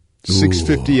 McLaren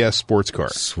 650S sports car.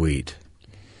 Sweet.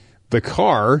 The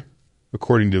car,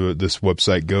 according to this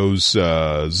website, goes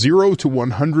 0 to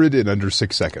 100 in under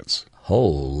 6 seconds.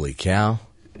 Holy cow.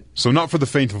 So not for the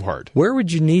faint of heart. Where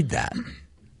would you need that?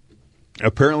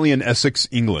 Apparently in Essex,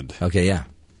 England. Okay, yeah.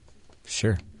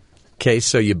 Sure. Okay,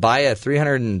 so you buy a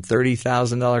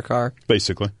 $330,000 car?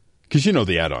 Basically. Because you know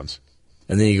the add-ons.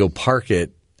 And then you go park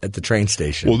it at the train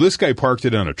station. Well, this guy parked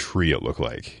it on a tree, it looked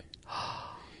like.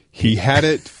 He had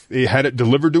it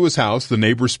delivered to his house. The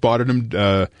neighbors spotted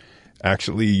him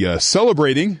actually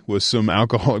celebrating with some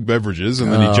alcoholic beverages,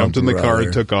 and then he jumped in the car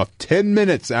and took off. 10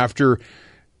 minutes after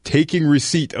taking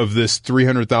receipt of this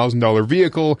 $300,000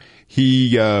 vehicle,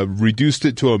 he reduced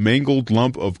it to a mangled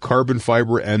lump of carbon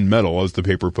fiber and metal, as the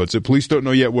paper puts it. Police don't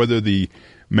know yet whether the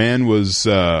man was,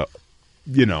 not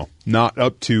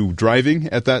up to driving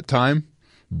at that time,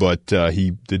 but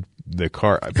he did. The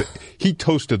car, he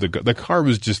toasted the car.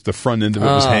 Was just the front end of it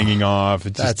was hanging off.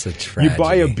 That's a tragedy. You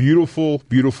buy a beautiful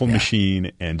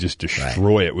machine and just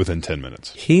destroy it within 10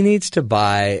 minutes. He needs to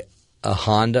buy a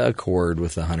Honda Accord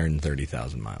with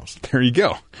 130,000 miles. There you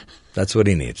go. That's what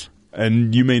he needs.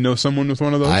 And you may know someone with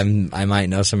one of those. I might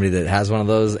know somebody that has one of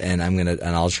those, and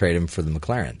I'll trade him for the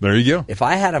McLaren. There you go. If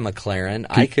I had a McLaren,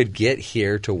 I could get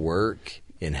here to work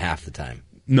in half the time.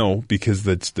 No, because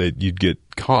you'd get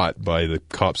caught by the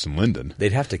cops in Linden.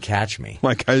 They'd have to catch me.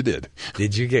 Like I did.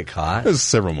 Did you get caught? It was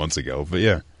several months ago, but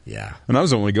yeah. Yeah. And I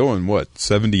was only going,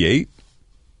 78?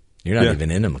 You're not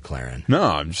even in a McLaren. No,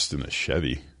 I'm just in a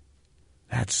Chevy.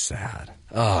 That's sad.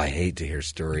 Oh, I hate to hear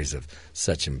stories of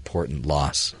such important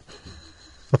loss.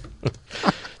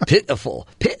 Pitiful.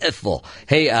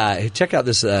 Hey, check out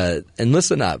this and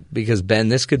listen up, because, Ben,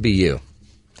 this could be you.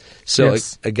 So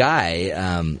yes. a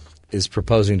guy is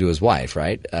proposing to his wife,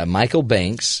 right? Michael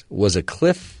Banks was a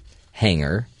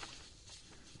cliffhanger.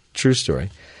 True story.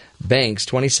 Banks,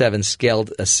 27, scaled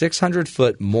a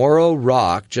 600-foot Morro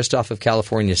Rock just off of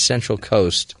California's Central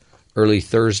Coast early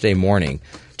Thursday morning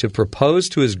to propose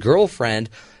to his girlfriend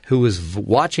who was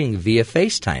watching via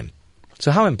FaceTime.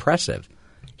 So how impressive.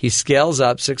 He scales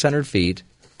up 600 feet,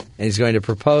 and he's going to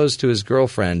propose to his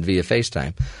girlfriend via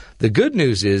FaceTime. The good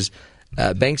news is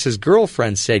Banks'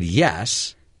 girlfriend said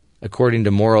yes, according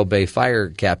to Morro Bay Fire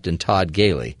Captain Todd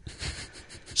Gailey.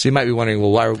 So you might be wondering,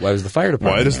 well, why was the fire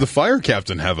department Why does there? the fire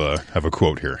captain have a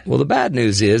quote here? Well, the bad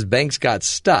news is Banks got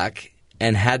stuck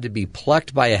and had to be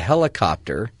plucked by a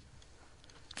helicopter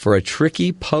for a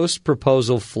tricky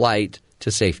post-proposal flight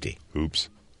to safety. Oops.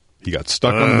 He got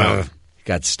stuck on the mountain.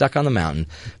 Got stuck on the mountain.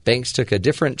 Banks took a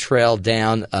different trail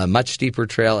down, a much steeper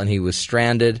trail, and he was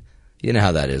stranded. You know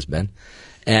how that is, Ben.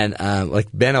 And like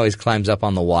Ben always climbs up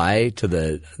on the Y to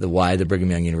the Y. The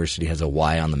Brigham Young University has a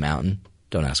Y on the mountain.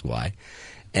 Don't ask why.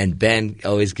 And Ben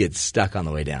always gets stuck on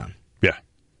the way down. Yeah.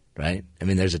 Right? I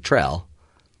mean, there's a trail,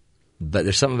 but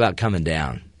there's something about coming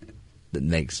down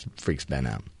that freaks Ben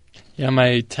out. Yeah,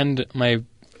 my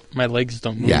legs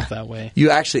don't move that way. You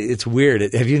actually, it's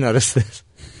weird. Have you noticed this?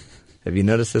 Have you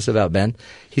noticed this about Ben?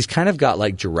 He's kind of got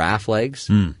like giraffe legs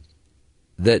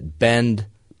that bend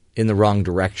in the wrong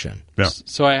direction. Yeah.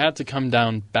 So I had to come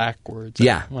down backwards.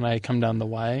 Yeah. When I come down the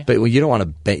Y. But you don't want to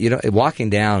bend.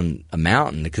 Walking down a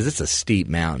mountain, because it's a steep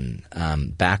mountain,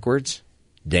 backwards,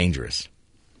 dangerous.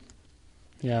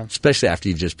 Yeah. Especially after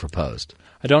you've just proposed.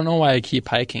 I don't know why I keep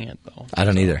hiking it, though. I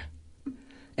don't either.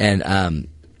 And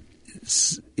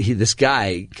this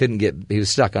guy he was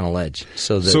stuck on a ledge,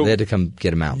 so they had to come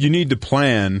get him out. You need to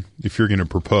plan if you're going to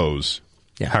propose.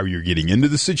 how you're getting into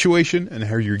the situation and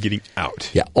how you're getting out.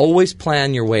 Yeah, always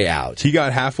plan your way out. He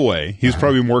got halfway. He was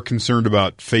probably more concerned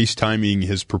about FaceTiming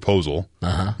his proposal.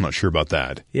 I'm not sure about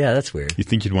that. Yeah, that's weird. You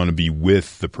think you'd want to be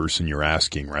with the person you're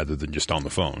asking rather than just on the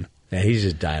phone. Yeah, he's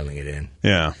just dialing it in.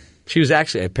 Yeah. She was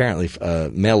actually apparently a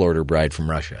mail-order bride from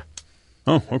Russia.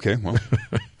 Oh, okay. Well,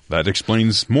 that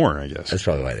explains more, I guess. That's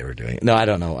probably why they were doing it. No, I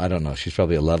don't know. She's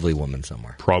probably a lovely woman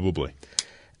somewhere. Probably.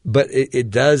 But it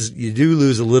does, you do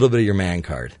lose a little bit of your man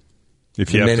card. If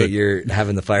the minute you're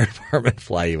having the fire department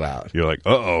fly you out. You're like,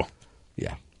 uh-oh.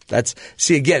 Yeah.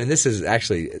 See, again, and this is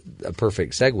actually a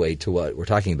perfect segue to what we're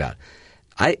talking about.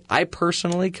 I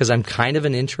personally, because I'm kind of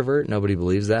an introvert, nobody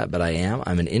believes that, but I am.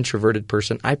 I'm an introverted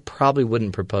person. I probably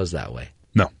wouldn't propose that way.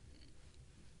 No.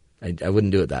 I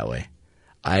wouldn't do it that way.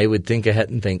 I would think ahead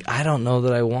and think, I don't know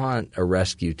that I want a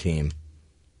rescue team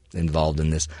involved in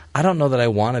this. I don't know that I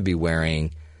want to be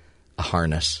wearing a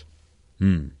harness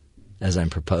as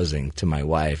I'm proposing to my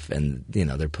wife, and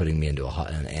they're putting me into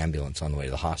an ambulance on the way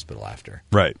to the hospital after.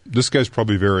 Right. This guy's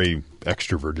probably a very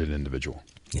extroverted individual.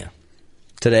 Yeah.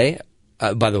 Today,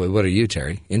 by the way, what are you,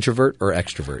 Terry? Introvert or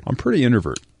extrovert? I'm pretty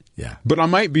introvert. Yeah. But I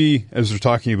might be, as we're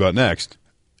talking about next,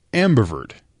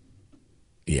 ambivert.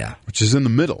 Yeah. Which is in the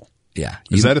middle. Yeah.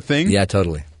 Is that a thing? Yeah,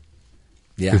 totally.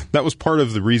 Yeah. That was part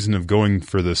of the reason of going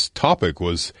for this topic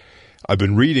was I've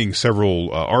been reading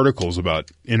several articles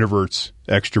about introverts,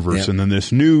 extroverts, and then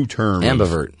this new term,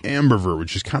 ambivert,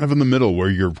 which is kind of in the middle where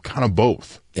you're kind of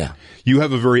both. Yeah. You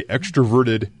have a very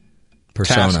extroverted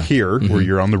persona task here where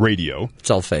you're on the radio.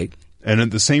 It's all fake. And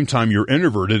at the same time, you're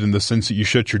introverted in the sense that you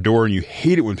shut your door and you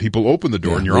hate it when people open the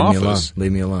door in your office.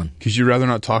 Leave me alone. Because you'd rather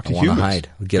not talk to humans. I want to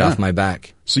hide. Get off my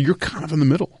back. So you're kind of in the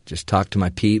middle. Just talk to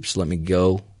my peeps. Let me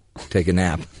go take a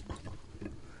nap.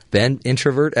 Ben,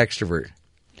 introvert, extrovert?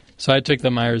 So I took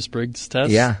the Myers-Briggs test.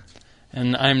 Yeah.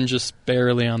 And I'm just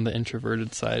barely on the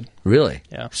introverted side. Really?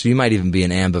 Yeah. So you might even be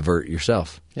an ambivert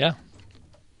yourself. Yeah.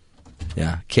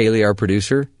 Yeah. Kaylee, our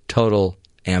producer, total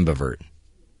ambivert.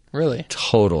 Really?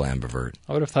 Total ambivert.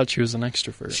 I would have thought she was an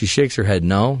extrovert. She shakes her head.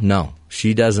 No.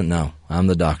 She doesn't know. I'm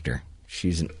the doctor.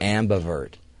 She's an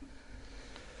ambivert.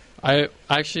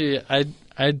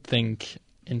 I'd think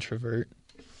introvert.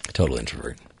 Total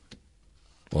introvert.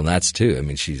 Well, that's too. I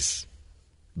mean,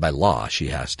 by law, she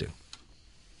has to.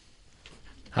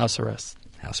 House arrest.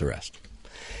 House arrest.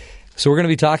 So we're going to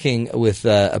be talking with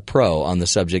a pro on the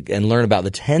subject and learn about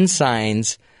the 10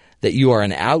 signs that you are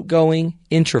an outgoing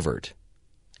introvert.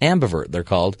 Ambivert, they're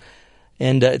called.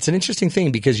 And it's an interesting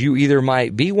thing because you either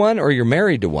might be one or you're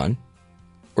married to one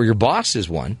or your boss is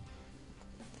one.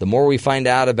 The more we find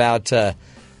out about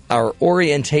our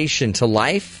orientation to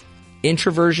life,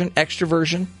 introversion,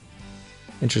 extroversion,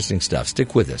 interesting stuff.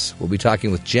 Stick with us. We'll be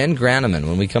talking with Jenn Granneman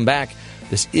when we come back.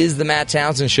 This is the Matt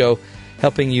Townsend Show,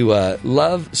 helping you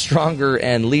love stronger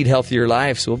and lead healthier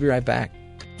lives. So we'll be right back.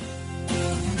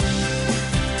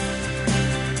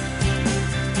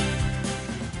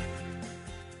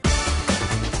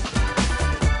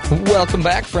 Welcome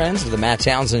back, friends, to the Matt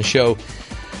Townsend Show.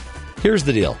 Here's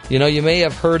the deal. You may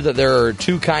have heard that there are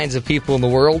two kinds of people in the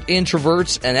world,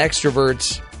 introverts and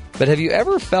extroverts. But have you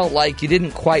ever felt like you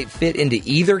didn't quite fit into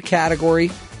either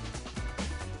category?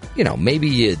 Maybe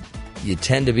you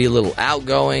tend to be a little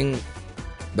outgoing,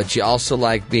 but you also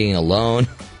like being alone.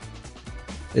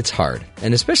 It's hard.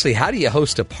 And especially, how do you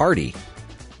host a party?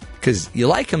 Because you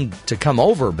like them to come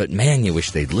over, but man, you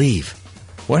wish they'd leave.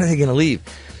 When are they going to leave?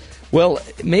 Well,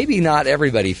 maybe not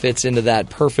everybody fits into that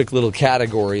perfect little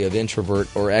category of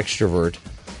introvert or extrovert.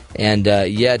 And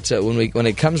yet, when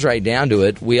it comes right down to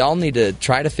it, we all need to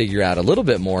try to figure out a little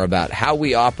bit more about how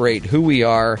we operate, who we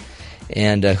are,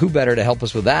 and who better to help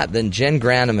us with that than Jenn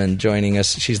Granneman joining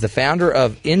us. She's the founder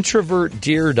of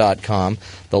introvertdeer.com,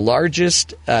 the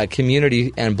largest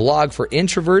community and blog for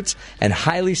introverts and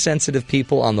highly sensitive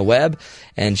people on the web.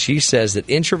 And she says that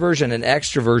introversion and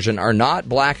extroversion are not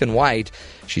black and white.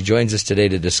 She joins us today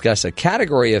to discuss a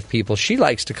category of people she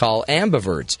likes to call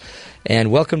ambiverts.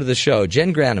 And welcome to the show,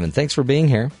 Jenn Granneman. Thanks for being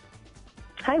here.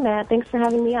 Hi, Matt. Thanks for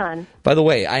having me on. By the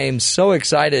way, I am so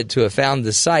excited to have found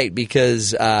the site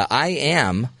because I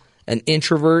am an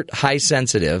introvert, high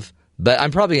sensitive, but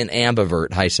I'm probably an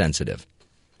ambivert, high sensitive.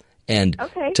 And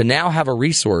to now have a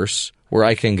resource where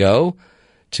I can go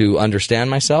to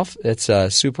understand myself, it's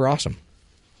super awesome.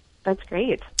 That's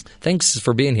great. Thanks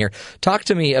for being here. Talk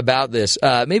to me about this.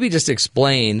 Maybe just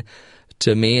explain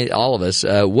to me, all of us,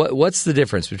 what's the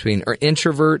difference between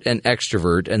introvert and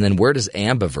extrovert, and then where does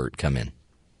ambivert come in?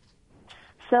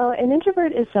 So an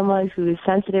introvert is someone who is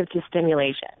sensitive to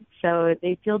stimulation. So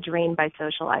they feel drained by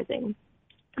socializing.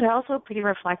 They're also pretty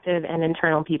reflective and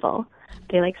internal people.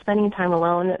 They like spending time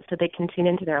alone so they can tune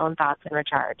into their own thoughts and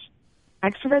recharge.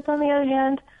 Extroverts, on the other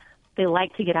hand, they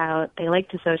like to get out, they like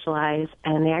to socialize,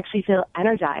 and they actually feel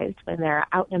energized when they're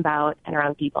out and about and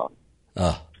around people.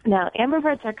 Oh. Now,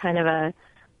 ambiverts are kind of a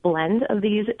blend of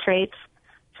these traits.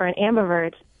 For an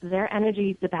ambivert, their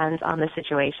energy depends on the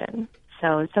situation.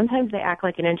 So sometimes they act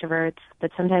like an introvert,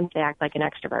 but sometimes they act like an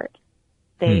extrovert.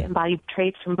 They embody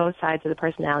traits from both sides of the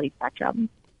personality spectrum.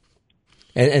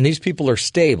 And these people are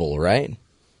stable, right?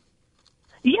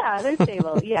 Yeah, they're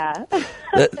stable. Yeah,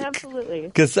 absolutely.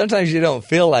 Because sometimes you don't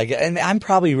feel like it. And I'm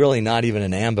probably really not even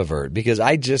an ambivert because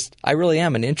I really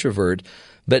am an introvert.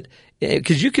 But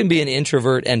because you can be an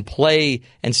introvert and play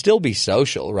and still be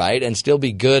social, right? And still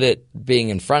be good at being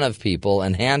in front of people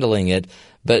and handling it.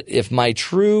 But if my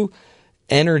true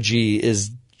energy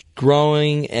is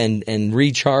growing and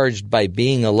recharged by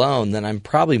being alone, then I'm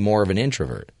probably more of an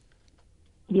introvert.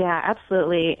 Yeah,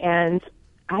 absolutely. And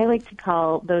I like to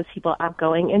call those people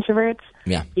outgoing introverts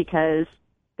because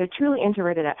they're truly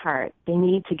introverted at heart. They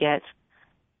need to get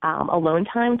alone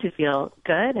time to feel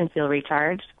good and feel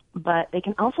recharged, but they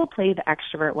can also play the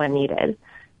extrovert when needed.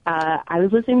 I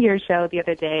was listening to your show the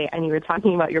other day, and you were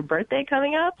talking about your birthday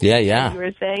coming up. Yeah. You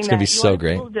were saying it's that going to be so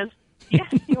great.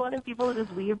 You wanted people to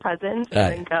just leave presents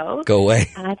and then go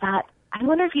away. And I thought, I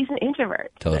wonder if he's an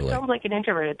introvert. Totally. That sounds like an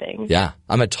introverted thing. Yeah,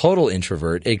 I'm a total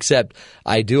introvert, except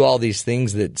I do all these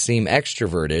things that seem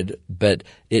extroverted, but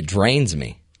it drains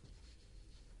me.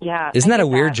 Yeah. Isn't that a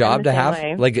weird job to have?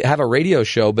 Way. Like have a radio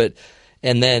show,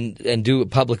 and do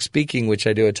public speaking, which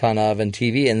I do a ton of, and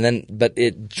TV, but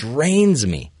it drains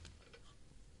me.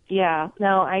 Yeah,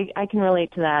 no, I can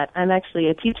relate to that. I'm actually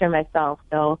a teacher myself,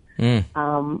 so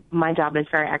my job is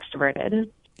very extroverted.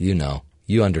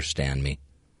 You understand me.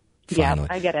 Finally.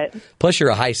 Yeah, I get it. Plus,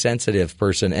 you're a high sensitive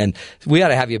person, and we ought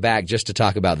to have you back just to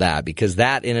talk about that, because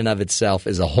that in and of itself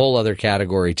is a whole other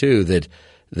category too.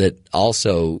 That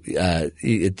also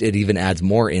it even adds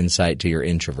more insight to your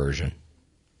introversion.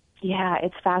 Yeah,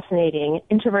 it's fascinating.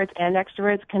 Introverts and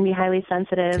extroverts can be highly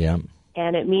sensitive,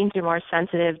 and it means you're more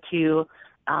sensitive to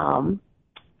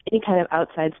any kind of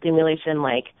outside stimulation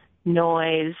like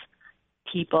noise,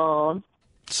 people.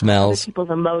 Smells. People's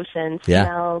emotions,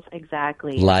 smells,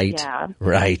 exactly. Light,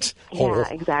 right. Yeah,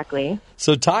 exactly.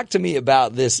 So talk to me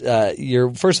about this.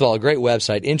 Your first of all, a great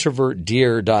website,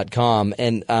 introvertdear.com,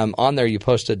 and on there you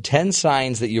posted 10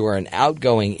 signs that you are an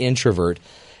outgoing introvert.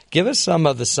 Give us some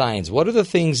of the signs. What are the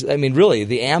things, I mean, really,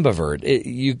 the ambivert,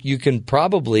 you can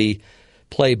probably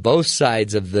play both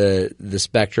sides of the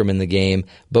spectrum in the game,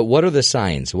 but what are the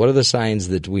signs? What are the signs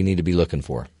that we need to be looking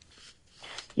for?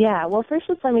 Yeah, well, first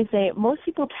let me say, most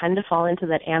people tend to fall into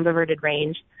that ambiverted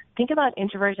range. Think about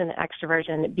introversion and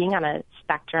extroversion being on a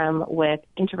spectrum with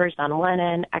introversion on one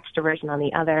end, extroversion on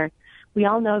the other. We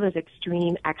all know those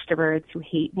extreme extroverts who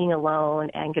hate being alone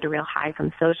and get a real high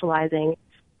from socializing.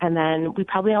 And then we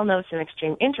probably all know some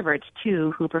extreme introverts,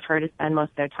 too, who prefer to spend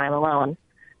most of their time alone.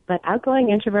 But outgoing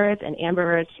introverts and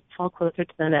ambiverts fall closer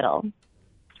to the middle.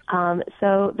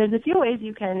 So there's a few ways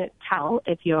you can tell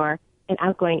if you're an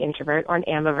outgoing introvert or an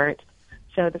ambivert.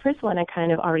 So the first one I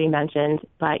kind of already mentioned,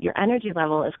 but your energy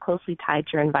level is closely tied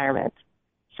to your environment.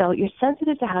 So you're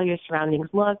sensitive to how your surroundings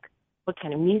look, what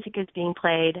kind of music is being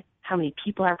played, how many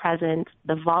people are present,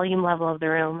 the volume level of the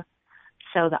room.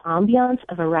 So the ambiance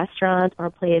of a restaurant or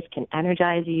a place can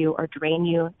energize you or drain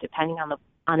you depending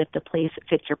on if the place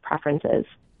fits your preferences.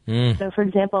 So, for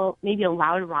example, maybe a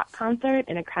loud rock concert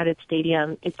in a crowded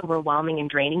stadium is overwhelming and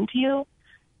draining to you.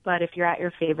 But if you're at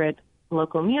your favorite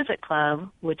local music club,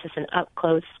 which is an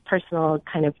up-close, personal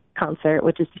kind of concert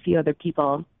with just a few other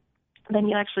people, then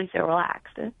you actually feel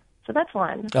relaxed. So that's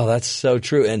one. Oh, that's so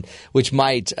true. And which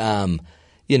might,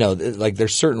 like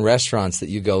there's certain restaurants that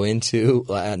you go into,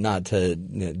 not to,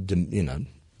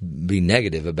 be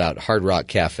negative about Hard Rock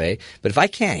Cafe, but if I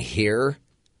can't hear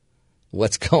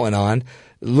what's going on,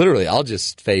 literally I'll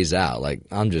just phase out. Like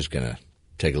I'm just going to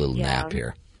take a little nap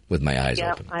here with my eyes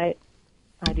open. I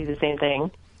do the same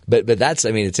thing. But that's,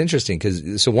 I mean, it's interesting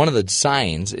because so one of the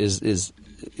signs is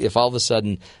if all of a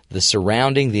sudden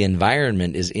the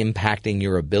environment is impacting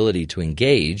your ability to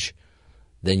engage,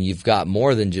 then you've got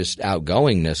more than just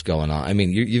outgoingness going on. I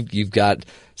mean, you've got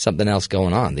something else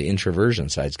going on. The introversion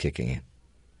side's kicking in.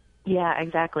 Yeah,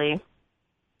 exactly.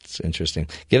 It's interesting.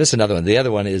 Give us another one. The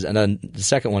other one is, and then the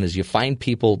second one is you find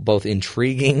people both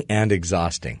intriguing and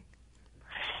exhausting.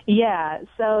 Yeah,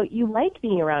 so you like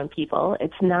being around people.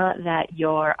 It's not that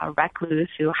you're a recluse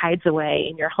who hides away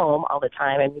in your home all the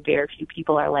time. I mean, very few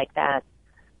people are like that.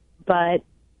 But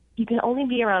you can only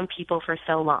be around people for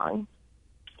so long.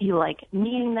 You like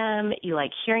meeting them, you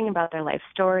like hearing about their life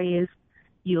stories,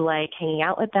 you like hanging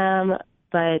out with them,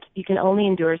 but you can only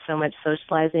endure so much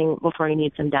socializing before you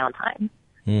need some downtime.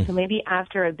 So maybe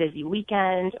after a busy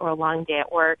weekend or a long day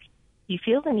at work, you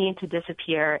feel the need to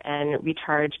disappear and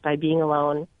recharge by being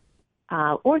alone,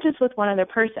 or just with one other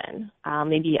person,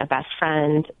 maybe a best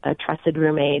friend, a trusted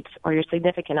roommate, or your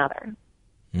significant other.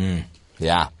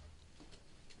 Yeah.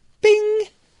 Bing!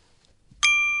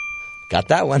 Got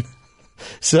that one.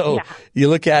 So you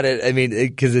look at it, I mean,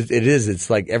 because it's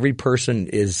like every person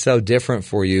is so different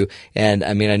for you. And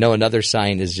I mean, I know another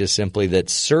sign is just simply that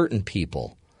certain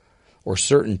people or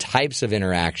certain types of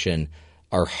interaction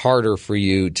are harder for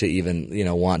you to even,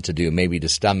 want to do, maybe to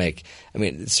stomach. I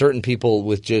mean, certain people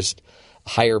with just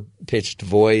higher pitched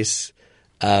voice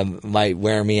might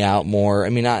wear me out more. I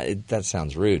mean, that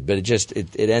sounds rude, but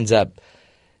it ends up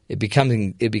it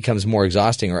becomes more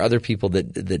exhausting. Or other people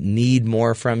that need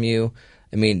more from you.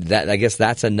 I mean, I guess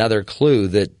that's another clue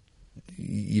that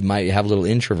you might have a little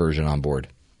introversion on board.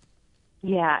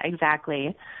 Yeah,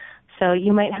 exactly. So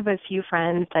you might have a few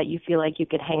friends that you feel like you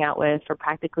could hang out with for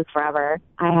practically forever.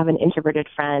 I have an introverted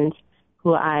friend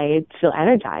who I feel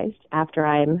energized after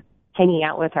I'm hanging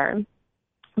out with her.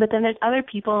 But then there's other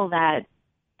people that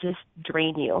just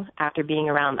drain you after being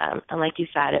around them. And like you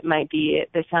said, it might be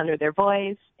the sound of their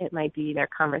voice, it might be their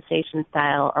conversation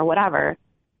style or whatever.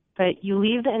 But you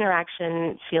leave the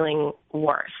interaction feeling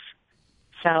worse.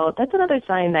 So that's another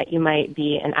sign that you might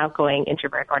be an outgoing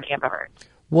introvert or an ambivert.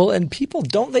 Well, and people,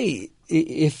 don't they,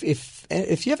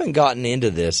 if you haven't gotten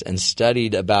into this and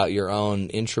studied about your own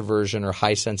introversion or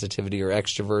high sensitivity or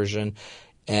extroversion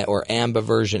or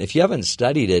ambiversion, if you haven't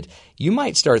studied it, you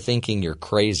might start thinking you're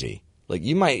crazy. Like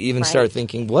you might even start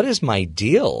thinking, what is my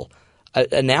deal?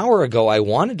 An hour ago I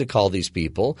wanted to call these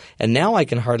people, and now I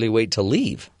can hardly wait to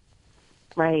leave.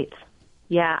 Right.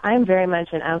 Yeah, I'm very much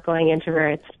an outgoing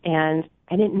introvert, and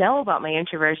I didn't know about my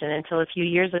introversion until a few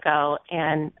years ago,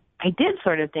 and I did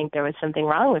sort of think there was something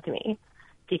wrong with me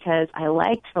because I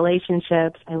liked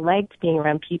relationships, I liked being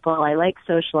around people, I liked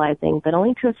socializing, but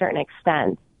only to a certain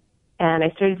extent. And I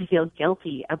started to feel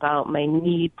guilty about my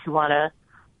need to want to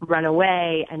run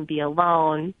away and be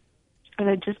alone. And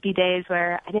it would just be days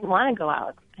where I didn't want to go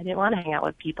out. I didn't want to hang out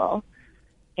with people.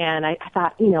 And I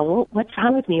thought, what's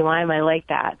wrong with me? Why am I like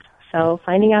that? So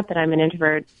finding out that I'm an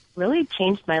introvert really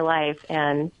changed my life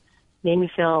and made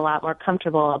me feel a lot more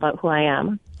comfortable about who I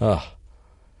am. Oh,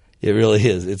 it really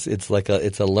is. It's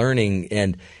a learning,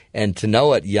 and to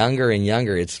know it younger and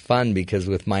younger, it's fun because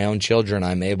with my own children,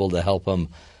 I'm able to help them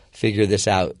figure this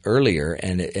out earlier,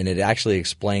 and it actually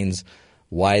explains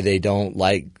why they don't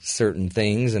like certain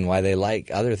things and why they like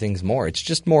other things more. It's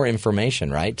just more information,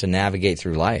 right, to navigate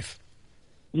through life.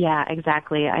 Yeah,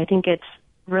 exactly. I think it's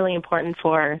really important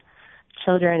for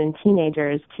children and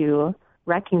teenagers to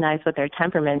recognize what their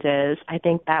temperament is. I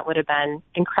think that would have been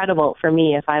incredible for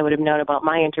me if I would have known about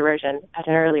my introversion at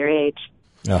an earlier age.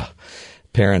 Oh,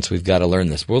 parents, we've got to learn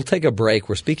this. We'll take a break.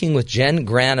 We're speaking with Jenn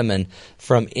Granneman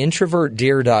from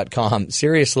introvertdeer.com.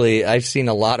 Seriously, I've seen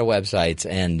a lot of websites,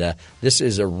 and this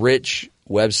is a rich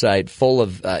website full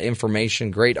of information,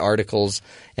 great articles,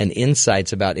 and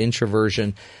insights about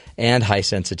introversion and high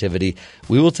sensitivity.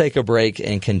 We will take a break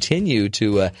and continue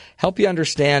to help you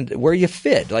understand where you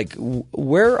fit. Like,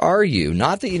 where are you?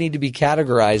 Not that you need to be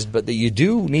categorized, but that you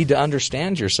do need to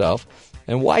understand yourself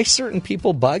and why certain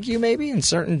people bug you maybe and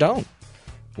certain don't.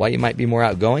 Why you might be more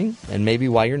outgoing and maybe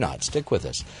why you're not. Stick with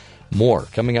us. More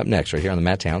coming up next right here on The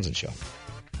Matt Townsend Show.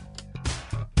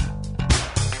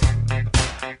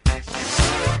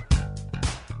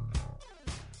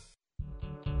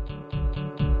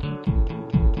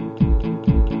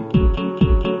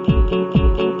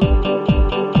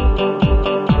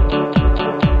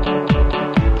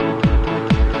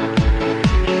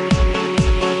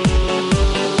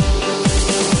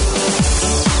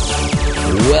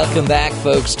 Welcome back,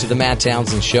 folks, to the Matt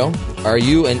Townsend Show. Are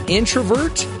you an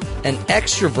introvert, an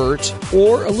extrovert,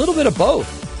 or a little bit of both?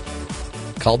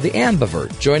 Called the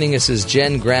ambivert. Joining us is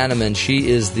Jenn Granneman. She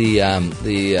is the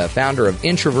founder of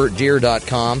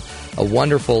introvertdeer.com, a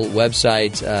wonderful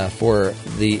website for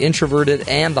the introverted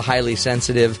and the highly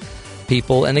sensitive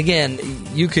people. And again,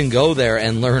 you can go there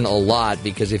and learn a lot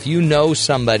because if you know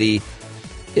somebody,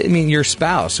 I mean, your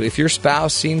spouse. If your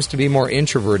spouse seems to be more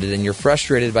introverted and you're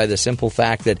frustrated by the simple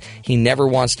fact that he never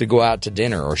wants to go out to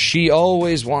dinner or she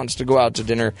always wants to go out to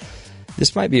dinner,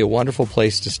 this might be a wonderful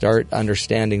place to start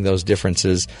understanding those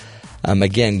differences.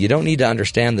 Again, you don't need to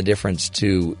understand the difference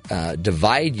to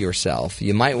divide yourself.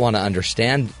 You might want to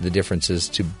understand the differences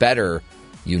to better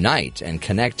unite and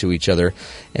connect to each other.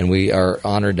 And we are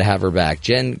honored to have her back.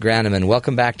 Jenn Granneman,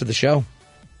 welcome back to the show.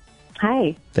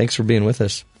 Hi. Thanks for being with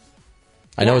us.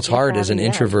 I know it's thanks hard for as an having me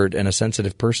on. introvert and a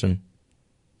sensitive person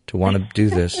to want to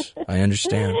do this. I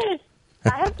understand. I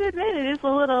have to admit, it is a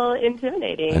little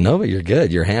intimidating. I know, but you're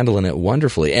good. You're handling it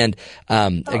wonderfully. And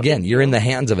again, you're in the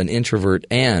hands of an introvert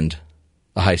and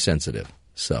a high sensitive.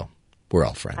 So we're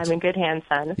all friends. I'm in good hands,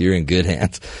 son. You're in good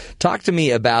hands. Talk to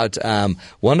me about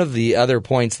one of the other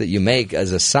points that you make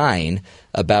as a sign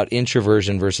about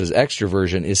introversion versus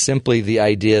extroversion is simply the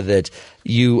idea that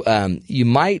you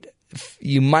might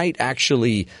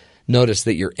actually notice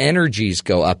that your energies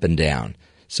go up and down.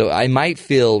 So I might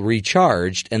feel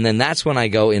recharged, and then that's when I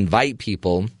go invite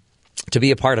people to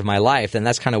be a part of my life, and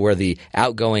that's kind of where the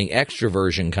outgoing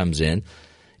extroversion comes in.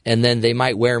 And then they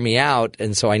might wear me out,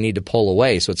 and so I need to pull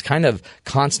away. So it's kind of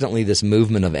constantly this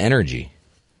movement of energy.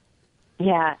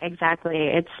 Yeah, exactly.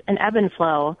 It's an ebb and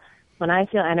flow. When I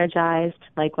feel energized,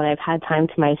 like when I've had time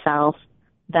to myself,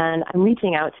 then I'm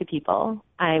reaching out to people.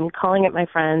 I'm calling up my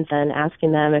friends and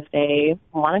asking them if they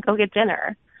want to go get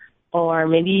dinner. Or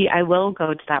maybe I will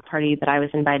go to that party that I was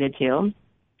invited to.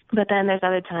 But then there's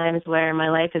other times where my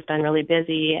life has been really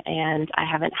busy and I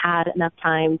haven't had enough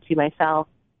time to myself.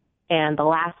 And the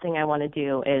last thing I want to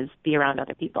do is be around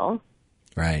other people.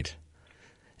 Right.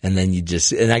 And then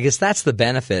and I guess that's the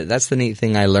benefit. That's the neat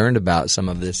thing I learned about some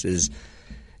of this is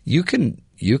you can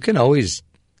always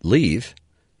leave.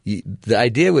 The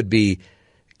idea would be,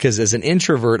 because as an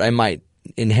introvert, I might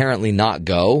inherently not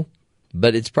go,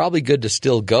 but it's probably good to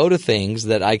still go to things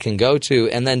that I can go to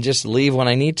and then just leave when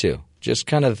I need to. Just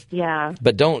kind of,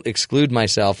 but don't exclude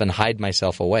myself and hide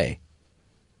myself away.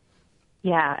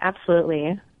 Yeah,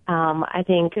 absolutely. I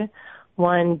think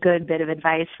one good bit of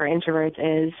advice for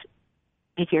introverts is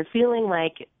if you're feeling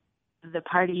like the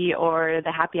party or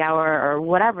the happy hour or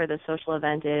whatever the social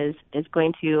event is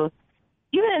going to,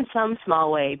 even in some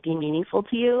small way, be meaningful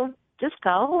to you, just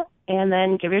go and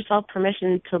then give yourself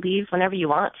permission to leave whenever you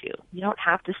want to. You don't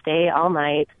have to stay all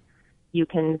night. You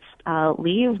can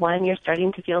leave when you're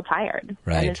starting to feel tired.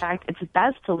 Right. And in fact, it's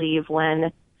best to leave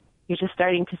when you're just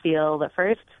starting to feel the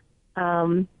first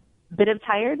bit of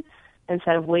tired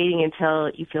instead of waiting until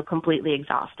you feel completely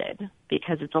exhausted,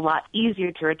 because it's a lot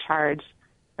easier to recharge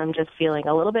from just feeling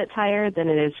a little bit tired than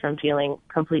it is from feeling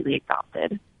completely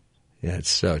exhausted. Yeah, it's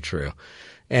so true.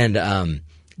 And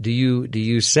do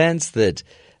you sense that,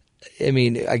 I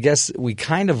mean, I guess we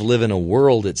kind of live in a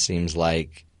world, it seems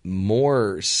like,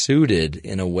 more suited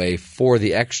in a way for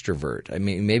the extrovert. I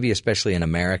mean, maybe especially in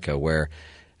America where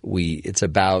it's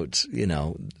about,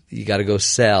 you got to go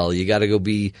sell, you got to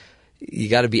be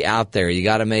out there, you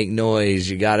got to make noise,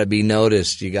 you got to be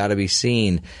noticed, you got to be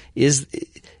seen. Is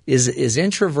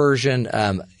introversion,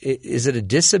 is it a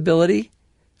disability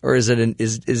or is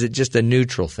it just a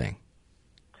neutral thing?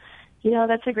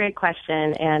 That's a great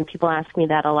question, and people ask me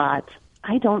that a lot.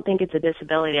 I don't think it's a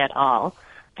disability at all.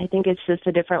 I think it's just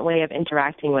a different way of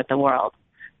interacting with the world.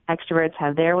 Extroverts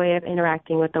have their way of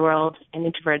interacting with the world, and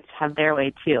introverts have their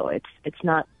way too. It's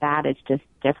not bad, it's just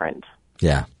different.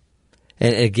 Yeah.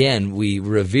 And again, we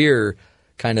revere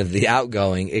kind of the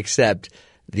outgoing, except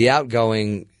the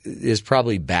outgoing is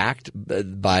probably backed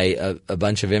by a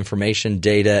bunch of information,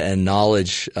 data, and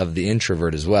knowledge of the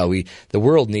introvert as well. The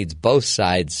world needs both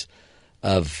sides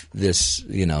of this,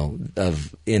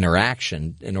 of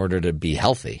interaction in order to be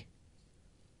healthy.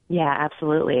 Yeah,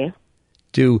 absolutely.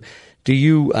 Do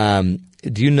you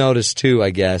notice too, I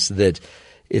guess, that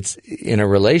it's in a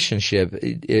relationship,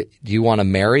 do you want to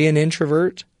marry an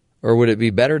introvert, or would it be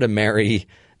better to marry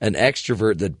an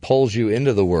extrovert that pulls you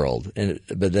into the world?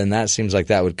 But then that seems like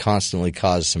that would constantly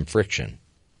cause some friction.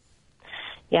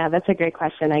 Yeah, that's a great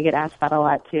question. I get asked that a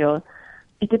lot too.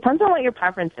 It depends on what your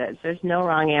preference is. There's no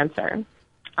wrong answer.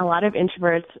 A lot of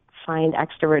introverts find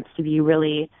extroverts to be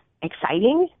really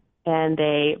exciting, and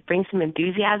they bring some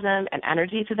enthusiasm and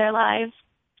energy to their lives.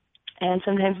 And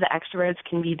sometimes the extroverts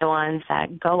can be the ones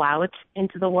that go out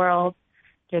into the world.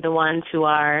 They're the ones who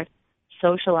are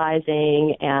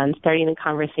socializing and starting the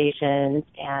conversations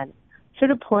and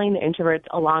sort of pulling the introverts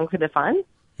along for the fun.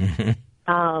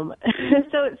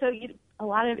 A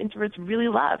lot of introverts really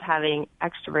love having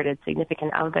extroverted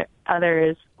significant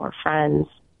others or friends.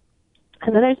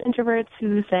 And then there's introverts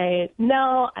who say,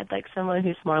 no, I'd like someone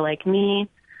who's more like me.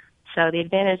 So the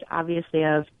advantage, obviously,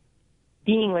 of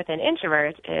being with an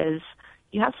introvert is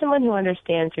you have someone who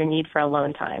understands your need for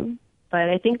alone time. But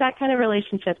I think that kind of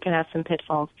relationship can have some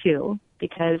pitfalls, too,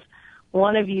 because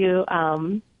one of you,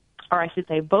 or I should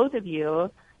say both of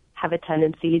you, have a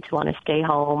tendency to want to stay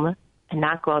home and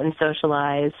not go out and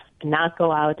socialize and not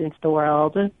go out into the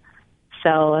world.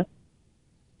 So,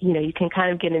 you can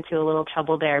kind of get into a little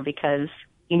trouble there because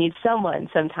you need someone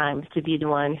sometimes to be the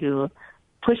one who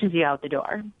pushes you out the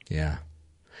door. Yeah.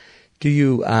 Do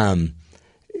you?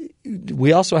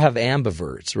 We also have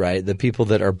ambiverts, right? The people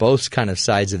that are both kind of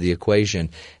sides of the equation.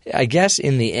 I guess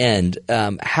in the end,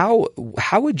 how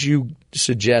would you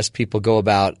suggest people go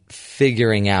about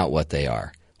figuring out what they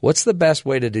are? What's the best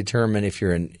way to determine if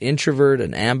you're an introvert,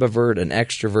 an ambivert, an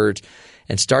extrovert,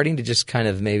 and starting to just kind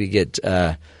of maybe get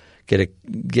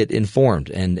informed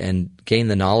and gain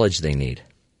the knowledge they need?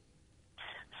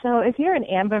 So if you're an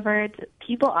ambivert,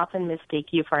 people often mistake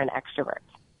you for an extrovert.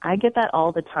 I get that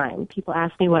all the time. People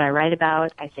ask me what I write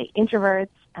about. I say introverts,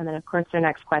 and then, of course, their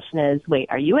next question is, wait,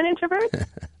 are you an introvert?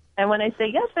 And when I say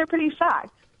yes, they're pretty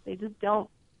shocked. They just don't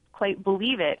quite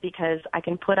believe it because I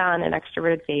can put on an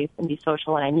extroverted face and be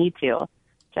social when I need to.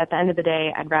 So at the end of the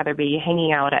day, I'd rather be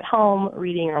hanging out at home,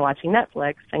 reading or watching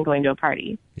Netflix than going to a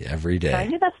party. Every day. So I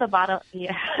think that's the bottom.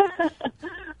 Yeah, I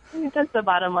think that's the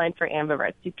bottom line for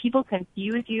ambiverts. Do people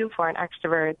confuse you for an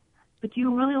extrovert, but do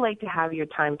you really like to have your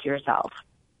time to yourself?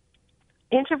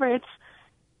 Introverts,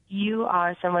 you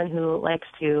are someone who likes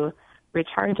to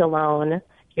recharge alone.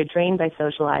 You're drained by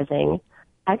socializing.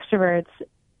 Extroverts,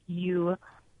 you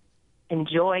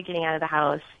enjoy getting out of the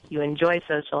house. You enjoy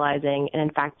socializing. And,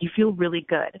 in fact, you feel really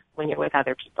good when you're with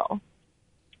other people.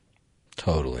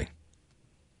 Totally.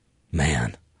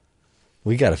 Man,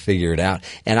 we got to figure it out.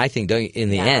 And I think in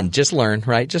the end, just learn,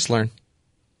 right? Just learn.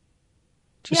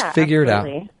 Just figure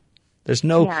absolutely. it out. There's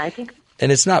no... Yeah, I think...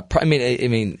 And it's not. I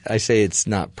mean, I say it's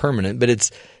not permanent, but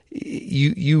it's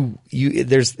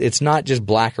it's not just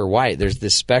black or white. There's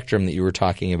this spectrum that you were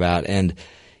talking about, and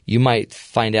you might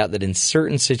find out that in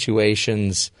certain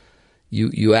situations,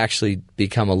 you actually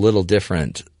become a little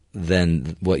different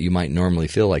than what you might normally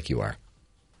feel like you are.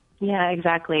 Yeah,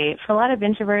 exactly. For a lot of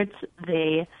introverts,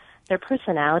 their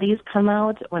personalities come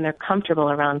out when they're comfortable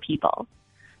around people.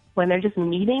 When they're just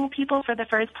meeting people for the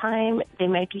first time, they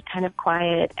might be kind of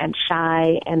quiet and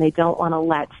shy, and they don't want to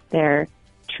let their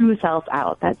true self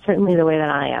out. That's certainly the way that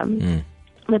I am.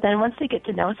 But then once they get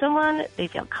to know someone, they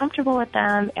feel comfortable with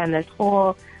them, and this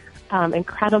whole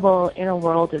incredible inner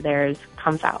world of theirs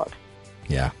comes out.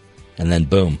 Yeah. And then,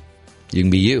 boom, you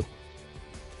can be you.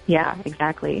 Yeah,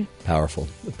 exactly. Powerful.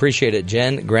 Appreciate it.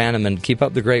 Jenn Granneman, keep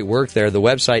up the great work there. The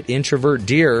website, Introvert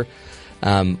Dear,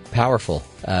 powerful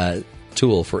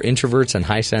tool for introverts and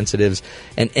high sensitives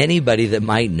and anybody that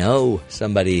might know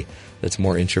somebody that's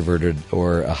more introverted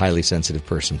or a highly sensitive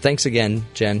person. Thanks again,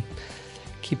 Jenn.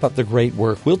 Keep up the great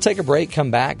work. We'll take a break,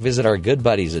 come back, visit our good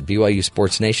buddies at BYU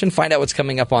Sports Nation, find out what's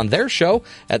coming up on their show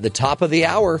at the top of the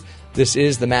hour. This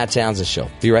is the Matt Townsend Show.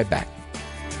 Be right back.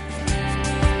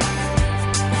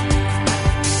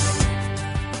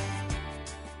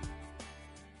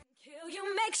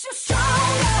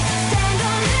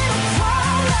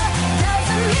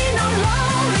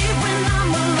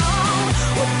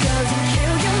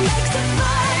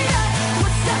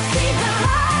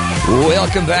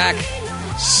 Welcome back.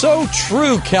 So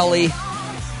true, Kelly.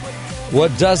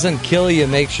 What doesn't kill you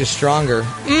makes you stronger.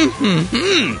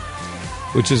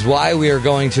 Which is why we are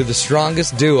going to the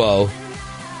strongest duo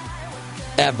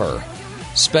ever.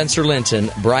 Spencer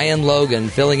Linton, Brian Logan,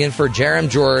 filling in for Jerem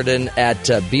Jordan at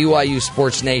BYU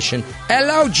Sports Nation.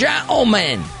 Hello,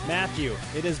 gentlemen. Matthew,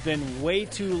 it has been way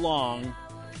too long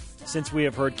since we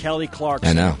have heard Kelly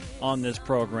Clarkson on this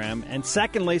program. And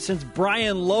secondly, since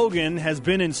Brian Logan has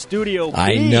been in Studio B.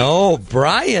 I know.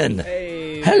 Brian.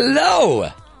 Hey. Hello.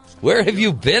 Where have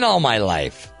you been all my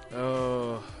life?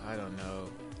 Oh, I don't know.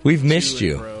 We've missed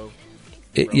you.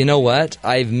 You know what?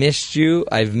 I've missed you.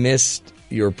 I've missed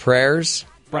your prayers.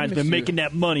 Brian's been making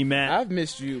that money, Matt. I've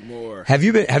missed you more. Have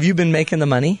you been making the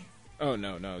money? Oh,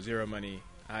 no. Zero money.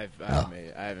 I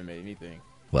haven't made anything.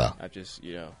 Well, I've just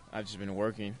been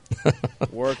working,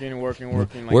 working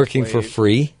like working for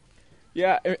free.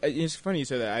 Yeah, it's funny you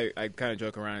say that. I kind of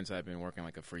joke around and say I've been working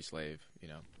like a free slave.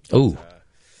 Oh,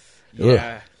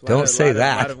 yeah. Don't say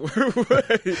that.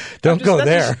 Don't go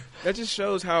there. That just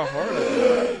shows how hard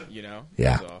I've been.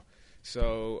 Yeah.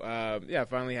 So I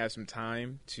finally have some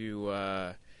time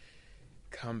to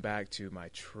come back to my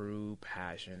true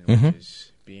passion, which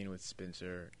is being with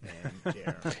Spencer and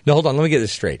Jerem. No, hold on. Let me get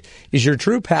this straight. Is your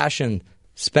true passion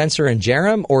Spencer and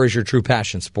Jerem, or is your true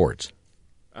passion sports?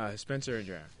 Spencer and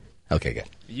Jerem. Okay, good.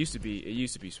 It used to be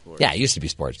sports. Yeah, it used to be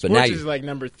sports, but sports now is like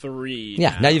number 3.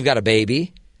 Yeah, now you've got a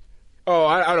baby. Oh,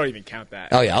 I don't even count that.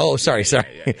 Oh yeah. Oh, sorry.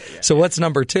 Yeah. So what's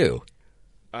number 2?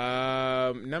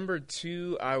 Number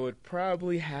 2, I would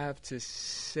probably have to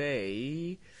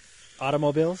say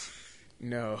automobiles.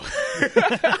 No.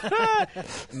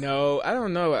 No, I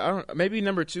don't know. Maybe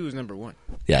number 2 is number 1.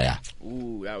 Yeah.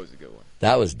 Ooh, that was a good one.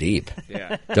 That was deep.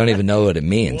 Yeah. Don't even know what it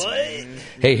means. What?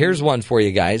 Hey, here's one for you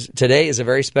guys. Today is a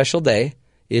very special day.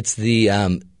 It's the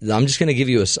I'm just going to give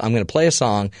you I'm going to play a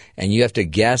song, and you have to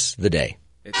guess the day.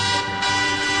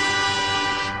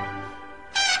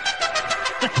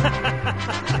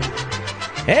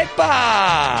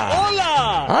 ¡Epa!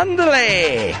 ¡Hola!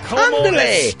 ¡Ándale! ¿Cómo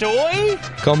 ¡Ándale! estoy?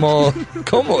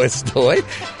 ¿Cómo estoy?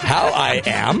 How I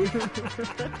am?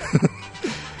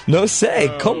 No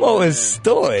sé. ¿Cómo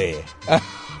estoy?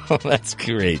 Oh, that's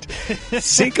great.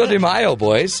 Cinco de Mayo,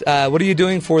 boys. What are you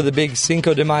doing for the big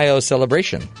Cinco de Mayo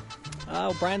celebration?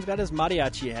 Oh, Brian's got his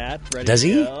mariachi hat ready Does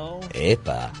he? to go.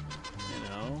 Epa. You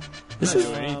know. This Not is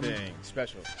doing anything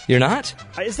special. You're not?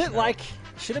 Is it like,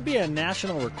 should it be a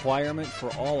national requirement for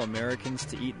all Americans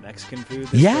to eat Mexican food?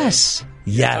 Yes.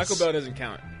 Yes. Taco Bell doesn't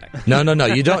count. No.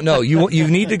 You don't know. You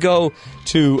need to go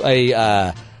to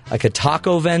a like a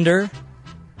taco vendor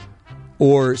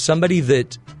or somebody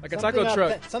that Like a taco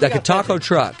truck. like a taco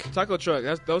truck. Taco truck.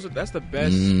 That's the best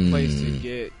place to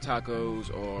get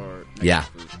tacos or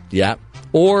Mexican food. Yeah.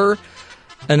 Or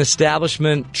an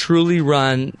establishment truly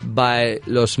run by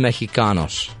los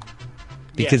mexicanos.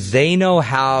 Because they know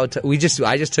how to.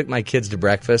 I just took my kids to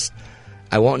breakfast.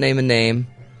 I won't name a name,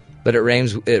 but it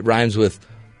rhymes with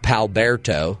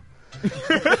Palberto,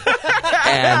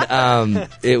 and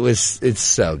it's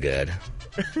so good,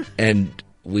 and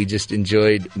we just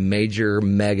enjoyed major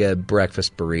mega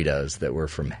breakfast burritos that were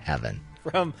from heaven.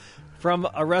 From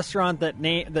a restaurant that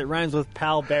rhymes with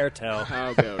Palberto.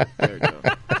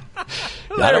 Palberto.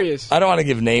 Hilarious. I don't want to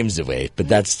give names away, but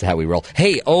that's how we roll.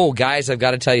 Hey, guys, I've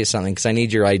got to tell you something because I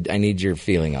need your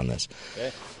feeling on this.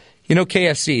 Okay. You know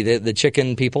KFC, the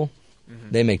chicken people?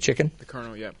 Mm-hmm. They make chicken. The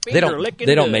Colonel, yeah. They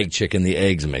don't make chicken. The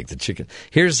eggs make the chicken.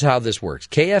 Here's how this works.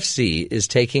 KFC is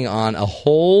taking on a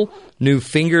whole new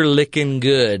finger-licking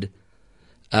good.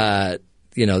 They're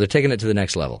taking it to the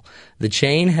next level. The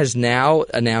chain has now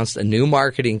announced a new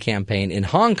marketing campaign in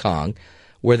Hong Kong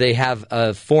where they have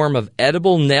a form of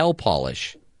edible nail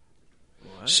polish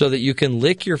so that you can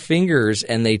lick your fingers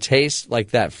and they taste like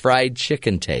that fried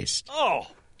chicken taste. Oh.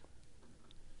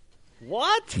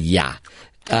 What? Yeah.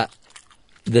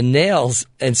 The nails,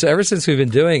 and so ever since we've been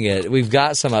doing it, we've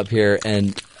got some up here,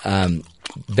 and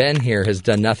Ben here has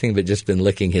done nothing but just been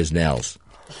licking his nails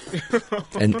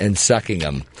and sucking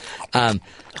them.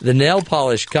 The nail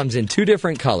polish comes in 2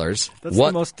 different colors. That's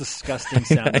the most disgusting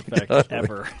sound effect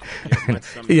ever.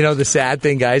 The sad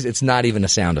thing, guys, it's not even a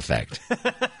sound effect.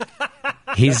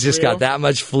 He's just got that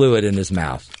much fluid in his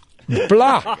mouth.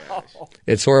 Blah!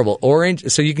 It's horrible. Orange,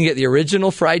 so you can get the original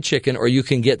fried chicken or you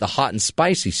can get the hot and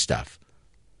spicy stuff.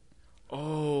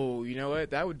 Oh, you know what?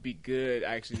 That would be good,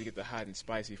 actually, to get the hot and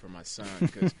spicy for my son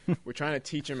because we're trying to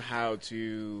teach him how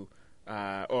to...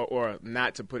 or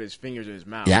not to put his fingers in his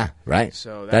mouth. Yeah, right.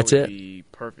 So that's would be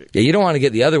perfect. Yeah, you don't want to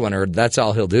get the other one, or that's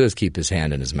all he'll do is keep his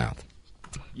hand in his mouth.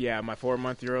 Yeah, my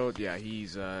 4-month-old,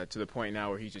 he's to the point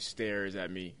now where he just stares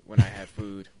at me when I have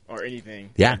food or anything.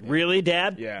 Yeah. Really,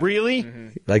 Dad? Yeah. Really? Mm-hmm.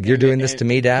 Like you're doing this to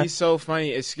me, Dad? He's so funny.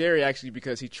 It's scary, actually,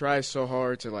 because he tries so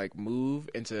hard to, move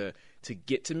and to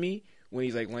get to me when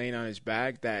he's laying on his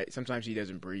back that sometimes he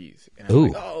doesn't breathe. And I'm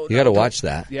you got to watch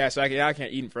that. Yeah, so I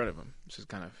can't eat in front of him. It's just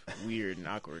kind of weird and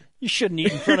awkward. You shouldn't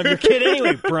eat in front of your kid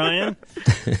anyway, Brian.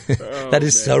 That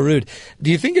is so rude. Do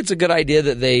you think it's a good idea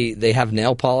that they have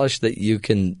nail polish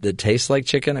that tastes like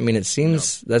chicken? I mean, that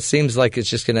seems like it's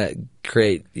just going to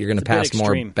create. You're going to pass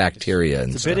more bacteria.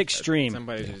 It's a bit extreme.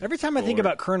 Every time I think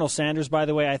about Colonel Sanders, by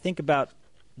the way, I think about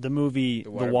the movie The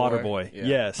Waterboy. Yeah.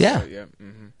 Yes. Yeah.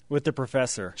 Mm-hmm. With the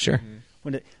professor. Sure. Mm-hmm.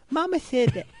 When Mama said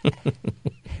that.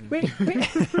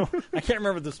 I can't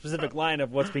remember the specific line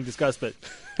of what's being discussed, but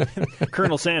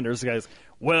Colonel Sanders, the guy's,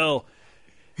 well,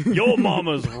 your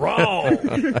mama's wrong. And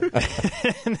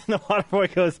the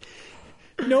Waterboy goes,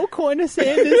 no, Colonel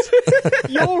Sanders,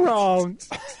 you're wrong.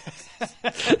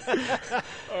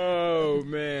 Oh,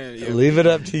 man. Yeah. Leave it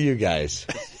up to you guys.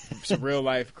 Some real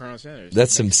life Colonel Sanders.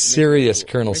 That's some serious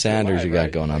Colonel Sanders you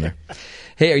got going on there.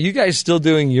 Hey, are you guys still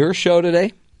doing your show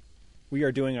today? We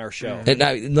are doing our show. And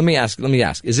now, let me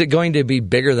ask. Is it going to be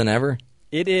bigger than ever?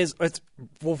 It is.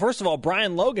 Well, first of all,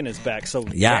 Brian Logan is back, so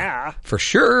yeah. For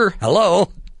sure.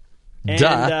 Hello. And,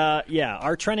 duh.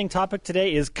 Our trending topic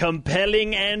today is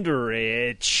compelling and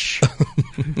rich.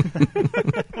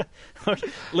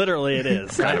 Literally, it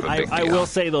is. I will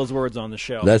say those words on the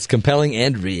show. That's compelling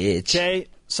and rich. Okay,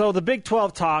 so the Big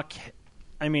 12 talk,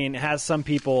 has some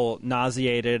people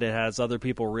nauseated. It has other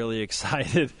people really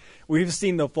excited. We've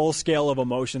seen the full scale of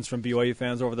emotions from BYU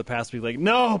fans over the past week. Like,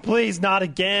 no, please, not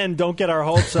again. Don't get our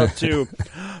hopes up to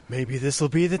maybe this will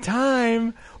be the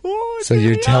time. Ooh, so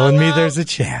you're telling me there's a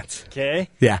chance. Okay.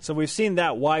 Yeah. So we've seen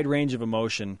that wide range of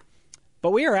emotion.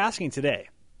 But we are asking today,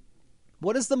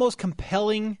 what is the most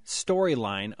compelling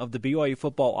storyline of the BYU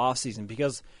football offseason?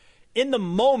 Because in the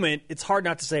moment, it's hard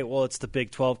not to say, well, it's the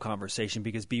Big 12 conversation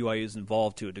because BYU is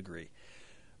involved to a degree.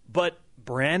 But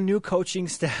brand new coaching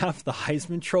staff, the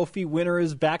Heisman Trophy winner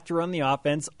is back to run the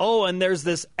offense. Oh, and there's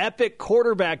this epic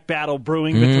quarterback battle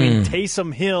brewing between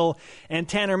Taysom Hill and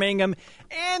Tanner Mangum,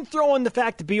 and throw in the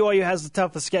fact that BYU has the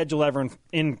toughest schedule ever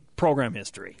in program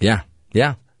history. Yeah.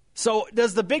 So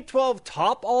does the Big 12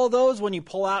 top all of those when you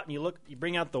pull out and you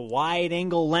bring out the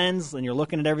wide-angle lens and you're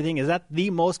looking at everything? Is that the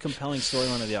most compelling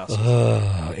storyline of the offseason?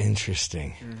 Oh,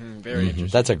 interesting. Very interesting.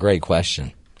 That's a great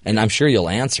question. And I'm sure you'll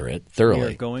answer it thoroughly.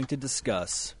 We're going to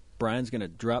discuss. Brian's going to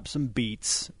drop some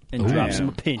beats and drop some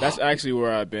opinions. That's actually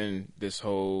where I've been this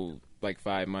whole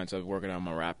 5 months of working on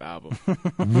my rap album.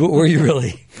 Were you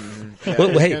really? Yeah,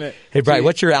 well, hey, Brian,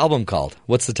 what's your album called?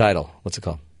 What's the title? What's it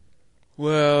called?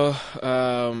 Well,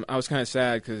 I was kind of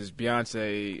sad because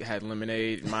Beyonce had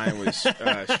lemonade. Mine was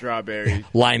strawberry.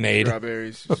 Limeade.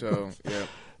 Strawberries. So, yeah.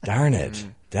 Darn it.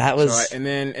 That was... So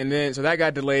so that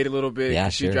got delayed a little bit. Yeah,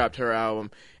 she sure. dropped her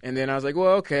album. And then I was like,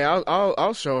 well, okay,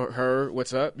 I'll show her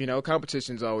what's up.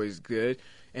 Competition's always good.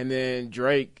 And then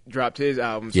Drake dropped his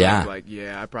album. So I was like,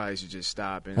 I probably should just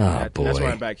stop. And that's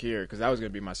why I'm back here, because that was going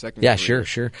to be my second career.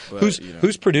 Sure. But,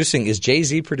 who's producing? Is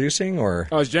Jay-Z producing? Or?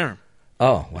 Oh, it's Jerem.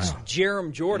 Oh, wow.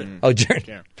 Jerem Jordan. Oh,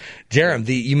 Jerem.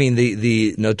 You mean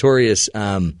the notorious...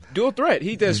 dual threat.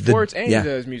 He does sports and he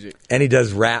does music. And he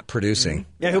does rap producing.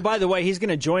 Yeah, who, by the way, he's going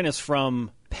to join us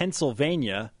from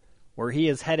Pennsylvania, where he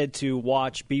is headed to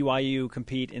watch BYU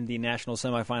compete in the national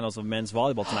semifinals of men's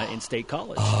volleyball tonight in State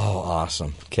College. Oh,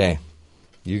 awesome. Okay.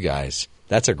 You guys.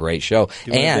 That's a great show.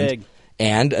 Doing it big.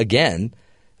 And again...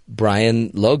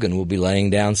 Brian Logan will be laying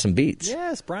down some beats.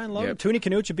 Yes, Brian Logan. Yep. Toonie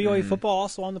Canuccia, BYU football,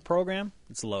 also on the program.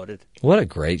 It's loaded. What a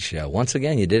great show. Once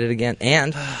again, you did it again.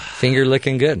 And finger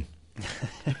licking good.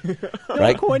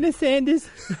 Right? Corner Sanders,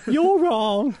 you're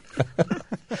wrong.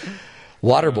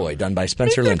 Waterboy, done by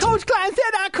Spencer Linton. Coach Klein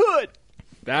said I could.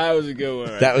 That was a good one.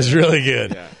 Right that was really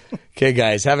good. Yeah. Okay,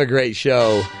 guys, have a great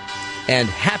show. And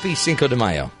happy Cinco de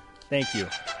Mayo. Thank you.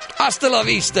 Hasta la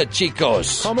vista,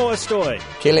 chicos. Como estoy?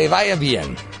 Que le vaya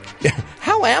bien.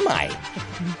 How am I?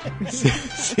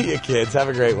 See you, kids. Have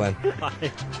a great one.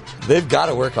 Bye. They've got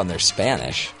to work on their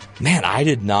Spanish. Man, I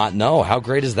did not know. How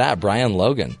great is that? Brian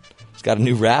Logan. He's got a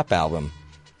new rap album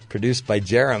produced by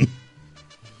Jerem,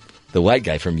 the white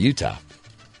guy from Utah.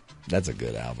 That's a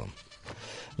good album.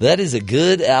 That is a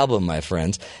good album, my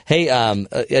friends. Hey,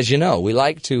 as you know, we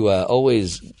like to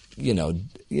always,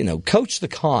 coach the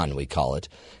con, we call it.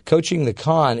 Coaching the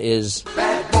con is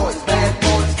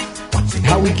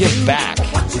how we give back to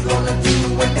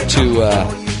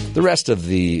the rest of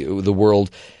the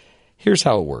world. Here's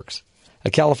how it works. A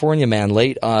California man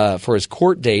late for his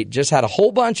court date just had a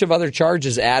whole bunch of other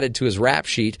charges added to his rap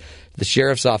sheet. The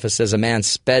sheriff's office says a man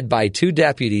sped by 2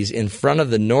 deputies in front of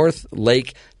the North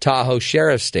Lake Tahoe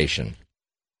Sheriff's Station.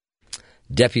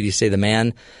 Deputies say the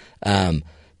man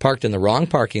parked in the wrong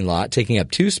parking lot, taking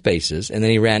up 2 spaces, and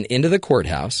then he ran into the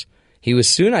courthouse. He was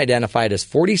soon identified as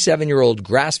 47-year-old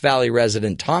Grass Valley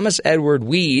resident Thomas Edward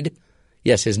Weed.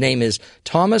 Yes, his name is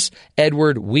Thomas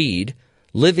Edward Weed,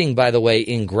 living, by the way,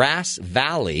 in Grass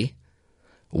Valley.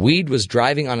 Weed was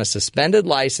driving on a suspended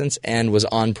license and was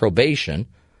on probation.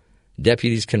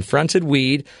 Deputies confronted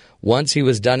Weed once he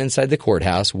was done inside the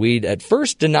courthouse. Weed at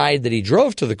first denied that he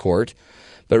drove to the court,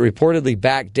 but reportedly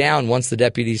backed down once the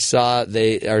deputies said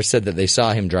that they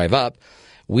saw him drive up.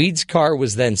 Weed's car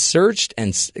was then searched,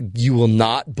 and you will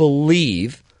not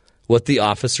believe what the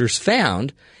officers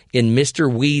found in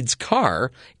Mr. Weed's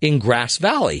car in Grass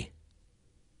Valley.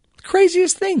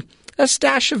 Craziest thing, a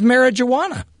stash of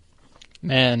marijuana.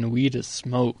 Man, weed is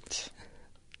smoked.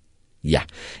 Yeah,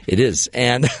 it is.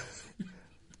 And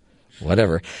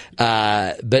whatever.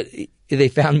 But they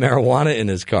found marijuana in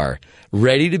his car,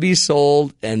 ready to be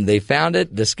sold, and they found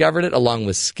it, discovered it, along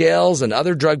with scales and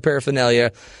other drug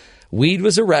paraphernalia. Weed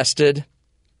was arrested,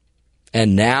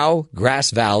 and now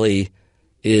Grass Valley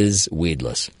is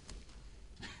weedless.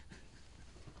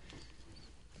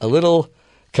 A little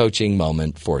coaching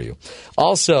moment for you.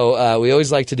 Also, we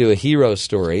always like to do a hero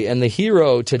story, and the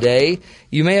hero today,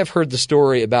 you may have heard the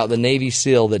story about the Navy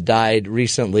SEAL that died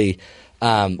recently.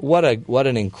 What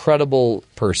an incredible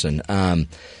person.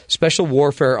 Special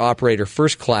Warfare Operator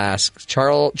First Class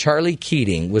Charlie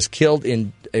Keating was killed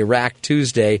in Iraq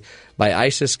Tuesday by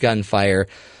ISIS gunfire,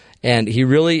 and he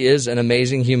really is an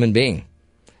amazing human being.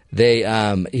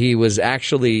 He was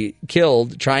actually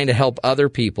killed trying to help other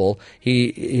people.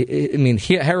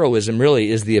 Heroism really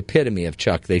is the epitome of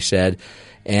Chuck, they said.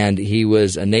 And he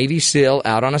was a Navy SEAL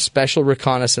out on a special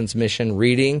reconnaissance mission,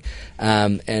 reading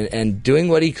and doing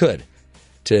what he could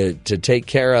to take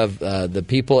care of the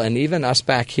people and even us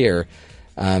back here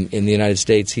in the United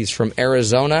States. He's from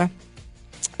Arizona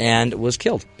and was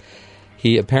killed.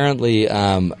 He apparently,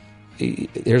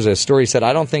 here's a story, he said,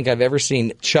 "I don't think I've ever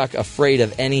seen Chuck afraid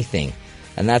of anything."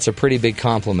 And that's a pretty big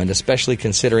compliment, especially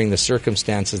considering the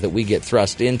circumstances that we get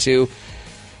thrust into.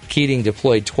 Keating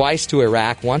deployed twice to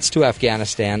Iraq, once to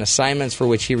Afghanistan, assignments for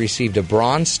which he received a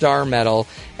Bronze Star Medal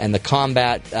and the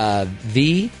Combat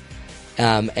V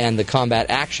and the Combat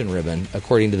Action Ribbon,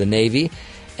 according to the Navy.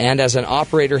 And as an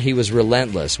operator, he was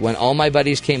relentless. When all my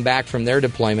buddies came back from their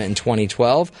deployment in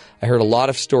 2012, I heard a lot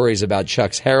of stories about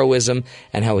Chuck's heroism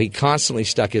and how he constantly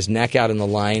stuck his neck out in the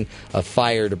line of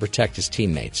fire to protect his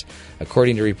teammates.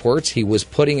 According to reports, he was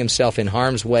putting himself in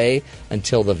harm's way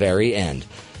until the very end.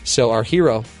 So our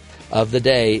hero of the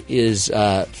day is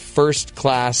First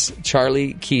Class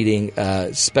Charlie Keating,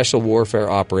 Special Warfare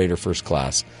Operator First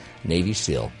Class, Navy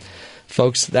SEAL.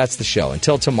 Folks, that's the show.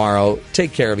 Until tomorrow,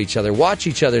 take care of each other, watch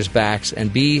each other's backs,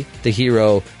 and be the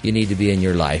hero you need to be in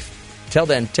your life. Till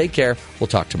then, take care. We'll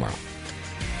talk tomorrow.